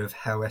idea of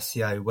how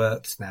SEO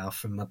works now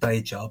from my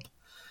day job,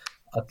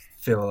 I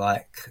feel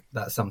like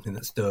that's something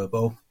that's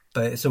doable.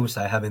 But it's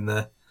also having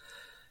the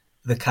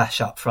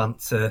cash up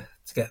front to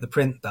get the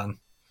print done.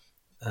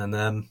 And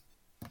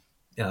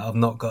I've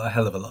not got a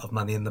hell of a lot of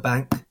money in the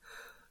bank.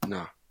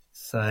 No.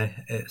 So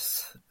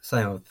it's the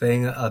same old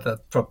thing. I'd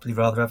probably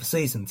rather have a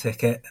season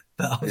ticket,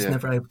 but I was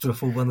never able to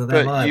afford one of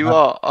them. But you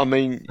are, I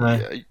mean,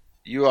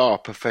 you are a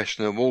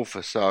professional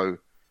author, so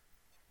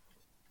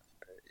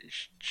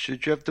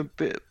should you have the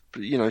bit,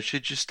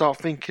 should you start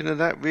thinking of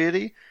that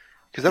really?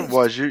 Because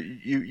otherwise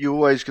you're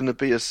always going to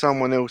be as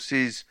someone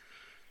else's,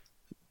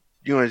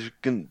 going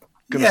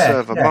to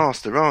serve a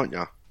master, aren't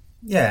you?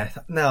 Yeah,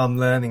 now I'm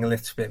learning a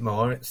little bit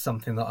more. It's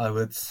something that I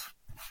would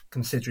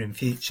consider in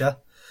future.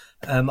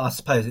 I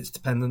suppose it's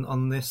dependent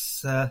on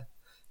this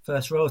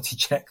first royalty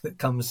check that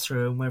comes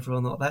through and whether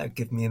or not that would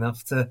give me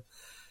enough to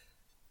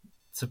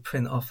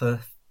print off a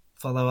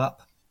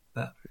follow-up.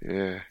 But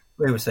we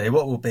will see.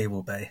 What will be,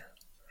 will be.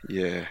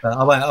 Yeah. But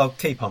I'll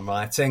keep on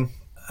writing.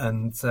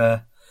 And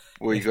well,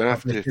 you're going to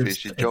have to if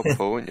it's your job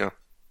for, won't you?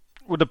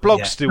 Well, the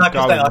blog's still going.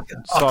 I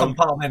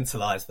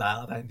compartmentalise that.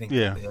 I don't think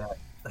it'd be a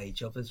day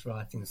job as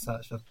writing as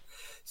such. I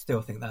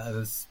still think that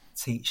as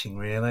teaching,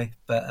 really.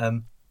 But I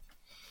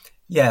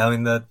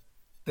mean,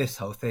 this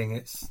whole thing,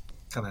 it's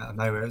come out of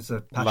nowhere. It's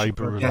a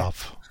labour of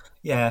love.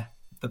 Yeah,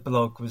 the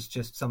blog was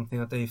just something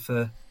I do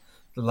for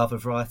the love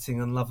of writing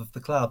and love of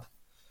the club.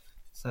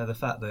 So the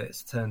fact that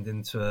it's turned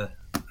into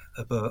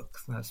a book,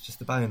 that's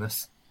just a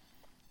bonus.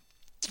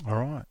 All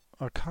right.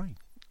 Okay.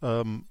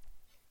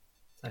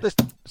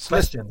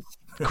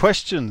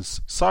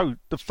 Questions. So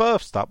the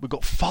first up, we've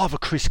got Father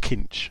Chris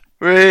Kinch.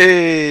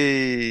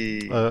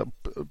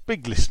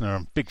 Big listener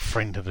and big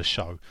friend of the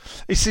show.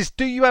 He says,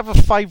 do you have a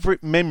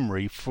favourite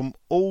memory from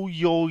all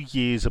your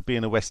years of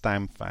being a West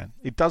Ham fan?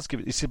 It does give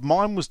it. He said,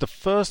 mine was the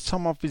first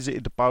time I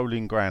visited the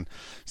bowling ground.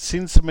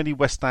 Seeing so many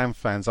West Ham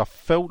fans, I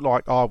felt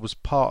like I was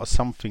part of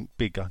something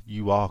bigger.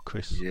 You are,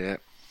 Chris. Yeah.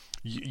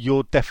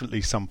 You're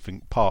definitely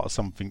part of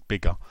something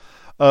bigger.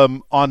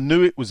 I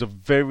knew it was a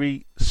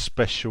very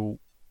special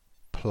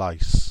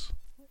place.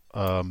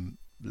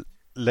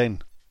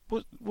 Len,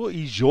 what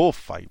is your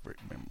favourite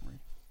memory?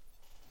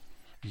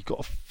 You got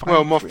a favourite?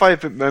 Well, my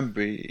favourite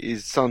memory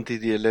is Sunday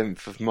the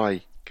 11th of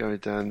May, going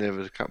down there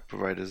with a couple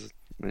of Raiders, as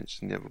I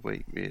mentioned the other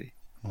week, really.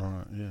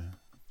 Right, yeah.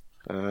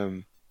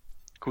 Of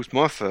course,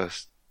 my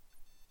first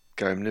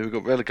game, we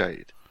got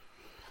relegated.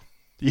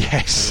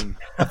 Yes.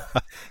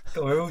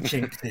 We're all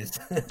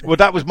jinxes. Well,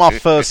 that was my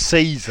first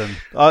season.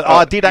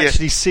 I did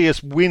actually see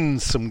us win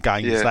some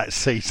games that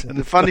season.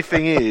 The funny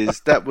thing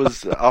is,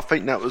 I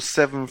think that was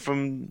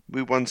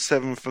we won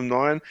 7 from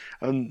 9,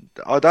 and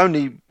I'd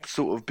only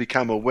sort of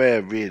become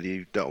aware,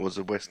 really, that I was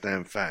a West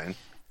Ham fan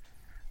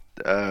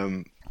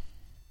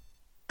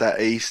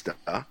that Easter,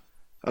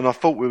 and I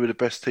thought we were the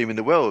best team in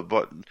the world,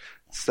 but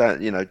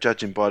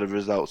judging by the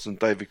results, and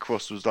David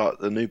Cross was like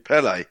the new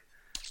Pele.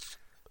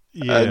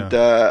 Yeah.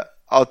 And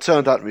I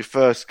turned up my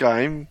first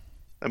game,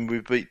 and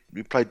we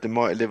played the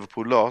mighty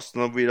Liverpool, lost,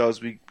 and I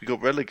realised we got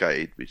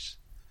relegated, which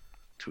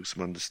took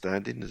some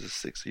understanding as a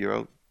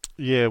 6-year-old.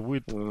 Yeah,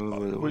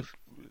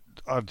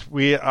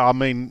 I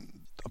mean,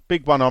 a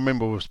big one I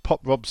remember was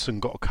Pop Robson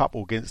got a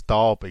couple against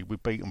Derby. We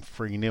beat them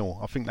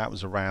 3-0. I think that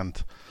was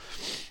around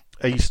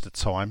Easter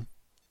time,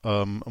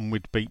 and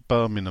we'd beat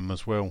Birmingham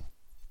as well.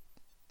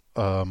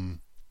 I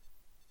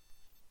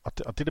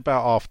did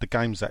about half the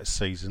games that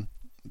season.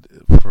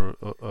 For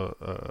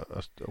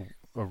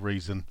a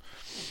reason,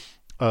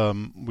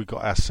 we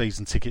got our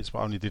season tickets, but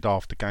only did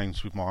half the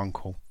games with my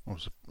uncle. I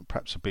was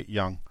perhaps a bit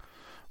young,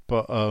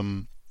 but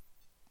I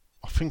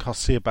think I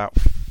see about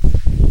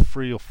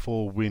 3 or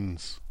 4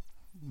 wins.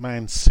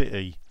 Man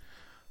City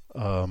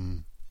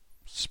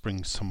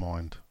springs to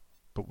mind,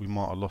 but we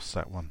might have lost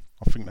that one.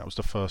 I think that was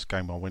the first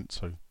game I went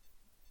to,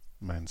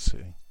 Man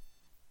City.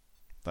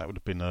 That would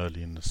have been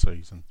early in the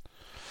season.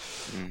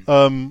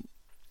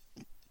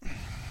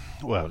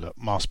 Well, look,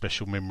 my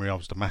special memory, I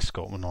was the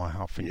mascot when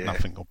I think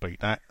nothing will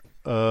beat that.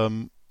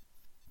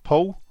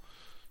 Paul?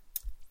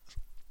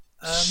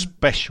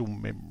 Special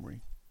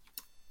memory?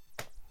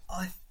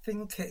 I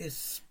think it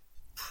is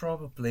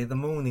probably the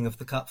morning of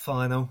the cup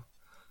final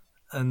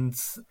and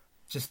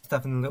just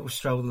having a little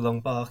stroll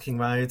along Barking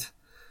Road,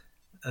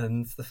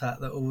 and the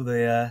fact that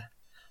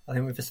I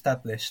think we've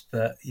established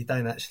that you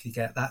don't actually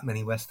get that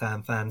many West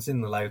Ham fans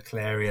in the local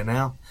area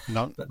now.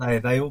 No. But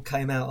they all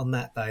came out on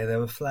that day. There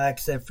were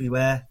flags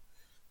everywhere.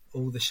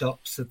 All the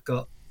shops had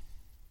got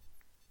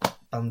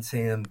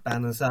bunting and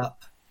banners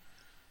up.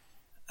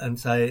 And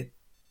so it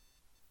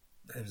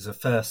was the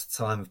first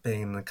time of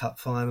being in the cup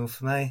final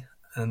for me.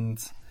 And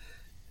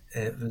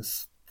it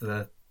was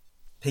the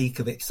peak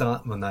of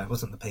excitement. Well, no, it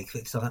wasn't the peak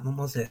of excitement,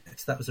 was it?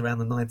 So that was around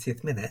the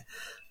 90th minute.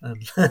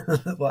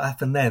 What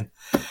happened then?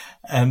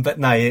 But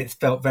no, it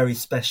felt very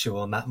special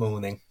on that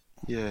morning.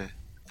 Yeah.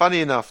 Funny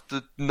enough,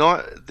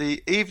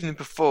 the evening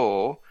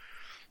before,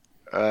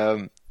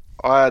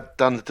 I had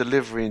done the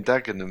delivery in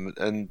Dagenham,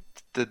 and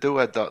the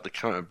door had like the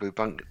counter blue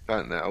bank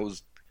there. I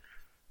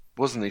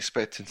wasn't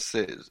expecting to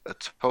see it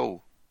at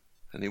all,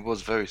 and it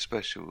was very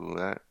special.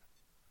 That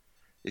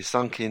it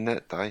sunk in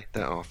that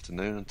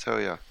afternoon. I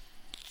tell you,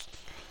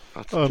 I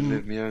had to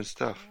deliver my own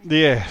stuff.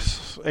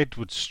 Yes,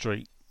 Edward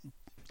Street.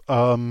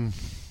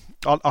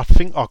 I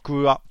think I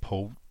grew up,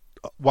 Paul,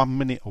 1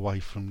 minute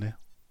away from there.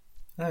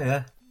 Oh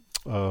yeah.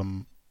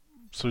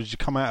 So as you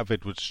come out of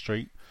Edward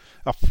Street,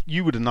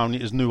 you would have known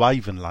it as New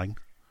Haven Lane.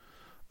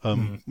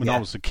 When I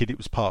was a kid, it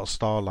was part of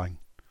Star Lane.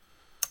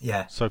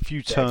 Yeah. So if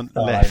you turn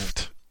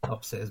left,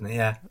 opposite, isn't it?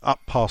 Yeah. Up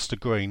past the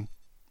green,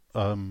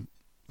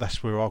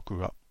 that's where I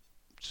grew up,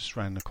 just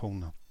round the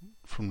corner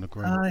from the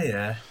green. Oh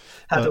yeah.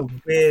 Had a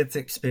weird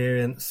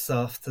experience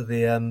after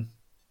the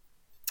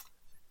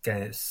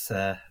again, it's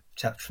a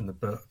chapter from the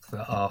book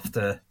that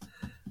after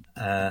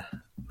the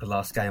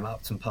last game at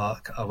Upton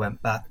Park, I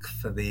went back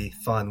for the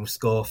final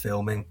score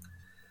filming,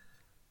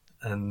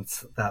 and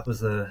that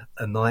was a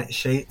night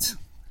sheet.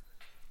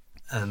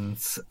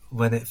 And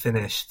when it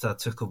finished, I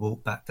took a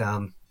walk back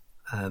down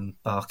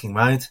Barking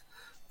Road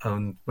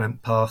and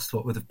went past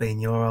what would have been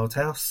your old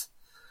house.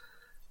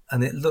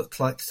 And it looked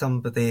like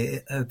somebody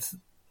had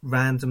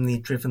randomly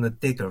driven a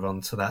digger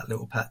onto that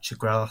little patch of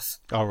grass.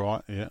 Oh,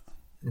 right, yeah.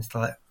 It's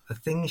like the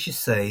things you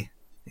see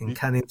in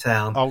Canning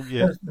Town. Oh,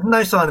 yeah. There's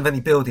no sign of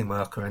any building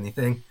work or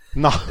anything.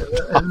 No.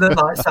 It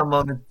looked like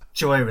someone had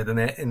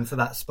joyridden it into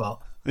that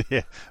spot.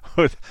 Yeah,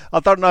 I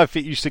don't know if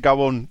it used to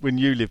go on when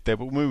you lived there,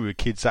 but when we were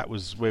kids, that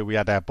was where we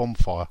had our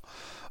bonfire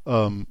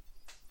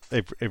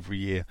every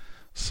year.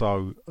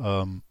 So,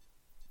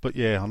 but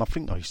yeah, and I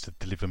think I used to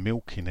deliver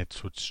milk in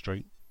Edward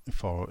Street.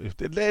 If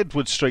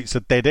Edward Street's a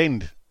dead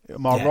end,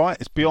 am I right?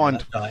 It's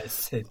behind. Yeah,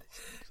 it's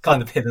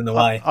kind of hidden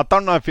away. I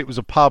don't know if it was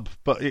a pub,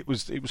 but it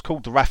was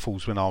called the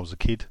Raffles when I was a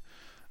kid.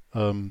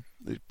 It's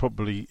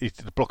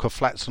the block of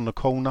flats on the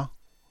corner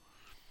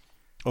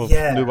of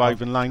New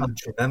Haven Lane. I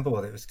can't remember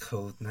what it was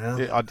called now.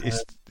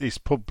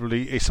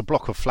 It's a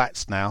block of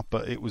flats now,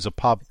 but it was a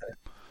pub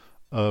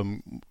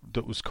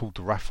that was called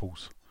the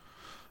Raffles.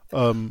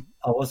 I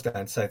was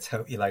going to say to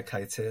help you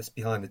locate it, it's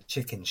behind a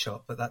chicken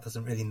shop, but that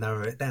doesn't really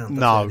narrow it down, does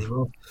No, it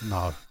anymore?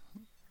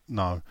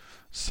 no.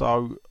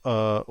 So,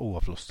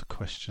 I've lost the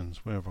questions.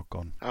 Where have I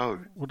gone? Oh.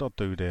 What did I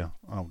do there?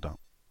 Hold up.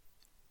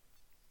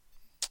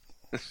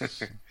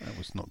 That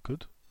was not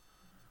good.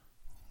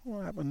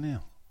 What happened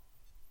now?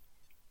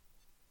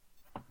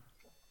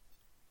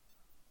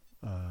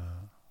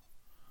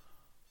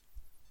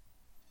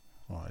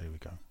 Right, here we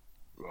go.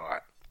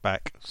 Right.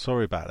 Back.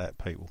 Sorry about that,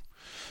 people.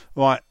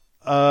 Right.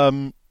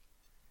 Right.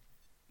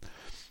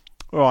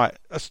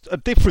 A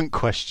different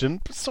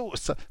question.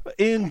 But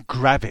Ian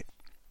Gravitt,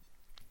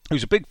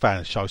 who's a big fan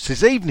of the show,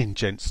 says, "Evening,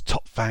 gents."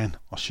 Top fan,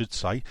 I should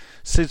say.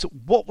 Says,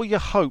 "What were your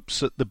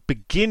hopes at the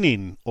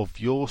beginning of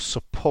your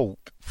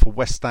support for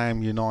West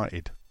Ham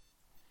United?"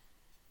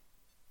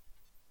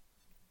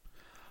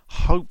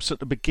 Hopes at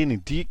the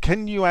beginning.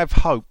 Can you have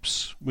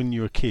hopes when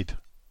you're a kid?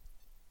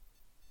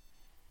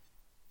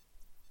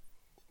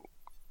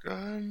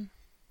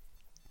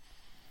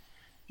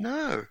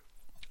 No.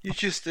 You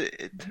just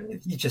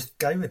You just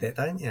go with it,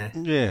 don't you?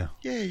 Yeah.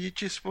 Yeah, you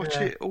just watch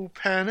it all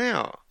pan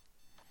out.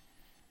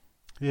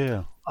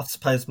 Yeah. I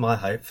suppose my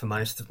hope for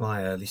most of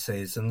my early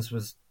seasons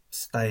was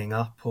staying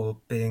up or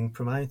being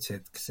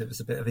promoted, because it was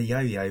a bit of a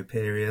yo-yo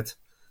period.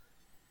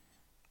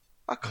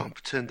 I can't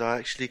pretend I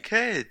actually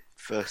cared,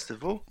 first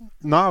of all.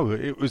 No,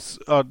 it was.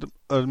 I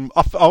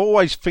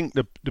always think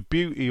the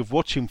beauty of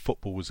watching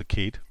football as a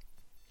kid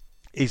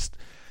is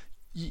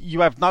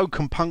you have no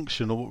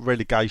compunction of what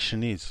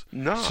relegation is.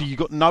 No. So you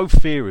got no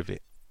fear of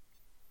it.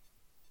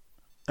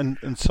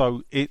 And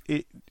so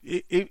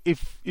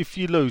if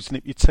you lose and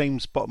if your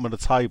team's bottom of the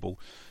table,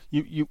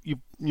 you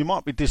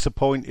might be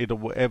disappointed or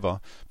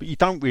whatever, but you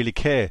don't really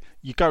care.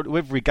 You go to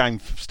every game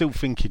still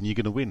thinking you're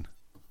going to win.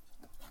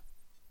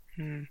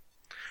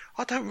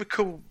 I don't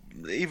recall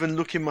even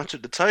looking much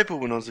at the table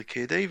when I was a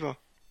kid either.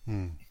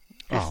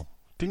 Oh,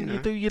 didn't you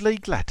do your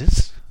league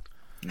ladders?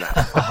 No.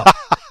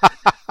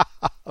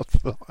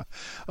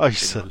 I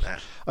used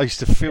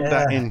to fill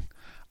that in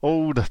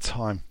all the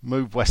time.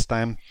 Move West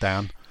Ham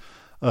down.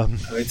 Are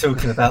we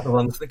talking about the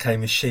ones that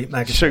came as Sheep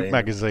magazine? Sheep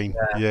magazine.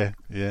 Yeah.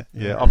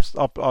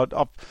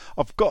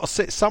 I've got a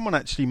set. Someone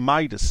actually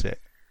made a set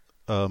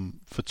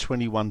for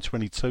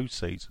 21-22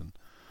 season,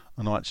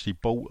 and I actually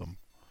bought them.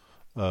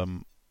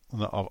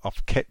 And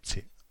I've kept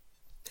it.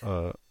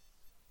 So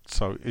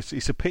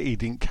it's a pity he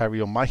didn't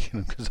carry on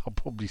making them, because I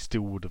probably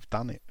still would have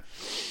done it.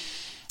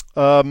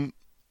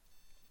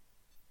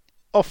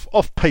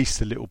 Off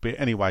piece a little bit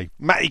anyway.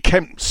 Matty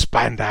Kemp,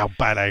 Spandau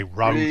Ballet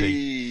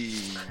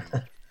Roadie.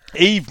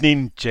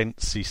 Evening,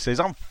 gents, he says.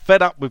 "I'm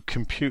fed up with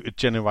computer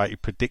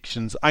generated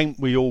predictions, ain't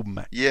we all,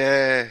 Matt?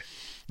 Yeah.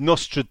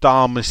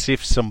 Nostradamus,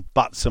 ifs and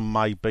buts and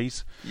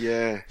maybes."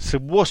 Yeah. So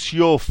what's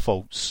your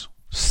thoughts?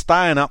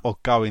 Staying up or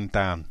going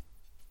down?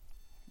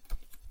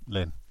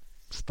 Len,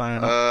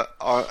 staying up?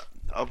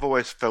 I've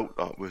always felt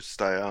like we'd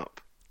stay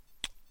up.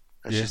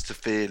 That's just a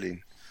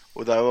feeling.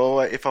 Although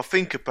if I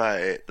think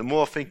about it, the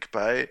more I think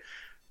about it,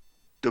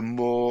 the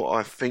more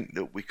I think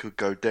that we could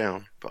go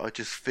down. But I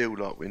just feel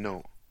like we're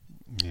not.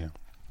 Yeah.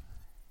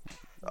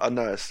 I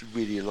know it's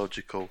really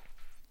illogical.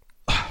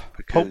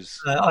 Because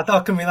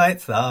I can relate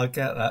to that. I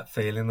get that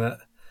feeling that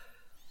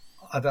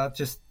I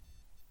just,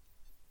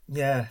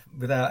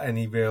 without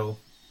any real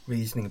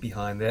reasoning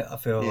behind it, I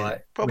feel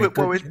like we're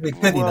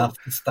good enough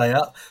to stay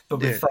up, but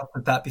we've fucked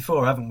with that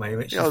before, haven't we?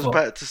 Which I was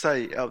about to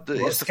say,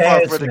 it's the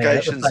 5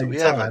 relegations that we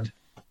have had.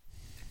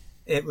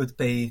 It would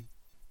be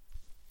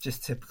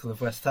just typical of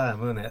West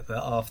Ham, wouldn't it,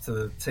 that after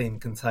the team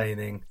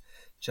containing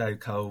Joe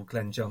Cole,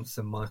 Glenn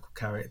Johnson, Michael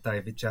Carrick,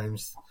 David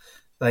James,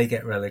 they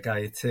get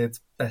relegated.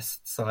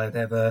 Best side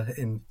ever,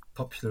 in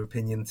popular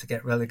opinion, to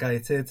get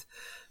relegated.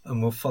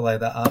 And we'll follow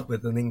that up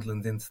with an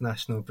England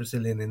international,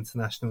 Brazilian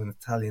international, an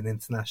Italian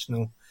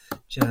international,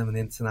 German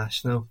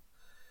international.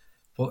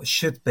 What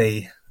should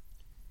be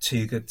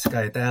too good to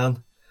go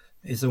down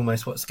is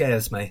almost what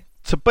scares me.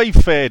 To be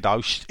fair,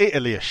 though,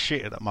 Italy are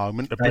shit at the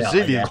moment. The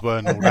Brazilians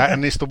weren't all that,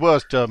 and it's the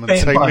worst German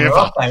team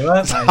ever. I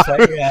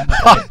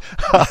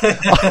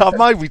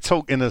may be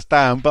talking us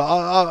down,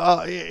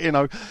 but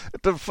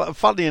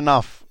funny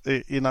enough,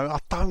 I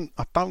don't,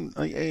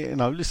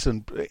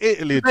 listen,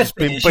 Italy have just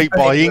been beat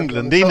by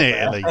England in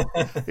Italy.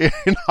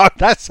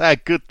 That's how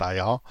good they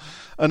are.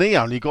 And he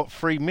only got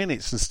 3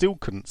 minutes and still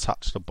couldn't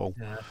touch the ball.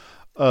 Yeah.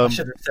 I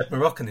should have said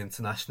Moroccan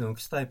international,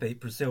 because they beat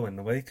Brazil in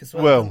the week as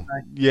well. Well,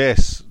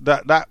 yes,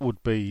 that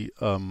would be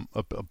a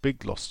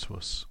big loss to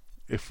us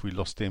if we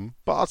lost him.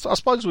 But I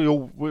suppose we're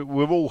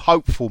all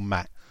hopeful,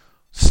 Matt,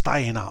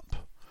 staying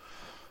up.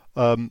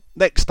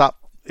 Next up,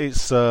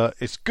 it's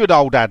good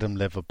old Adam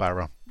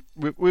Leverbarrow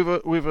with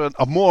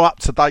a more up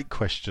to date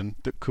question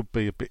that could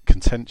be a bit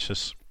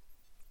contentious.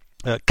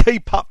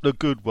 Keep up the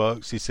good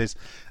works, he says.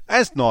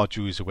 As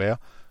Nigel is aware,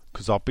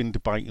 because I've been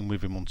debating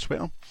with him on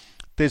Twitter,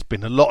 there's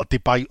been a lot of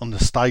debate on the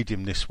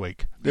stadium this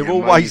week. There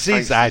always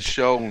is, Ad.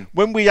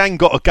 When we ain't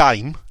got a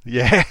game,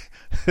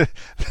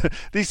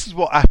 this is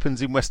what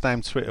happens in West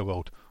Ham Twitter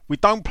world. We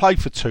don't play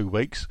for 2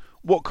 weeks.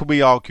 What can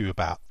we argue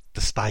about? The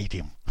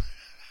stadium.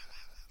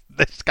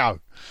 Let's go.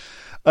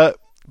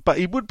 But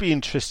he would be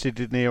interested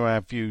in hear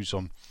our views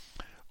on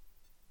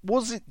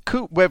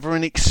whether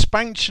an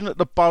expansion at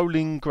the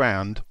bowling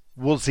ground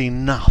was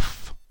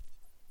enough.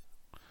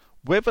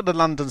 Whether the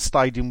London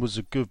Stadium was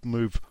a good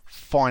move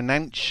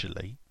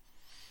financially,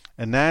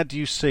 and how do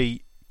you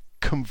see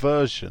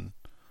conversion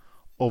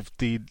of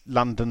the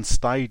London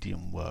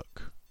Stadium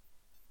work?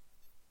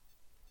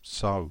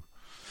 So,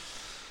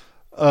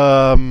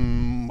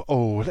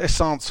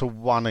 let's answer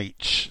one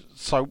each.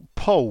 So,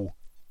 Paul,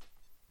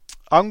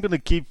 I'm going to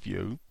give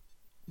you,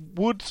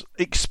 would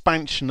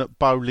expansion at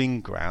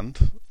Bowling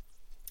Ground,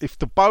 if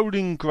the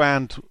Bowling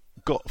Ground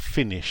got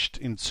finished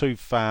in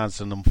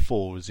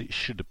 2004 as it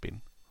should have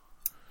been,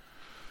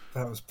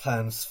 that was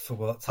plans for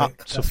what? Up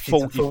to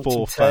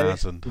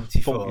 44,000.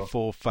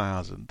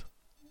 44,000.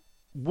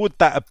 Would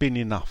that have been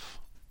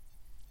enough?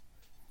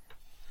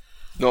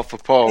 Not for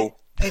Paul.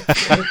 It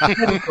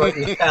depends what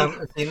you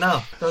count as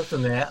enough,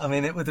 doesn't it? I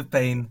mean, it would have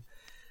been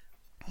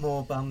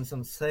more bums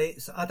on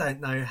seats. I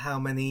don't know how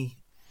many.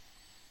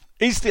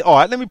 All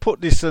right, let me put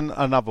this in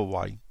another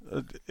way.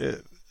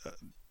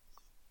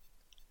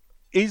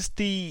 Is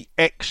the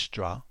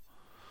extra?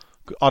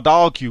 I'd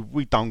argue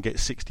we don't get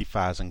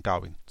 60,000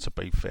 going, to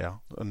be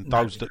fair, and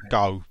those that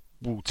go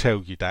will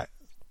tell you that,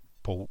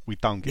 Paul. We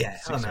don't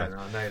get 60,000.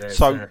 I know.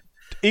 So,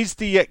 is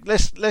the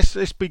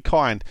let's be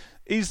kind.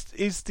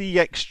 Is the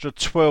extra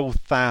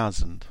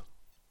 12,000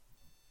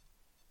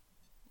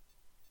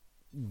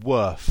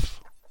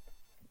 worth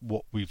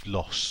what we've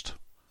lost?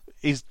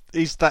 Is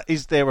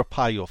there a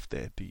payoff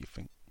there, do you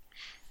think?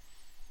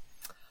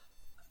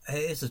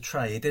 It is a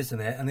trade, isn't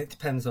it? And it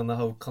depends on the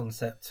whole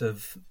concept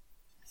of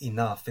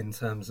enough in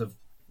terms of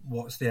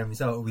what's the end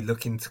result. Are we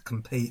looking to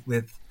compete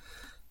with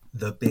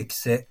the big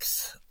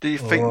six? Do you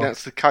think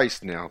that's the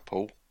case now,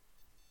 Paul?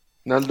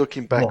 Now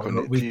looking back on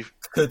it, we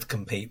could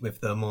compete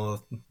with them, or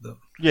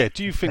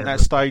do you think that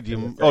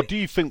stadium, or do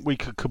you think we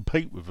could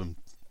compete with them?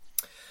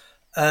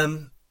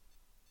 I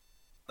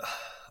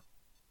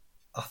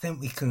think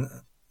we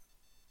can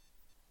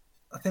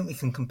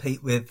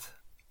compete with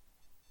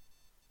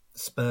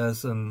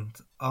Spurs and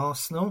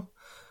Arsenal,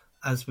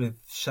 as we've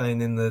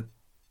shown in the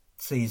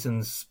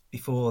seasons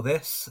before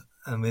this,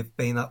 and we've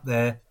been up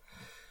there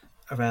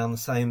around the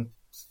same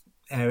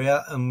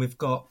area, and we've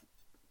got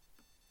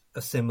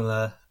a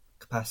similar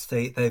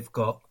capacity. They've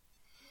got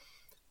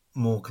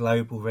more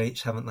global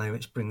reach, haven't they,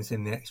 which brings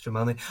in the extra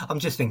money. I'm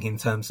just thinking in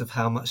terms of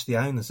how much the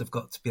owners have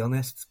got, to be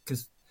honest,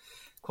 because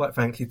quite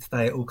frankly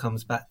today it all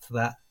comes back to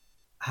that: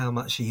 how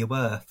much are you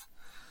worth?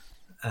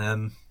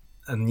 And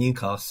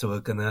Newcastle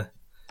are going to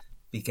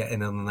be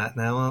getting on that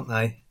now, aren't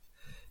they?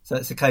 So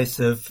it's a case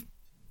of,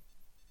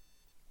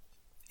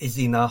 is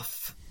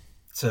enough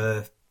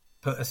to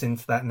put us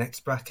into that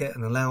next bracket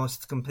and allow us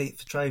to compete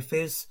for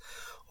trophies,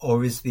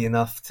 or is the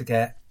enough to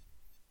get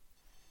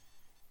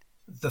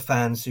the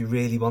fans who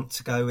really want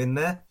to go in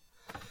there?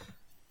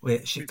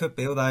 Which it could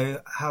be,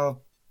 although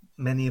how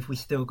many have we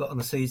still got on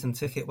the season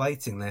ticket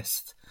waiting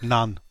list?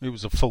 None. It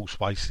was a false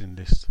waiting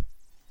list.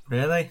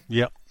 Really?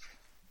 Yep.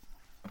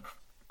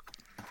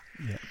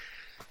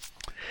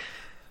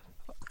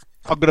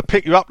 I'm going to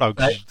pick you up though,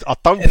 because I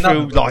don't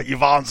feel like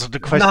you've answered the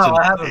question. No,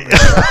 I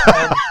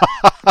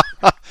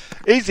haven't.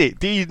 Is it?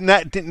 Do you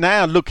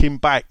now looking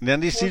back? Now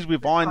this is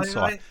with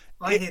hindsight.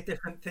 I hear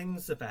different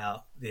things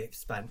about the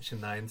expansion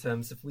though, in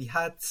terms of we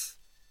had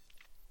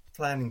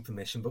planning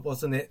permission, but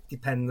wasn't it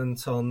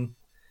dependent on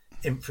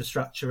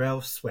infrastructure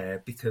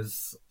elsewhere?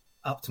 Because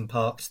Upton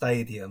Park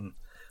Stadium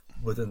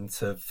wouldn't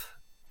have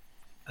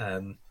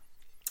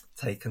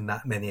taken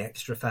that many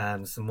extra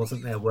fans, and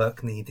wasn't there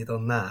work needed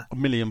on that? £1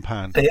 million.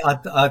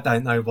 I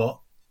don't know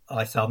what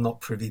I say. I'm not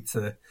privy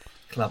to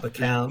club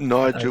account.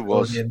 Nigel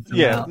was.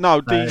 Yeah,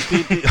 no. No.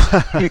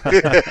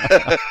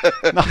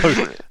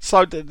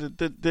 So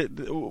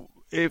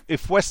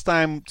if West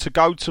Ham to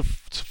go to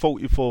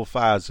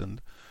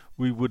 44,000,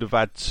 we would have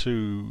had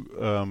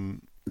to,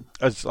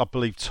 as I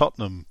believe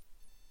Tottenham,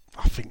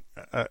 I think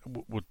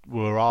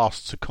were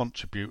asked to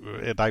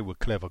contribute. They were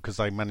clever because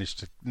they managed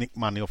to nick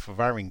money off of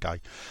Haringey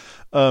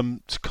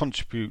to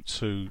contribute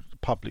to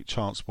public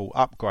transport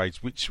upgrades,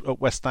 which at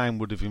West Ham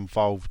would have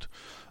involved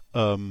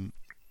in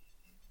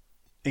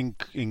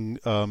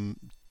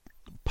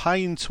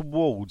paying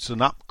towards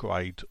an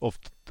upgrade of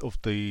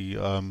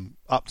the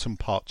Upton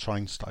Park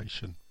train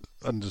station,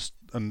 and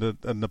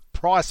the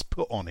price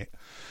put on it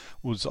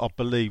was, I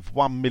believe,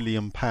 £1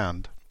 million.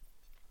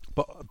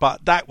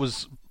 But that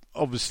was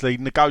obviously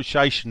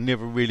negotiation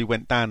never really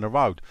went down the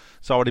road.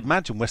 So I'd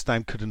imagine West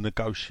Ham could have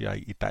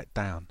negotiated that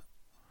down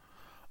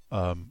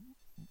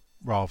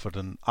rather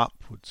than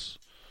upwards.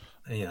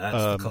 Yeah,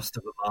 that's the cost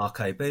of a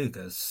Marco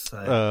Boogers.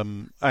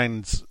 So.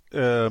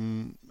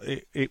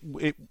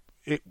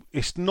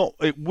 It's not.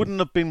 It wouldn't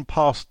have been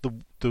past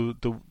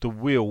the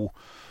will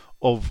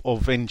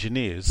of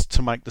engineers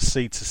to make the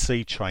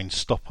C2C train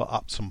stop at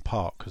Upton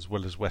Park as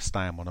well as West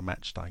Ham on a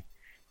match day.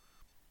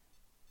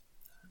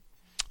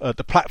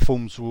 The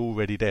platforms were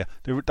already there.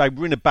 They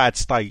were in a bad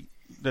state.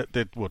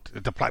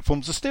 The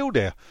platforms are still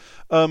there.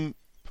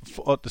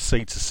 at the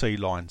C to C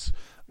lines.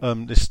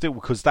 There's still,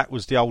 because that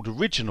was the old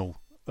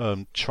original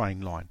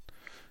train line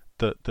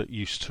that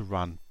used to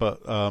run,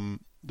 but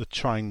the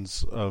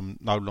trains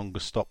no longer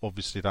stop.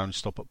 Obviously, they only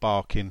stop at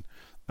Barking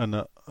and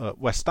at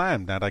West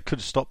Ham. Now, they could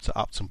have stopped at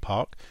Upton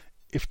Park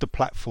if the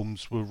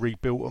platforms were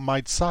rebuilt and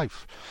made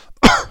safe.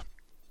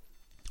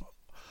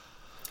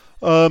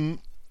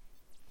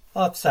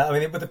 I'd say, I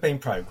mean, it would have been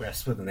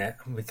progress, wouldn't it?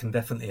 We can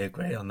definitely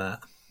agree on that.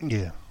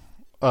 Yeah.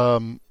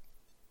 It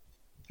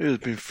would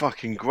have been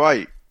fucking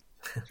great.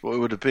 That's what it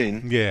would have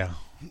been. Yeah.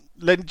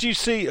 Len, do you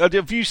see?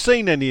 Have you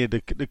seen any of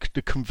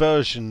the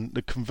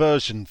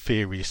conversion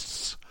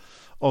theorists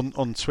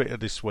on Twitter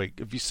this week?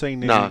 Have you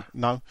seen any?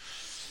 No.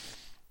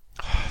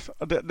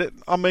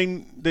 I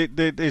mean,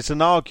 there's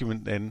an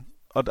argument then,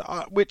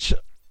 which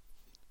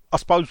I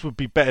suppose would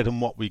be better than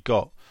what we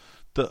got.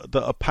 That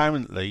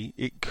apparently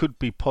it could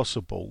be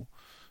possible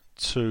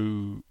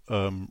to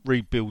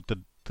rebuild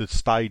the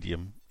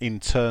stadium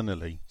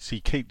internally. So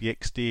you keep the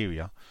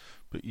exterior,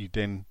 but you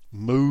then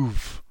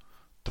move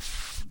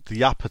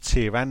the upper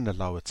tier and the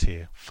lower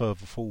tier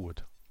further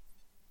forward.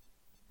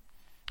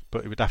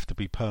 But it would have to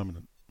be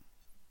permanent.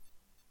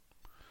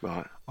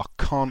 Right. I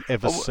can't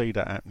ever see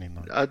that happening,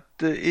 though.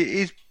 It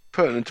is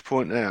pertinent to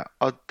point out.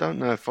 I don't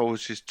know if I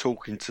was just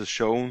talking to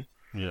Sean.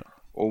 Yeah.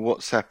 Or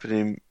what's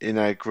happening in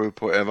our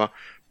group or whatever,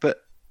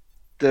 but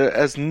there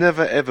has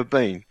never ever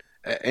been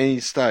at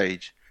any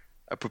stage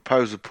a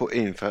proposal put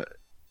in for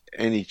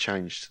any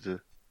change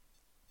to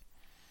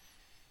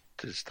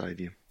the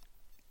stadium.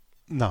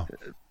 No.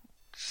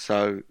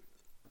 So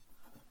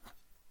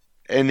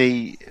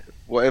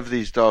whatever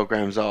these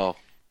diagrams are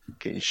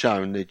getting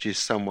shown, they're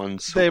just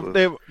someone's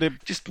they're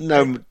just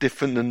no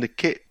different than the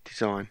kit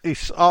design.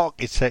 It's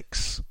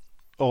architects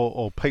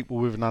or people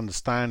with an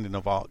understanding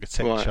of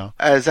architecture, right.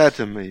 As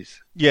Adam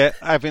is. Yeah,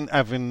 having.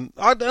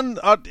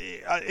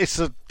 It's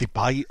a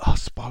debate, I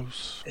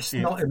suppose. It's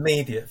not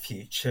immediate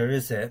future,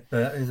 is it?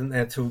 But isn't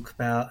there talk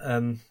about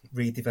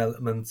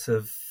redevelopment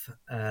of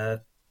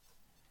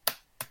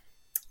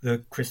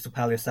the Crystal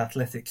Palace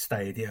Athletic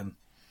Stadium?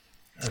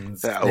 And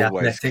that the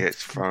always Athletics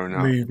gets thrown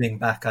up. Moving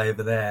back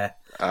over there.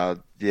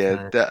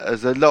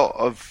 There's a lot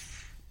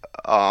of.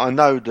 I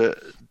know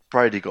that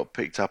Brady got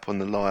picked up on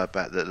the lie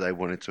about that they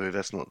wanted to. If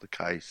that's not the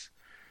case,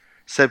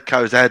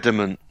 Sebco's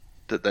adamant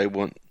that they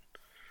want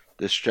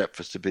the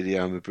Stratfords to be the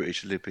home of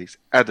British Olympics.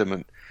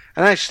 Adamant,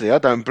 and actually, I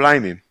don't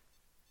blame him.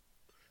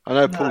 I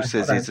know Paul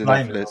says he's an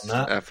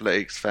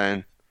athletics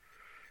fan,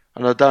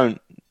 and I don't.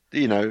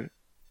 You know,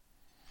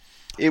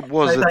 it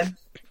was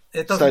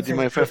it doesn't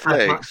stadium for have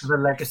athletics. Much of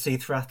a legacy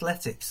for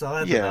athletics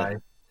either. Yeah.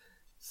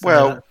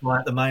 So well,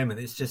 at the moment,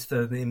 it's just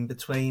an in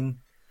between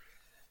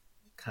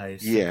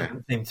case. Yeah, it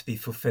doesn't seem to be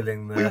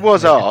fulfilling the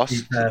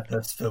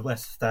purpose for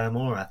West Ham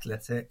or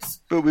athletics.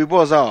 But we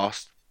was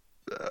asked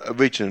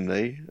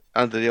originally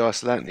under the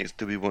Icelandics,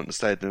 do we want the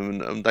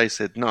stadium, and they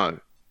said no.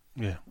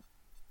 Yeah.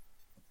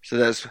 So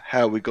that's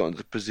how we got into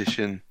the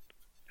position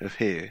of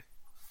here.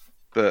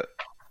 But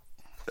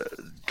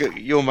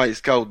your mate's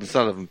Golden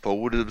Sullivan,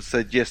 Paul, would have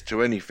said yes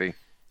to anything.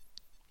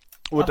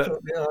 I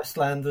thought the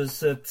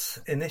Icelanders had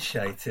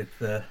initiated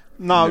the.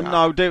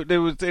 No.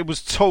 There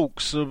was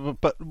talks,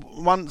 but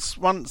once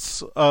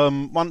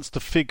the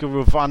figure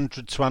of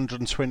 100 to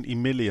 120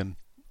 million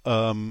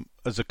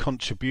as a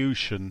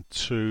contribution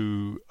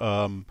to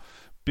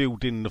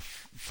building the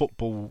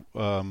football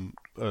and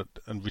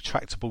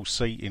retractable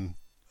seating,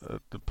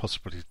 the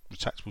possibly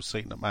retractable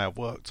seating that may have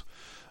worked.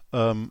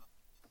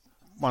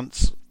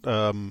 Once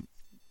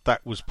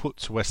that was put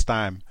to West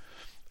Ham.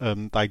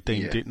 They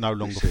deemed it no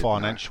longer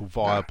financial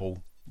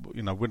viable. No.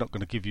 You know, we're not going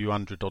to give you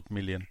 100 odd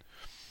million.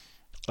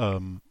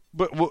 But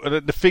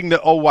the thing that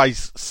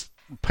always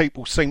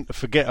people seem to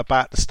forget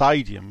about the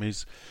stadium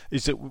is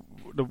that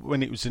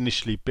when it was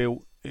initially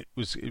built, it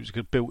was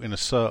built in a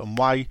certain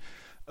way,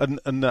 and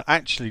that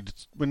actually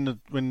when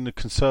the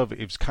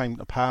Conservatives came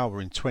to power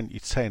in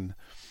 2010,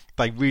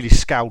 they really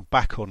scaled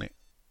back on it.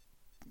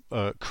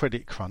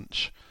 Credit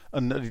crunch,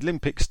 and the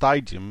Olympic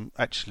Stadium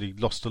actually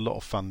lost a lot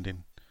of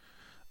funding.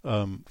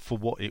 For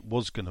what it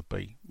was going to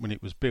be when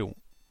it was built,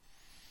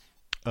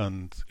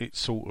 and it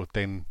sort of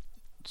then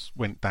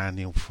went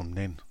downhill from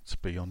then, to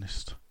be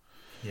honest.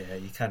 Yeah,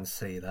 you can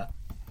see that.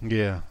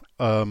 Yeah.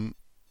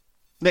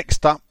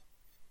 Next up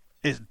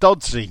is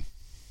Dodsey.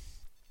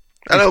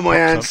 Hello, my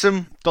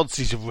handsome.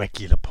 Dodsey's a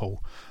regular,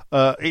 Paul.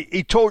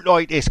 He talked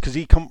like this because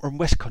he come from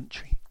West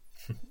Country.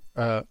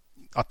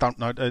 I don't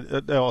know.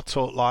 They all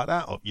talk like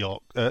that up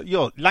York.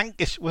 You're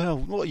Lancashire. Well,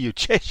 what are you,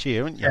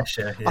 Cheshire, aren't you?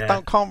 Cheshire,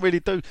 yeah. Can't really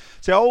do.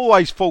 See, I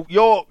always thought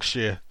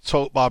Yorkshire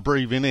talk by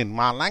breathing in.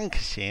 My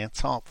Lancashire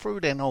talk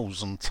through their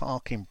nose and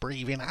talking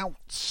breathing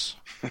out.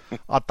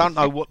 I don't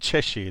know what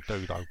Cheshire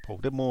do though,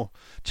 Paul.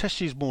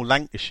 Cheshire's more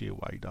Lancashire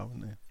way though,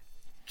 isn't it?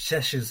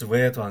 Cheshire's a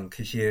weird one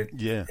because you're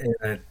in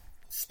a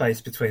space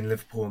between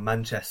Liverpool and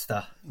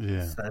Manchester.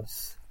 Yeah. So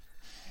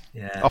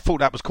I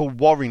thought that was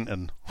called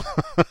Warrington.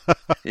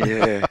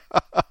 Yeah.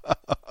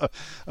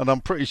 And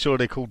I'm pretty sure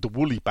they're called the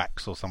Woolly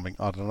Backs or something.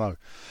 I don't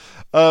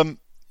know.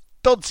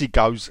 Dodsey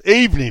goes,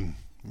 evening.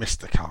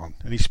 Mr. Khan,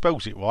 and he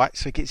spells it right,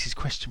 so he gets his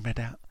question read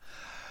out.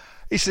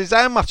 He says,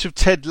 how much of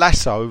Ted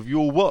Lasso have you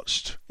all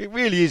watched? It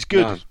really is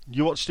good. No.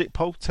 You watched it,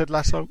 Paul, Ted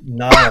Lasso?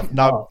 No, I've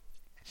No. not.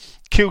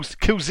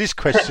 Kills this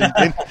question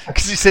then,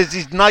 because he says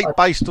his Nate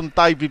based on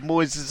David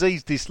Moyes'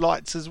 he's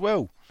disliked as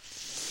well.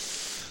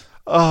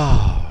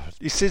 Oh,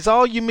 he says,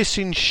 are you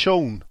missing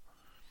Sean?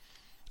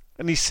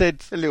 And he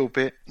said, A little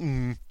bit.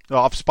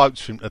 I've spoke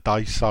to him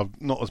today, so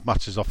not as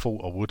much as I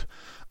thought I would.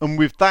 And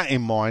with that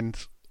in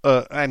mind,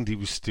 Andy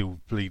was still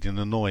bleeding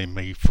annoying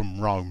me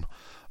from Rome.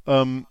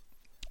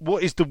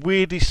 What is the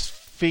weirdest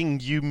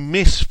thing you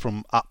miss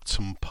from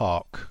Upton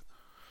Park?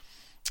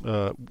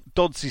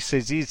 Dodsey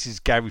says his is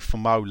Gary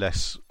from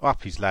Oles,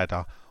 up his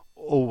ladder.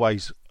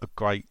 Always a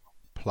great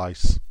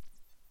place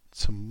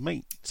to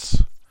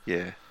meet.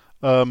 Yeah.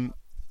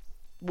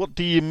 What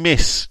do you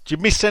miss? Do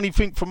you miss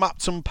anything from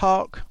Upton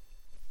Park?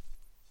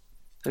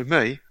 Who,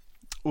 me?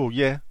 Oh,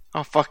 yeah.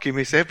 I fucking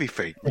miss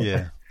everything.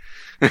 Yeah.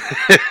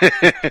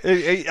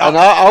 And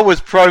I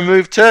was pro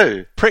move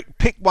too.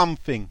 Pick one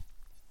thing.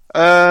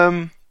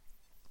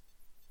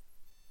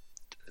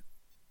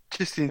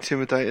 Just the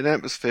intimidating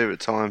atmosphere at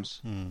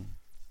times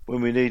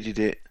when we needed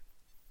it.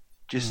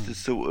 Just the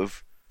sort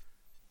of,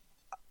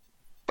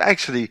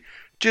 actually,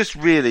 just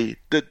really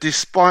that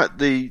despite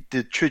the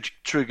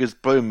Triggers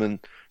broom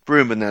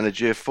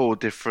analogy of 4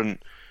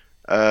 different,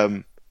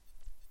 it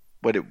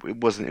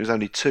wasn't. It was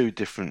only 2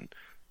 different.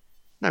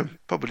 No,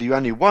 probably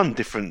only 1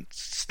 different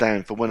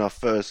stand for when I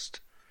first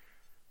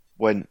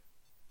went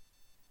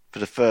for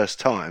the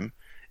first time.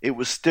 It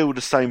was still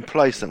the same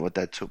place that my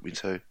dad took me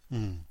to.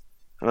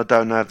 And I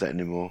don't have that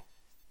anymore.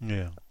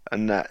 Yeah.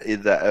 And that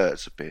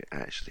hurts a bit,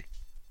 actually.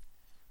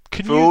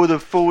 All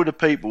the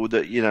people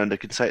that, they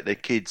can take their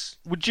kids.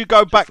 Would you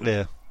go back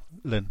there,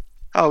 Lynn?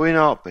 Oh, in a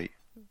heartbeat.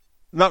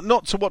 No,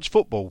 not to watch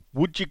football.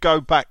 Would you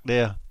go back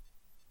there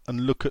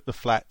and look at the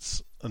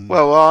flats? And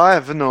Well, I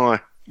have, and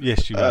I.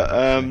 yes, you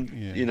have.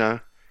 Yeah.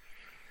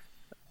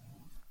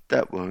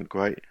 That weren't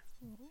great.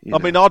 I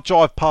mean, I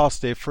drive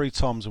past there 3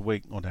 times a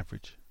week on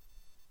average.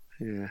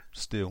 Yeah.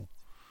 Still.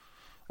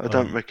 I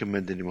don't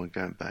recommend anyone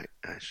going back,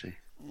 actually.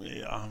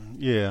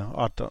 Yeah,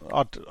 I don't.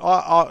 I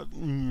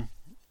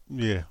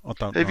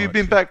don't. Have you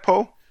been back,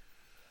 Paul?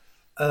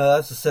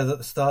 As I said at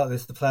the start of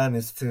this, the plan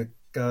is to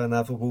go and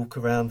have a walk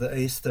around at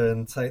Easter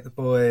and take the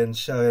boy and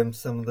show him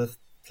some of the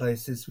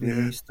places we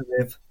used to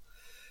live.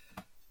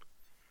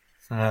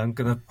 So I'm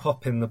going to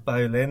pop in the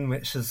Bowlin,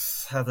 which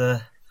has had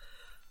a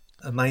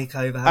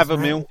makeover. Have a hasn't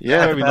it? meal.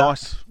 Yeah. Very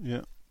nice.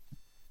 Yeah.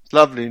 It's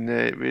lovely in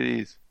there, it really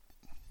is.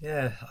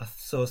 Yeah, I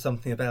saw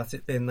something about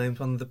it being named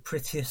one of the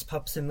prettiest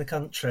pubs in the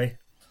country.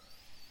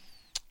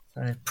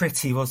 So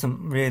pretty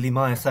wasn't really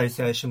my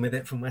association with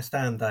it from West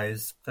Ham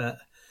days, but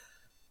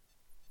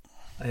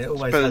it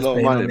always Spent a has lot of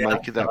been money on to the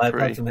make it that outside,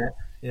 pretty. hasn't it?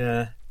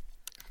 Yeah.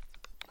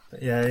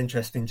 But yeah,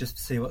 interesting just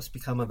to see what's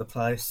become of the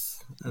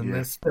place. And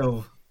there's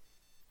still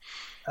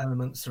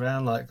elements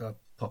around, like I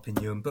pop in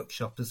Ewan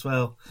Bookshop as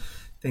well.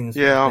 Things.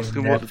 Yeah, that have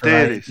asking been what there the for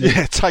deal ages. is.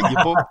 Yeah, take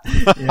your book.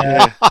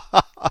 Yeah.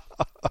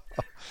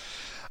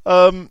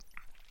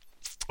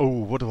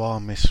 What do I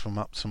miss from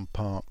Upton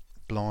Park?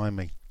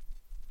 Blimey.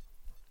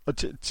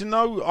 Do you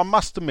know, I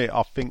must admit,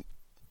 I think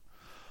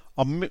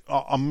I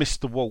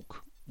missed the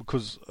walk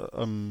because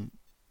I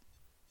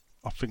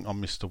think I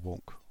missed the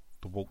walk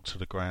to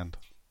the ground.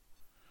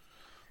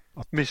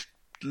 Missed,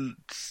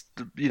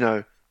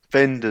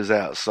 vendors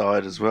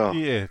outside as well.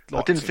 Yeah,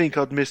 I didn't think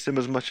I'd miss them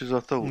as much as I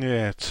thought.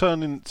 Yeah,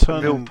 turning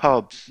Real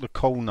pubs. the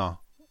corner.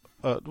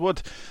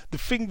 What the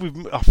thing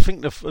with I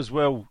think as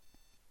well.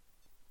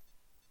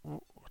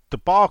 The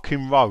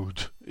Barking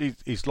Road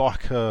is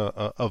like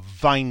a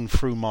vein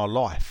through my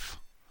life.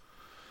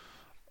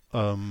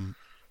 I'm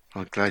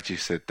glad you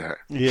said that.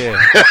 Yeah,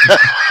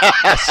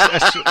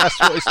 that's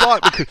what it's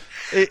like, because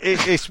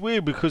it's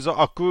weird because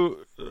I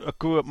grew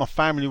up. My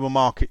family were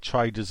market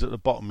traders at the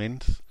bottom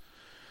end,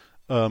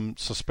 so I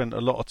spent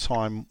a lot of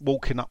time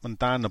walking up and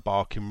down the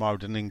Barking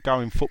Road, and then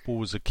going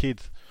football as a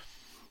kid.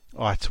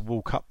 I had to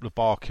walk up the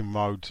Barking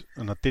Road,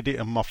 and I did it.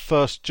 And my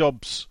first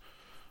jobs,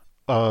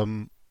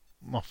 my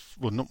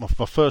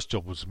first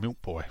job was a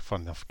milk boy,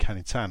 funny enough, in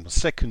Canning Town. My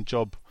second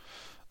job,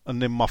 and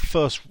then my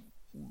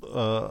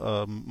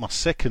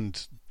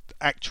second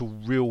actual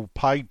real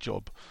paid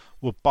job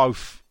were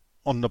both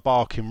on the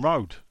Barking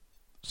Road.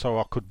 So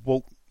I would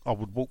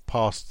walk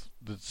past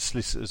the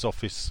solicitor's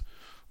office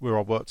where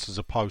I worked as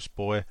a post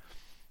boy,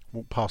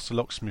 walk past the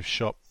locksmith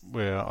shop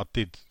where I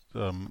did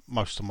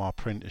most of my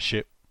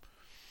apprenticeship,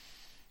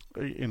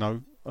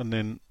 and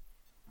then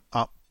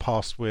up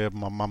past where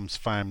my mum's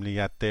family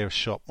had their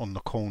shop on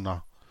the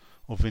corner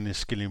of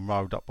Inniskilling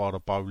Road up by the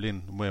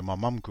Bowlin, where my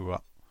mum grew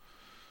up.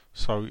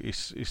 So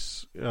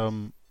it's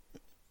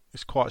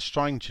quite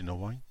strange in a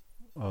way.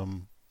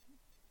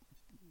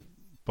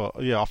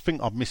 But yeah, I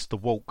think I missed the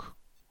walk.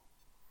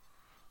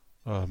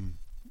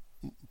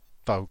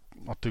 Though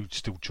I do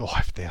still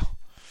drive there.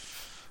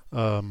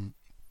 And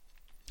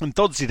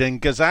Dodsey then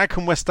goes, how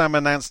can West Ham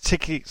announce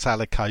tickets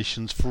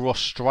allocations for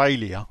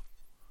Australia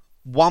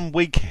 1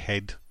 week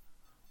ahead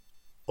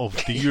of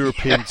the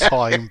European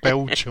tie in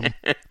Belgium.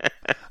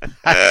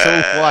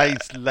 As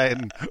always,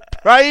 Len.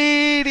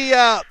 Brady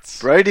out!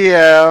 Brady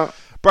out.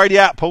 Brady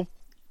out, Paul.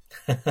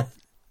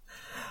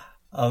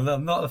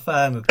 I'm not a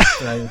fan of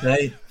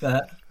Brady,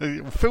 but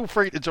feel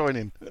free to join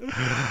in.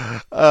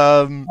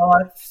 I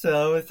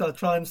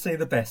try and see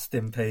the best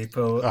in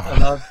people.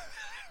 And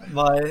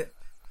my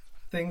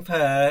thing for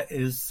her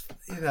is,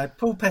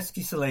 Paul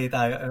Pesky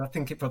Salido, and I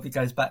think it probably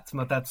goes back to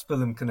my dad's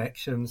Fulham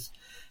connections.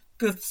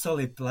 Good,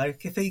 solid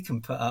bloke. If he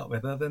can put up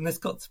with her, then there's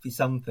got to be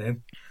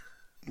something.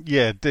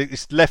 Yeah,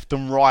 it's left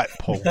and right,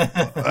 Paul.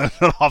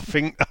 I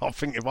think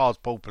if I was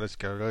Paul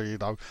Pesky,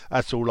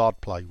 that's all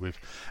I'd play with.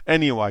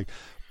 Anyway,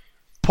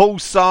 Paul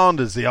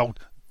Sanders, the old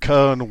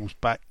Colonel's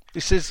back.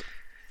 This is,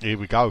 here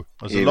we go.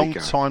 As a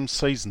long-time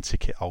season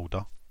ticket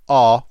holder,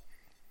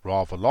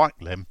 rather like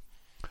them,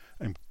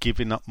 am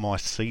giving up my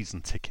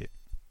season ticket.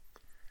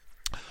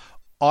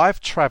 I've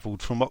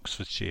travelled from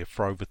Oxfordshire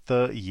for over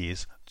 30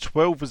 years,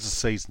 12 as a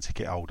season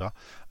ticket holder,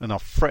 and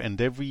I've threatened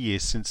every year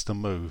since the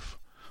move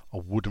I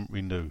wouldn't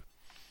renew.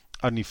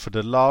 Only for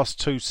the last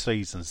 2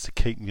 seasons to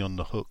keep me on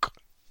the hook.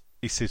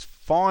 He says,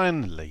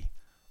 finally,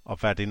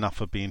 I've had enough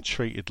of being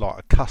treated like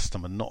a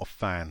customer, not a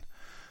fan,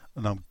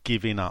 and I'm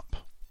giving up.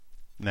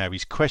 Now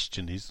his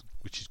question is,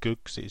 which is good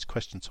because it is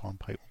question time,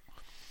 people.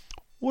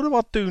 What do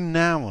I do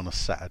now on a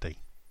Saturday?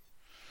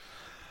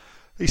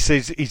 He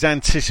says he's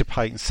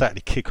anticipating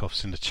Saturday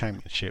kickoffs in the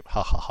Championship.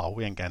 Ha ha ha,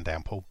 we ain't going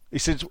down, Paul. He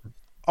says,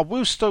 I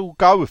will still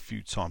go a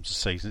few times a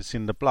season, it's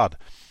in the blood,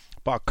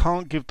 but I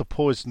can't give the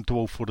poison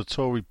dwarf or the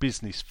Tory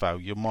business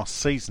failure my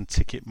season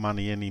ticket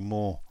money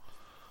anymore.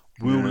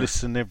 We'll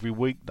listen every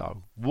week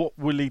though. What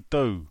will he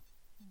do?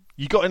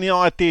 You got any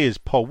ideas,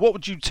 Paul? What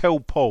would you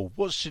tell Paul?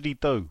 What should he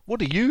do? What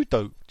do you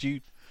do?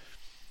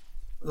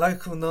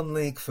 Local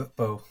non-league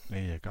football.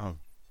 There you go.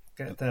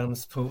 Get down and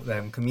support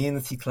them.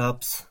 Community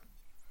clubs.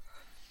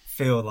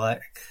 Feel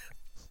like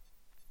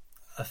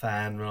a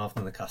fan rather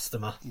than a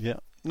customer. Yeah.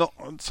 Not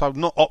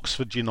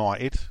Oxford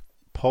United,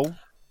 Paul.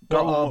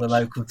 What are the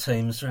local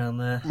teams around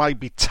there?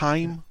 Maybe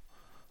Tame.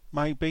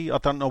 Maybe. I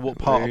don't know what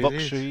part of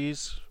Oxford he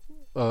is.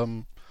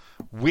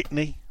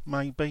 Whitney,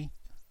 maybe.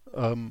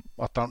 I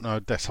don't know.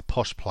 That's a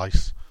posh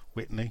place,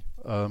 Whitney.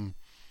 I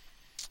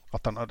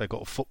don't know. They've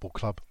got a football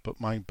club, but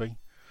maybe.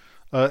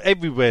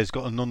 Everywhere's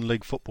got a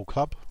non-league football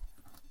club.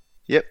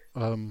 Yep.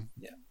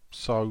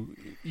 So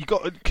you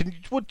got.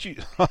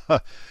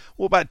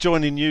 What about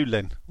joining you,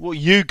 Len? What are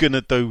you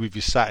gonna do with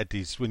your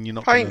Saturdays when you're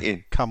not painting?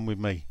 Gonna come with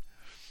me.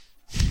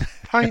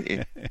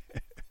 Painting.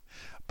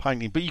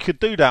 Painting, but you could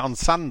do that on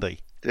Sunday.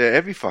 Yeah,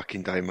 every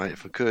fucking day, mate,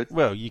 if I could.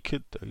 Well, you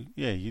could do.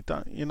 Yeah, you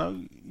don't. You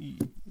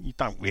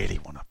don't really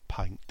want to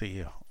paint, do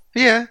you?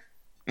 Yeah.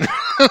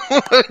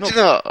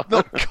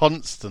 Not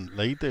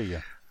constantly, do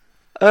you?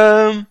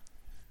 I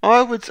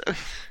would.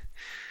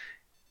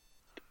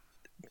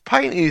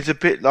 Painting is a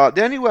bit like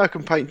the only way I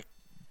can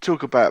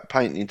talk about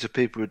painting to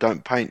people who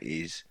don't paint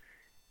is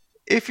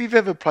if you've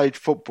ever played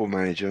Football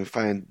Manager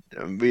and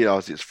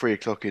realised it's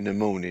 3:00 in the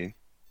morning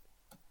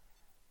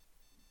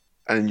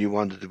and you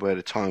wondered where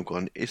the time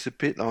gone. It's a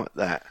bit like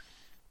that.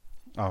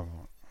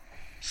 Oh.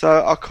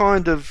 So I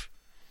kind of,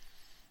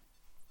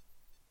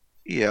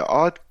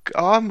 I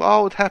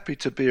would happy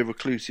to be a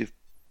reclusive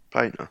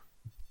painter.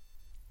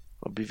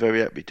 I'd be very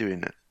happy doing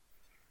that.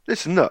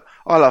 Listen, look,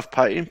 I love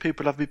painting.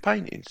 People love me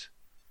paintings.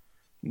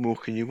 What more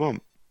can you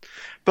want?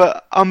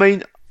 But I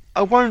mean,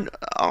 I won't.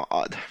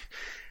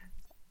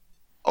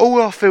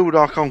 All I feel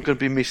like I'm going to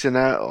be missing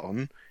out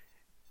on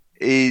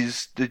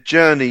is the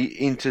journey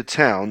into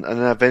town and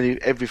have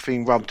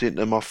everything rubbed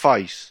into my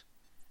face.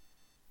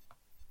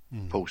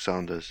 Paul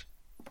Sanders.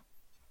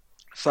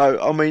 So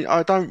I mean,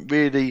 I don't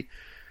really.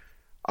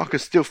 I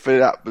could still fill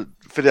it up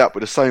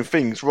with the same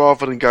things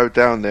rather than go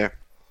down there.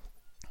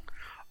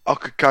 I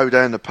could go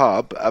down the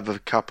pub, have a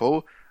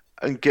couple,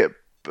 and get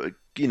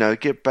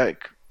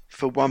back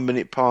for 1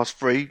 minute past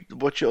 3.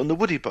 Watch it on the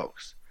Woody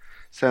box.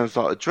 Sounds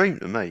like a dream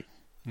to me.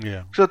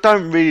 Yeah. Because I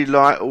don't really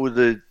like all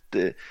the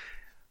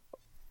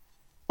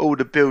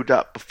build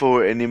up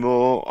before it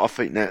anymore. I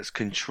think that's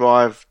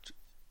contrived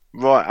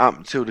right up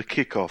until the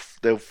kickoff.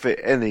 They'll fit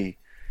any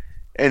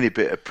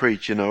bit of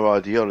preaching or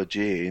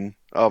ideology in.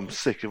 I'm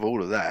sick of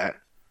all of that.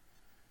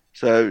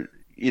 So,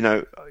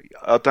 I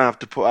don't have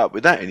to put up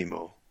with that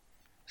anymore.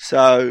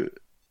 So,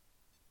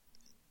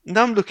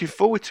 now I'm looking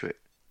forward to it.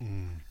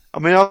 I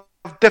mean,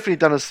 I've definitely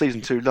done a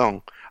season too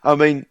long. I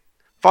mean,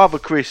 Father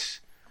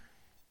Chris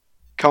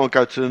can't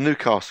go to the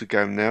Newcastle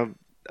game now.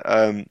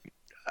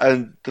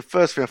 And the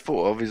first thing I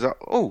thought of is, I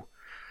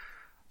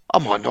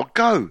might not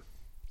go.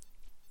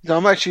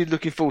 I'm actually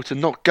looking forward to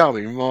not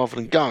going rather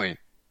than going.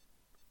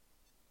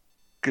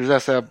 Because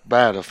that's how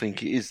bad I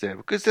think it is there.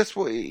 Because that's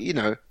what,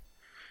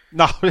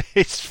 No,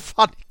 it's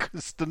funny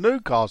because the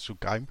Newcastle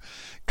game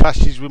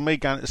clashes with me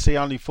going to see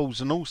Only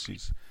Fools and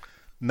Horses.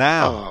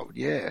 Now,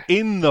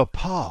 in the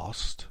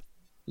past...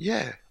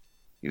 Yeah,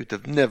 you'd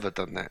have never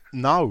done that.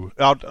 No,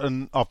 I've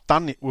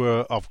done it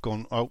where I've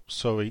gone,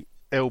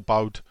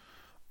 elbowed,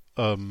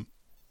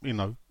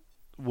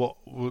 what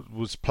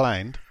was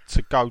planned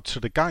to go to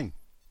the game,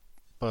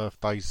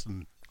 birthdays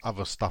and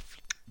other stuff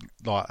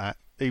like that.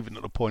 Even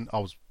at the point I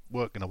was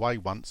working away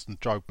once and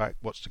drove back,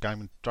 watched the game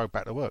and drove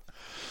back to work.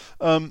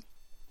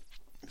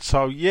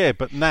 So yeah,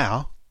 but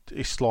now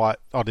it's like,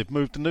 oh, they've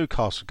moved the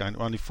Newcastle game to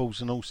only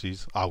Fools and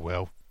Horses. Oh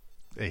well,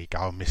 there you go,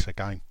 I miss a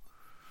game.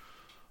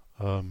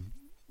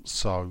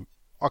 So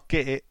I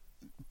get it,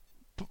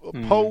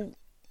 Paul.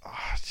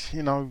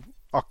 You know,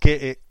 I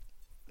get it.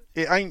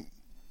 It ain't.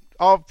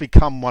 I've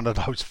become one of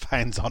those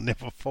fans I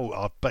never thought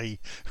I'd be,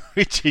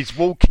 which is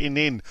walking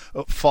in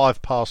at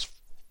 5 past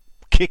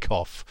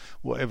kick-off,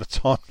 whatever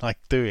time they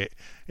do it.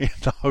 You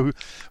know,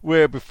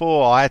 where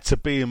before I had to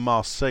be in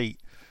my seat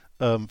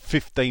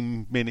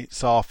 15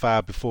 minutes, half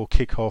hour before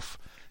kick-off,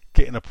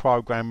 getting a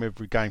programme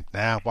every game.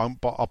 Now I won't.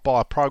 I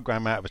buy a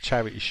programme out of a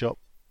charity shop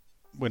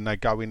when they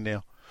go in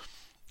there.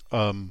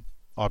 I'm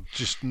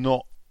just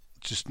not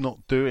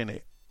doing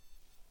it.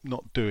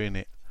 Not doing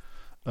it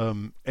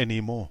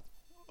anymore.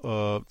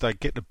 They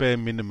get the bare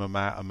minimum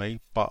out of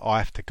me, but I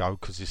have to go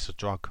because it's a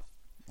drug,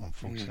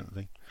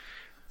 unfortunately.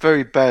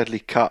 Very badly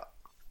cut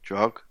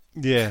drug.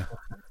 Yeah.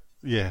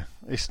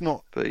 It's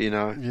not. But you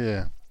know.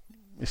 Yeah.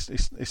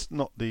 It's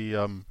not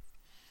the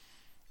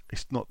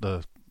it's not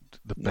the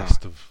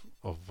best of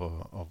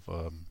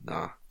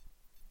No.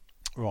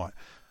 Right.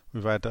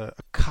 We've had a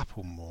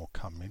couple more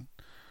come in.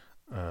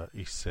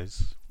 He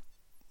says,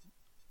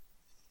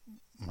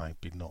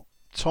 maybe not.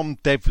 Tom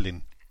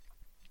Devlin.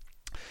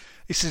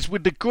 He says,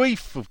 with the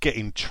grief of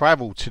getting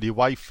travel to the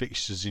away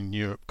fixtures in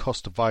Europe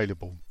cost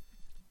available,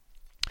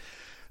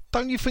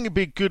 don't you think it'd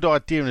be a good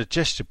idea and a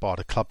gesture by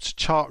the club to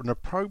charter an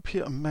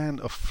appropriate amount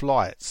of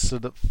flights so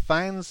that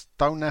fans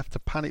don't have to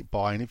panic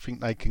buy anything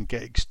they can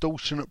get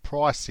extortionate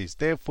prices,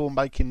 therefore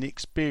making the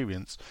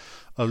experience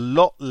a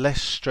lot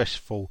less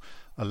stressful,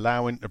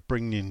 allowing to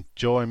bring the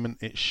enjoyment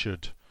it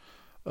should?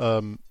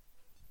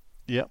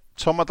 Yeah,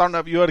 Tom, I don't know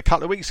if you heard a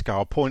couple of weeks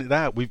ago, I pointed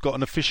out we've got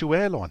an official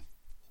airline.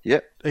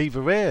 Yep.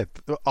 Either Air.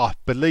 I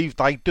believe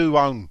they do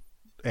own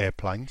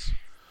airplanes,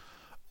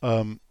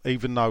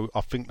 even though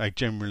I think they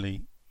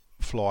generally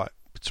fly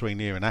between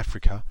here and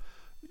Africa.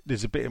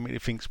 There's a bit of me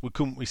that thinks,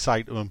 couldn't we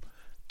say to them,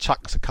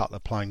 chuck us a couple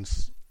of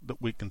planes that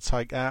we can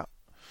take out?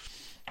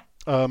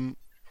 And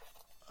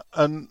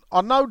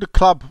I know the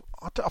club,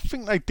 I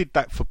think they did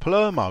that for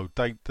Palermo.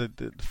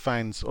 The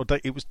fans,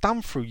 it was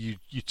done through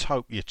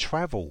Utopia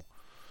Travel.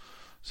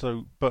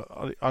 So, but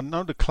I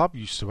know the club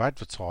used to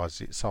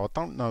advertise it, so I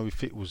don't know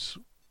if it was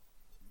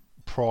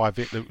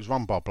private. It was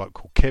run by a bloke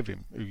called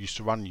Kevin, who used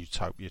to run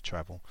Utopia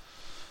Travel.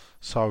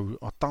 So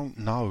I don't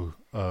know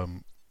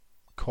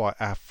quite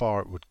how far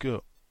it would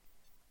go.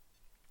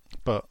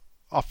 But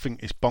I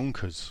think it's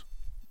bonkers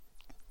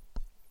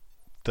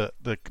that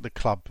the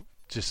club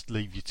just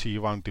leave you to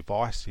your own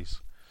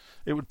devices.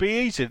 It would be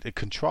easier to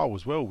control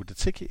as well with the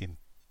ticketing.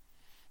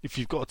 If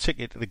you've got a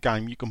ticket to the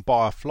game, you can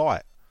buy a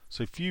flight.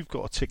 So if you've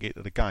got a ticket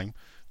to the game,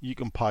 you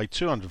can pay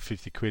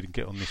 250 quid and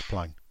get on this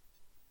plane.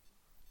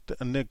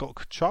 And they've got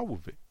control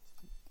of it.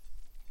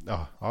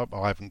 Oh,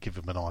 I haven't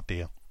given them an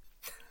idea.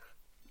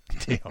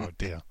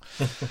 Dear.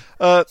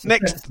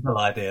 Next. Sensible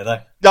idea, though.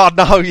 Oh,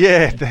 no,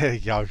 yeah, there you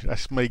go.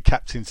 That's me,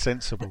 Captain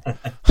Sensible.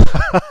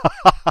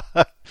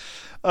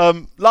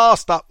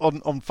 Last up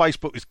on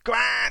Facebook is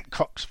Grant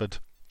Croxford.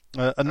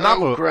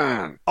 Another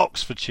Grant.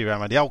 Oxfordshire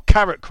amateur, the old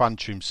carrot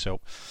cruncher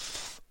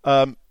himself.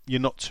 You're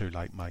not too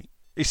late, mate.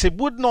 He said,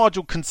 would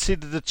Nigel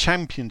consider the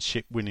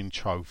championship winning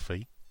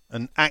trophy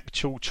an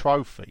actual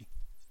trophy?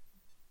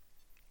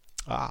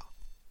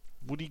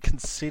 Would he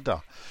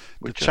consider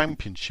the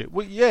championship?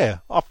 Well, yeah,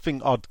 I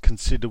think I'd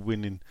consider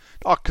winning.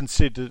 I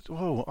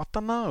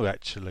don't know,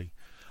 actually.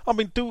 I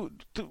mean,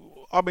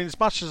 as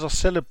much as I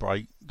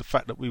celebrate the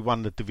fact that we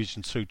won the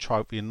Division 2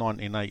 trophy in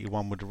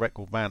 1981 with a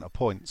record amount of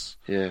points,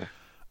 yeah,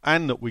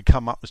 and that we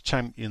come up as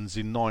champions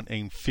in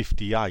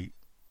 1958,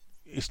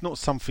 it's not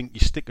something you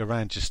stick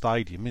around your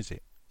stadium, is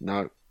it?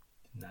 No.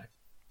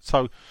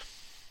 So,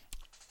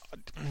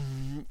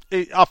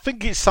 I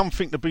think it's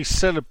something to be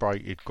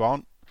celebrated,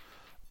 Grant.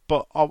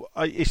 But I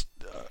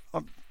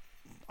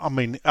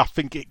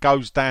think it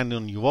goes down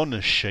on your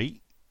honour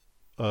sheet.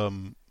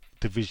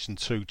 Division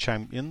 2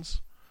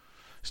 champions.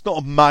 It's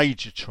not a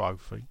major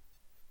trophy,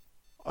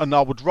 and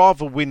I would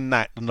rather win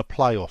that than the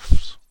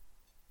playoffs.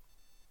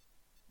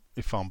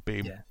 If I'm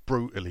being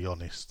brutally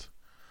honest.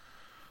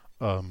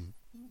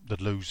 The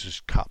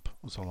Losers' Cup,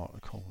 as I like to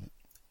call it.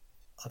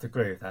 I'd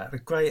agree with that. A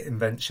great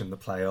invention, the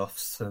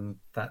playoffs, and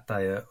that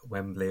day at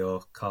Wembley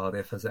or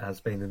Cardiff, as it has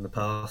been in the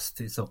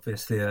past, is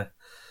obviously a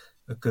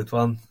good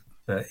one.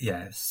 But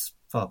yeah, it's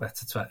far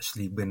better to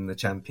actually win the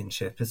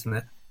championship, isn't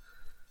it?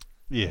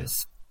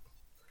 Yes.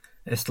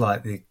 It's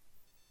like the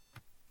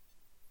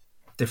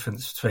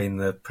difference between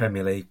the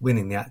Premier League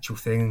winning the actual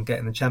thing and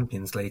getting the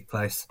Champions League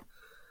place.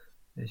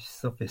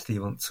 It's obviously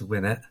you want to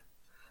win it.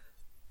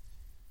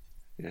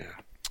 Yeah.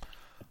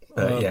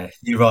 But yeah,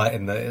 you're right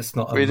in that it's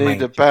not. We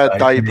need a bad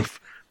day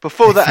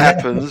before that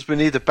happens. We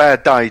need a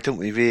bad day, don't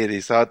we? Really,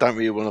 so I don't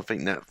really want to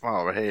think that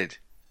far ahead.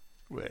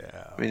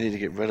 Well, We need to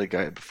get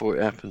relegated before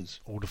it happens.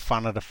 all the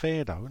fun of the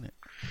fair, though, isn't it?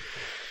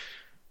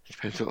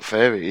 Depends what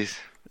fair it is.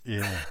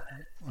 Yeah.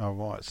 All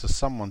right. So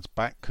someone's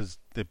back because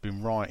they've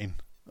been writing.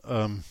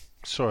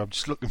 Sorry, I'm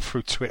just looking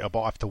through Twitter,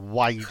 but I have to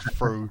wade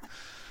through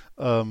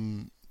a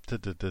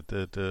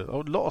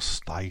lot of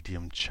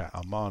stadium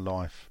chatter. My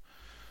life.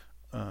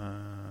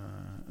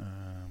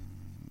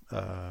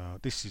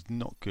 This is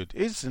not good,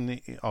 isn't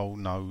it? Oh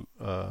no,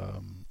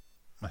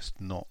 that's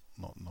not.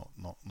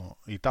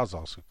 He does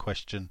ask a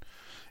question.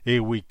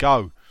 Here we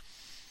go.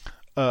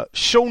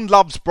 Sean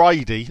loves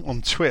Brady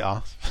on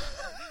Twitter.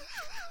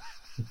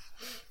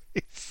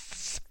 It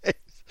says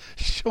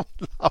Sean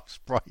loves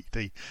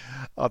Brady.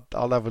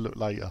 I'll have a look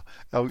later.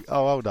 Oh,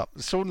 hold up.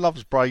 Sean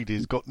loves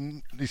Brady.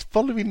 He's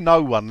following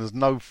no one. There's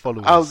no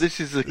followers. Oh, this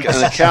is an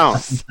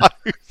account. So,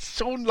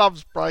 Sean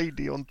loves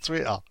Brady on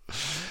Twitter.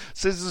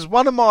 Says, as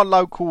one of my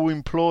local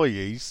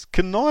employees,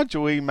 can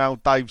Nigel email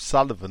Dave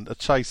Sullivan to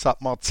chase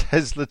up my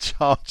Tesla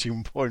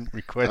charging point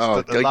request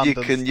at the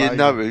London Stadium? You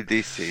know who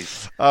this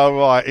is. Oh,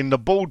 right, in the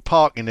bald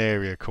parking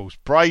area, of course.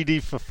 Brady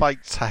for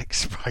fake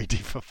tax, Brady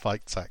for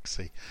fake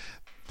taxi.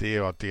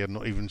 Dear, oh dear,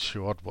 not even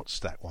sure I'd watch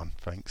that one,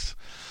 thanks.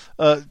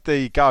 There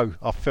you go,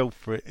 I fell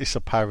for it. It's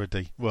a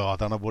parody. Well, I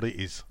don't know what it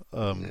is,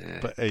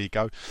 but there you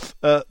go.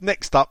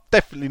 Next up,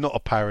 definitely not a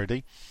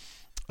parody.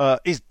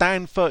 Is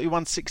Dan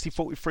 31 60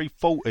 43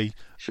 40?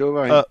 Sure,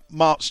 right.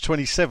 March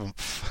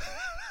 27th.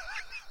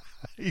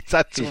 He's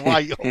had to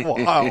wait a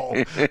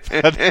while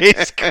for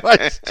this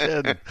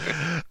question.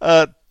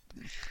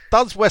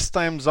 Does West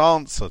Ham's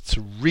answer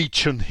to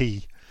reach on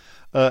he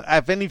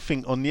have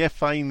anything on the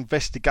FA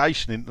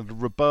investigation into the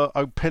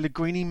Roberto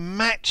Pellegrini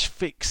match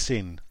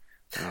fixing?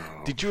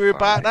 Did you hear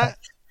about that?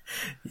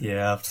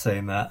 Yeah, I've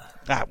seen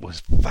that. That was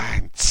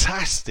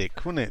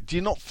fantastic, wasn't it? Do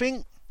you not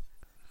think?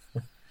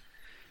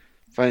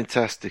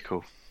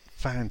 Fantastical.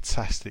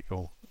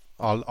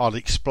 I'll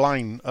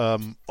explain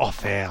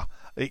off air.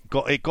 It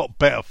got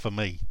better for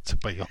me, to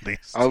be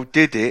honest. Oh,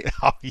 did it?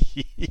 Oh,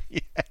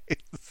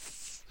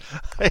 yes.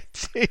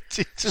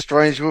 It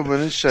Strange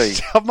woman, isn't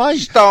she? Mate,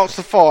 starts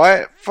a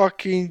fight.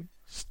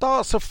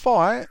 Starts a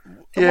fight.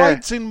 Yeah.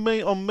 Waits on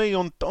me on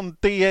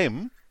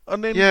DM,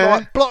 and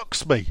then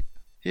blocks me.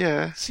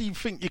 Yeah. So you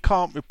think you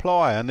can't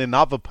reply, and then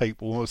other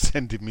people are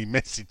sending me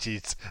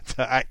messages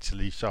to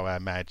actually show how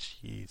mad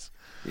she is.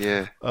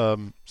 Yeah.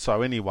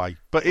 So anyway,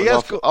 but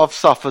I've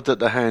suffered at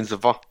the hands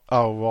of her.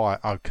 Oh right,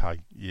 okay,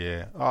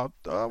 yeah.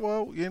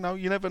 Well, you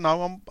never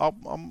know.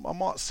 I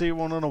might see her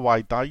on an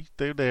away day.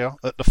 They're there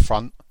at the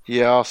front.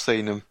 Yeah, I've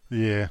seen them.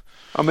 Yeah.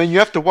 I mean, you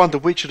have to wonder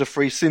which of the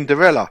three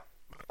Cinderella.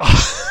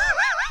 I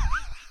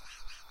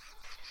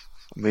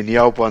mean, the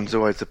old one's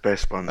always the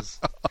best ones.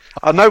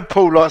 I know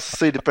Paul likes to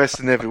see the best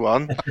in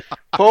everyone.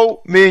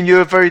 Paul, me and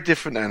you are very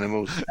different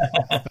animals.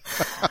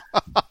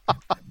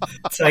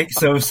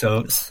 Takes all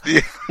sorts.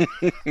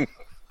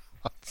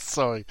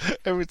 Sorry,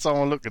 every time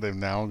I look at him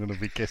now, I'm going to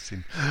be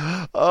guessing.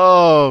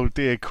 Oh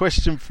dear,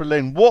 question for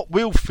Len. What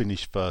will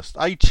finish first,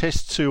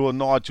 HS2 or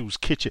Nigel's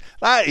kitchen?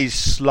 That is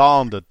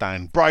slander,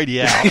 Dan.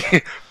 Brady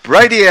out.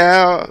 Brady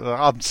out.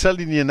 I'm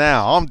telling you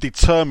now, I'm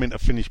determined to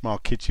finish my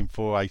kitchen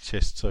for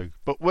HS2.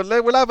 But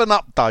we'll have an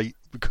update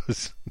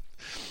because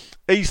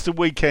Easter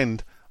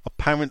weekend,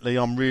 apparently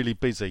I'm really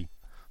busy,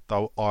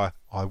 though I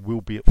will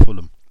be at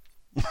Fulham.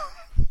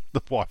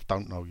 The wife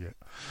don't know yet.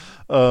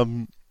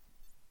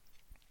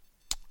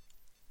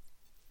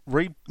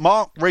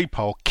 Mark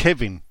Repole,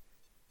 Kevin.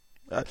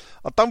 I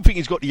don't think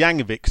he's got the hang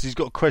of it because he's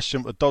got a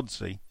question for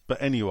Dodsey. But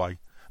anyway,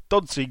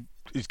 Dodsey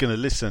is going to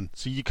listen,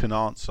 so you can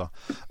answer.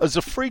 As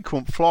a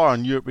frequent flyer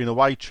on European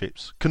away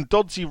trips, can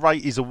Dodsey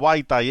rate his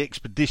away day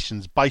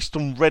expeditions based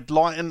on red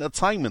light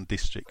entertainment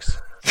districts?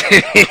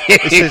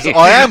 It says,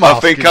 I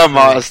think I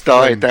might have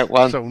started that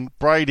one. So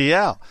Brady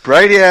out.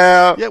 Brady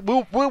out. Yeah,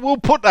 we'll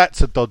put that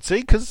to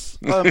Dodsey because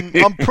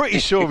I'm pretty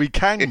sure he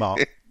can,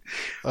 Mark.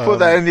 Put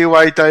that in the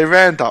away day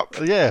roundup.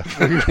 Yeah.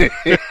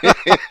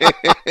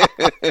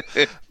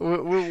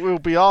 we'll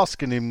be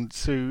asking him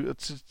to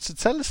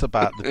tell us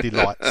about the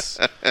delights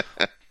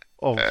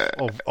of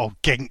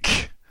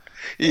Genk.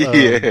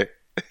 Yeah.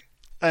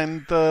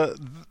 And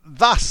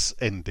thus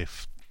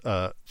endeth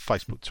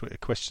Facebook, Twitter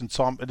question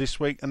time for this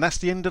week, and that's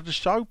the end of the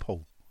show,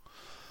 Paul.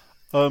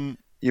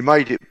 You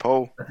made it,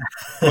 Paul.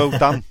 Well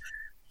done.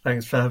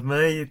 Thanks for having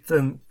me. You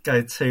didn't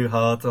go too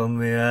hard on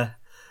the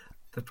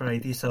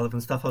Brady Sullivan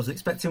stuff. I was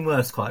expecting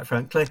worse, quite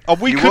frankly. Oh,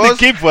 we couldn't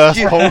give worse,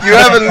 Paul. You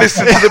haven't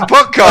listened to the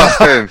podcast,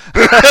 then.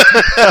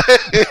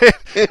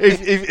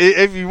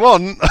 if you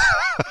want,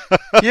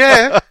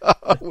 yeah,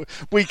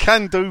 we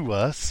can do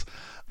worse.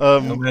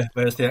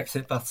 Where's the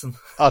exit button?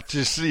 I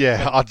just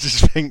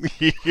think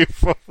you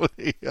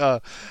probably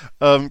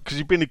because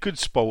you've been a good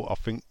sport, I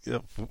think,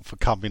 for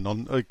coming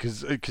on.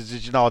 Because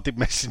as you know, I did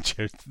message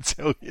you to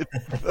tell you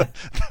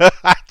that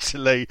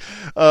actually,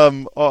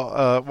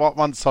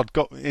 once I'd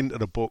got into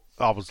the book,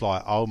 I was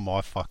like, oh my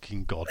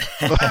fucking god.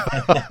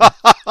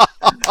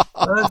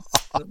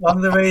 one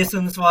of the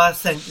reasons why I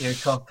sent you a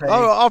copy.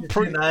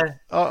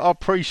 I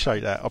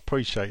appreciate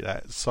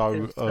that.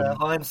 So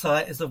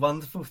hindsight is a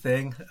wonderful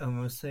thing, and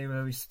we'll see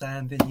where we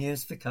stand in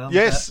years to come.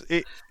 Yes,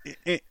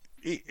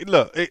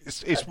 look,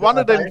 it's one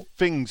of them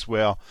things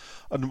where,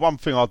 and one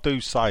thing I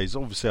do say is,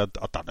 obviously, I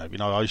don't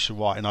know, I used to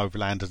write in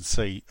Overland and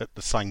Sea at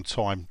the same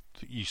time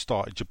that you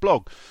started your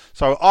blog,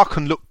 so I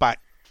can look back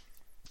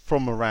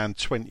from around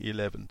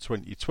 2011,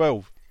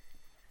 2012,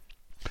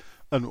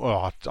 and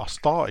I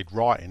started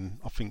writing,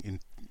 I think,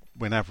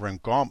 when Avram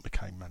Grant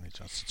became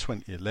manager, so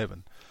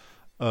 2011,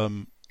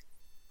 and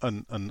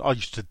I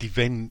used to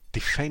defend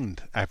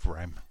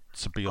Avram.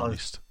 To be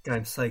honest, I was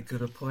going to say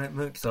good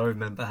appointment, because I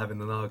remember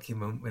having an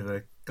argument with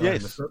a guy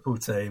in the football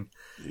team,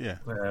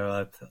 where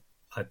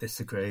I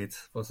disagreed,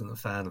 wasn't a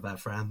fan of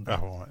Avram.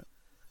 Oh, right.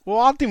 Well,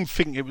 I didn't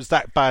think it was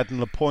that bad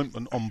an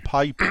appointment on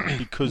paper,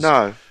 because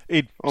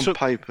he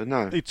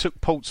took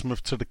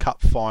Portsmouth to the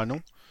cup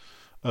final.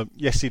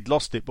 Yes, he'd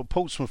lost it, but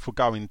Portsmouth were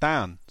going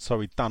down,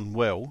 so he'd done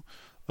well.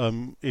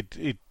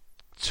 It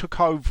took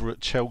over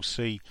at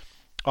Chelsea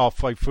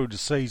halfway through the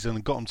season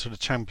and got them to the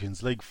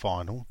Champions League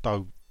final,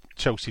 though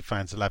Chelsea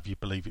fans will have you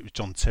believe it was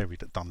John Terry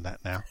that done that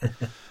now.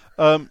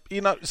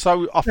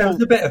 So I thought there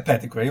was a bit of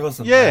pedigree,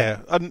 wasn't there?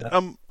 Yeah,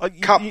 and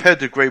cup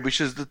pedigree, which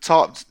is the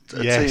type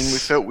of team we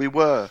felt we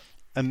were.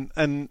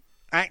 And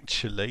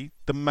actually,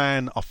 the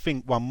man, I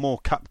think, won more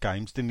cup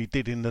games than he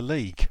did in the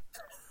league.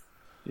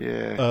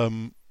 Yeah.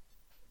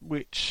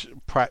 Which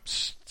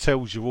perhaps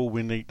tells you all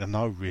we need to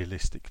know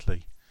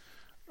realistically.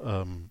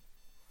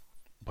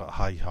 But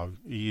hey ho,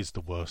 he is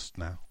the worst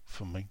now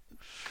for me.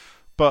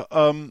 But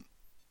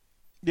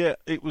yeah,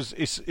 it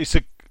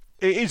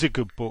is a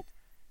good book,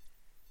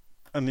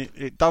 and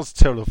it does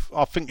tell.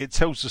 I think it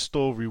tells the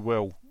story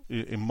well,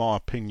 in my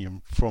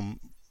opinion, from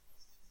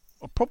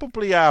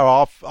probably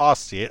how I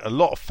see it. A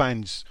lot of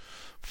fans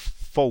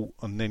fault,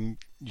 and then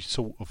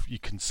you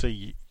can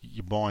see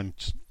your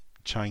mind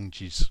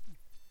changes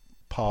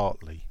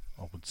partly,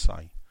 I would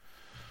say.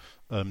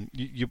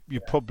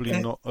 You're probably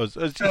not as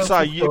you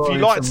say. If you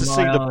like to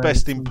see the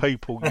best in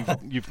people,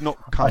 you've not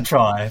come. I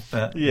try,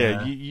 but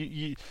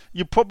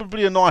you're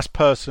probably a nice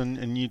person,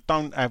 and you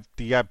don't have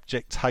the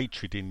abject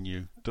hatred in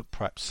you that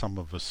perhaps some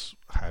of us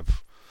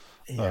have.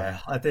 Yeah,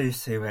 I do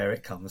see where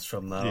it comes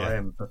from, though. I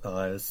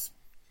empathise.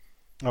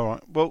 All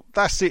right, well,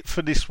 that's it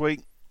for this week.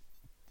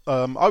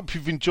 Hope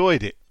you've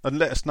enjoyed it, and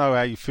let us know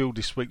how you feel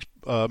this week's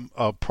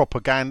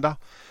propaganda.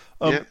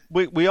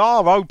 We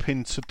are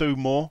hoping to do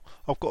more.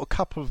 I've got a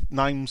couple of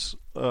names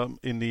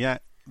in the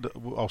act that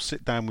I'll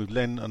sit down with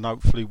Len, and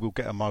hopefully we'll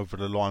get them over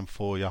the line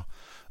for you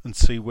and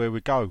see where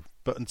we go.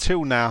 But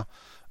until now,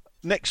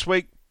 next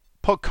week,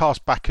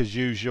 podcast back as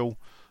usual,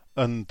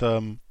 and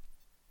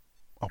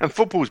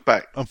football's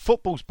back. And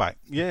football's back,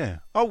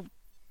 yeah. Oh,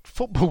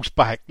 football's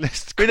back.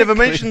 We never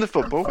mentioned the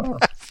football.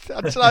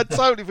 I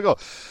totally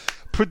forgot.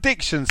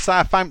 Predictions,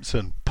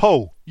 Southampton.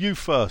 Paul, you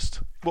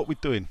first. What are we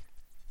doing?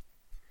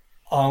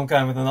 I'm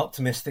going with an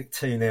optimistic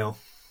 2-0.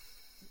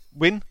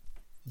 Win?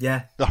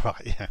 Yeah. All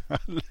right, yeah.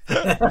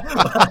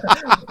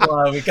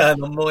 Well, we're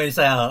going on Moyes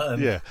out.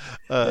 And,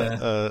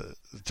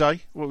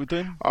 Jay, what are we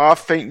doing? I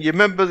think, you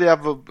remember the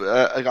other,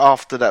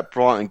 after that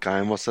Brighton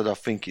game, I said I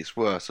think it's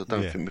worse. I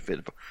don't think we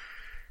fit the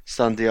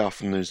Sunday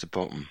afternoon's the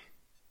bottom.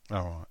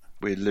 All right.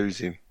 We're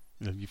losing.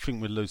 Yeah, you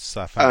think we'll lose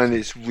Southampton? And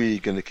it's really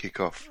going to kick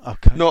off.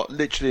 Okay. Not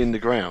literally in the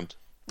ground.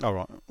 All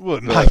right.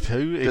 Well,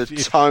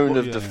 the tone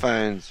of the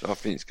fans, I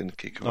think it's going to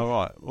kick off. All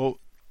right. Well,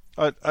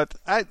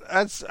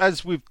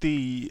 as with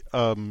the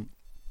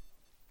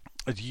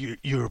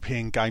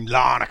European game,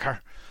 Larnaca,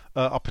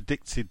 I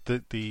predicted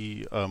that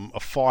a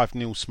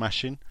 5-0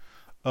 smashing.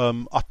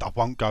 I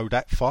won't go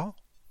that far,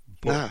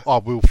 but I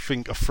will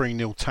think a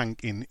 3-0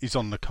 tanking is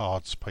on the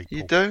cards, people.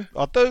 You do?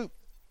 I do.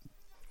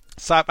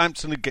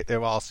 Southampton will get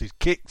their asses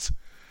kicked.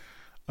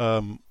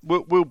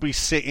 We'll be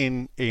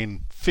sitting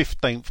in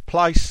 15th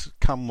place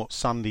come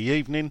Sunday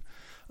evening,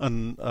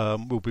 and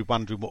we'll be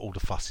wondering what all the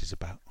fuss is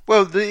about.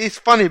 Well, it's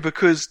funny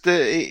because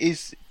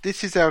this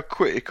is how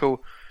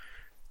critical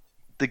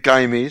the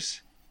game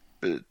is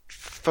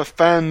for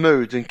fan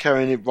mood and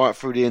carrying it right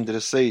through the end of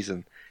the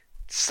season.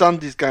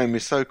 Sunday's game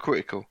is so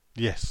critical.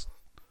 Yes,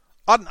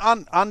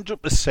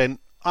 100%,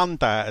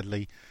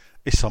 undoubtedly,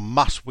 it's a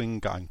must-win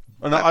game.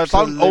 And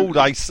absolutely. I don't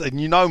always,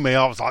 and you know me,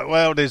 I was like,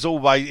 well, there's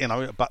always,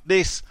 but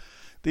this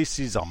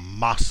is a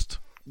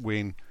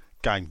must-win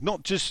game.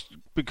 Not just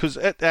because,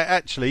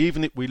 actually,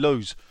 even if we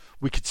lose,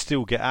 we could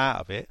still get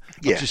out of it.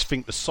 I just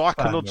think the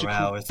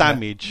psychological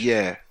damage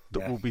that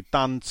will be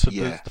done to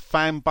the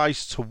fan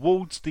base,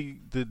 towards the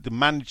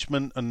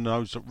management and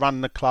those that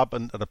run the club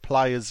and the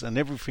players and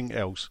everything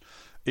else,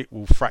 it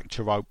will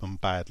fracture open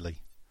badly.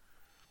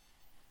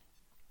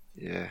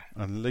 Yeah.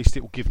 And at least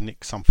it will give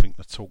Nick something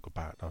to talk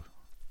about, though.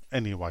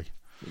 Anyway,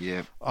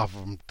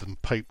 other than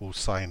people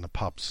say in the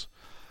pubs.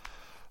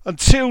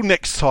 Until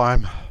next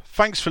time,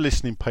 thanks for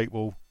listening,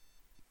 people,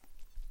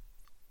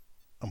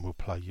 and we'll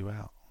play you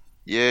out.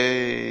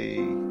 Yay!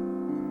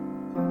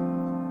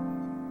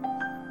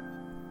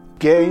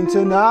 getting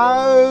to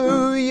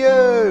know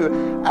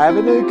you,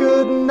 having a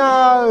good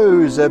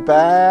nose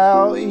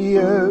about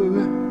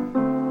you.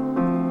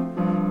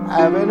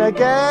 Having a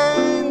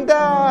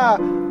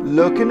gander,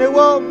 looking at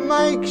what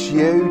makes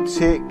you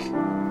tick.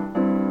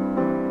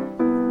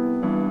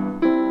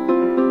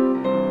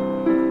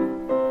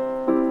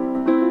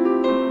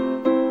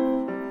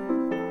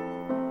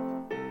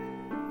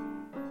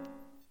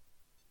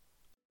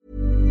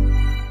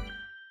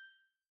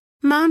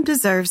 Mom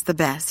deserves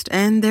the best,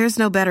 and there's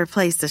no better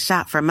place to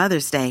shop for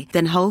Mother's Day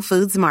than Whole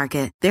Foods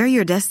Market. They're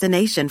your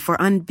destination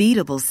for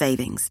unbeatable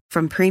savings,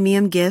 from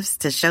premium gifts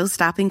to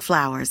show-stopping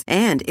flowers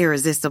and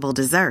irresistible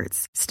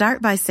desserts.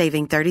 Start by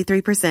saving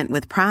 33%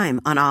 with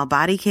Prime on all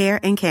body care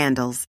and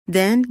candles.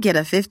 Then get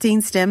a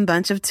 15-stem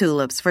bunch of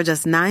tulips for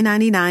just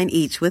 $9.99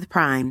 each with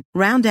Prime.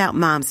 Round out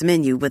Mom's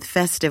menu with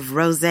festive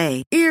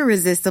rosé,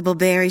 irresistible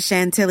berry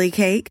chantilly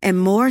cake, and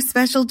more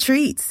special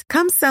treats.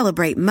 Come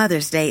celebrate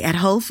Mother's Day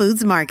at Whole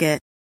Foods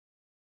Market.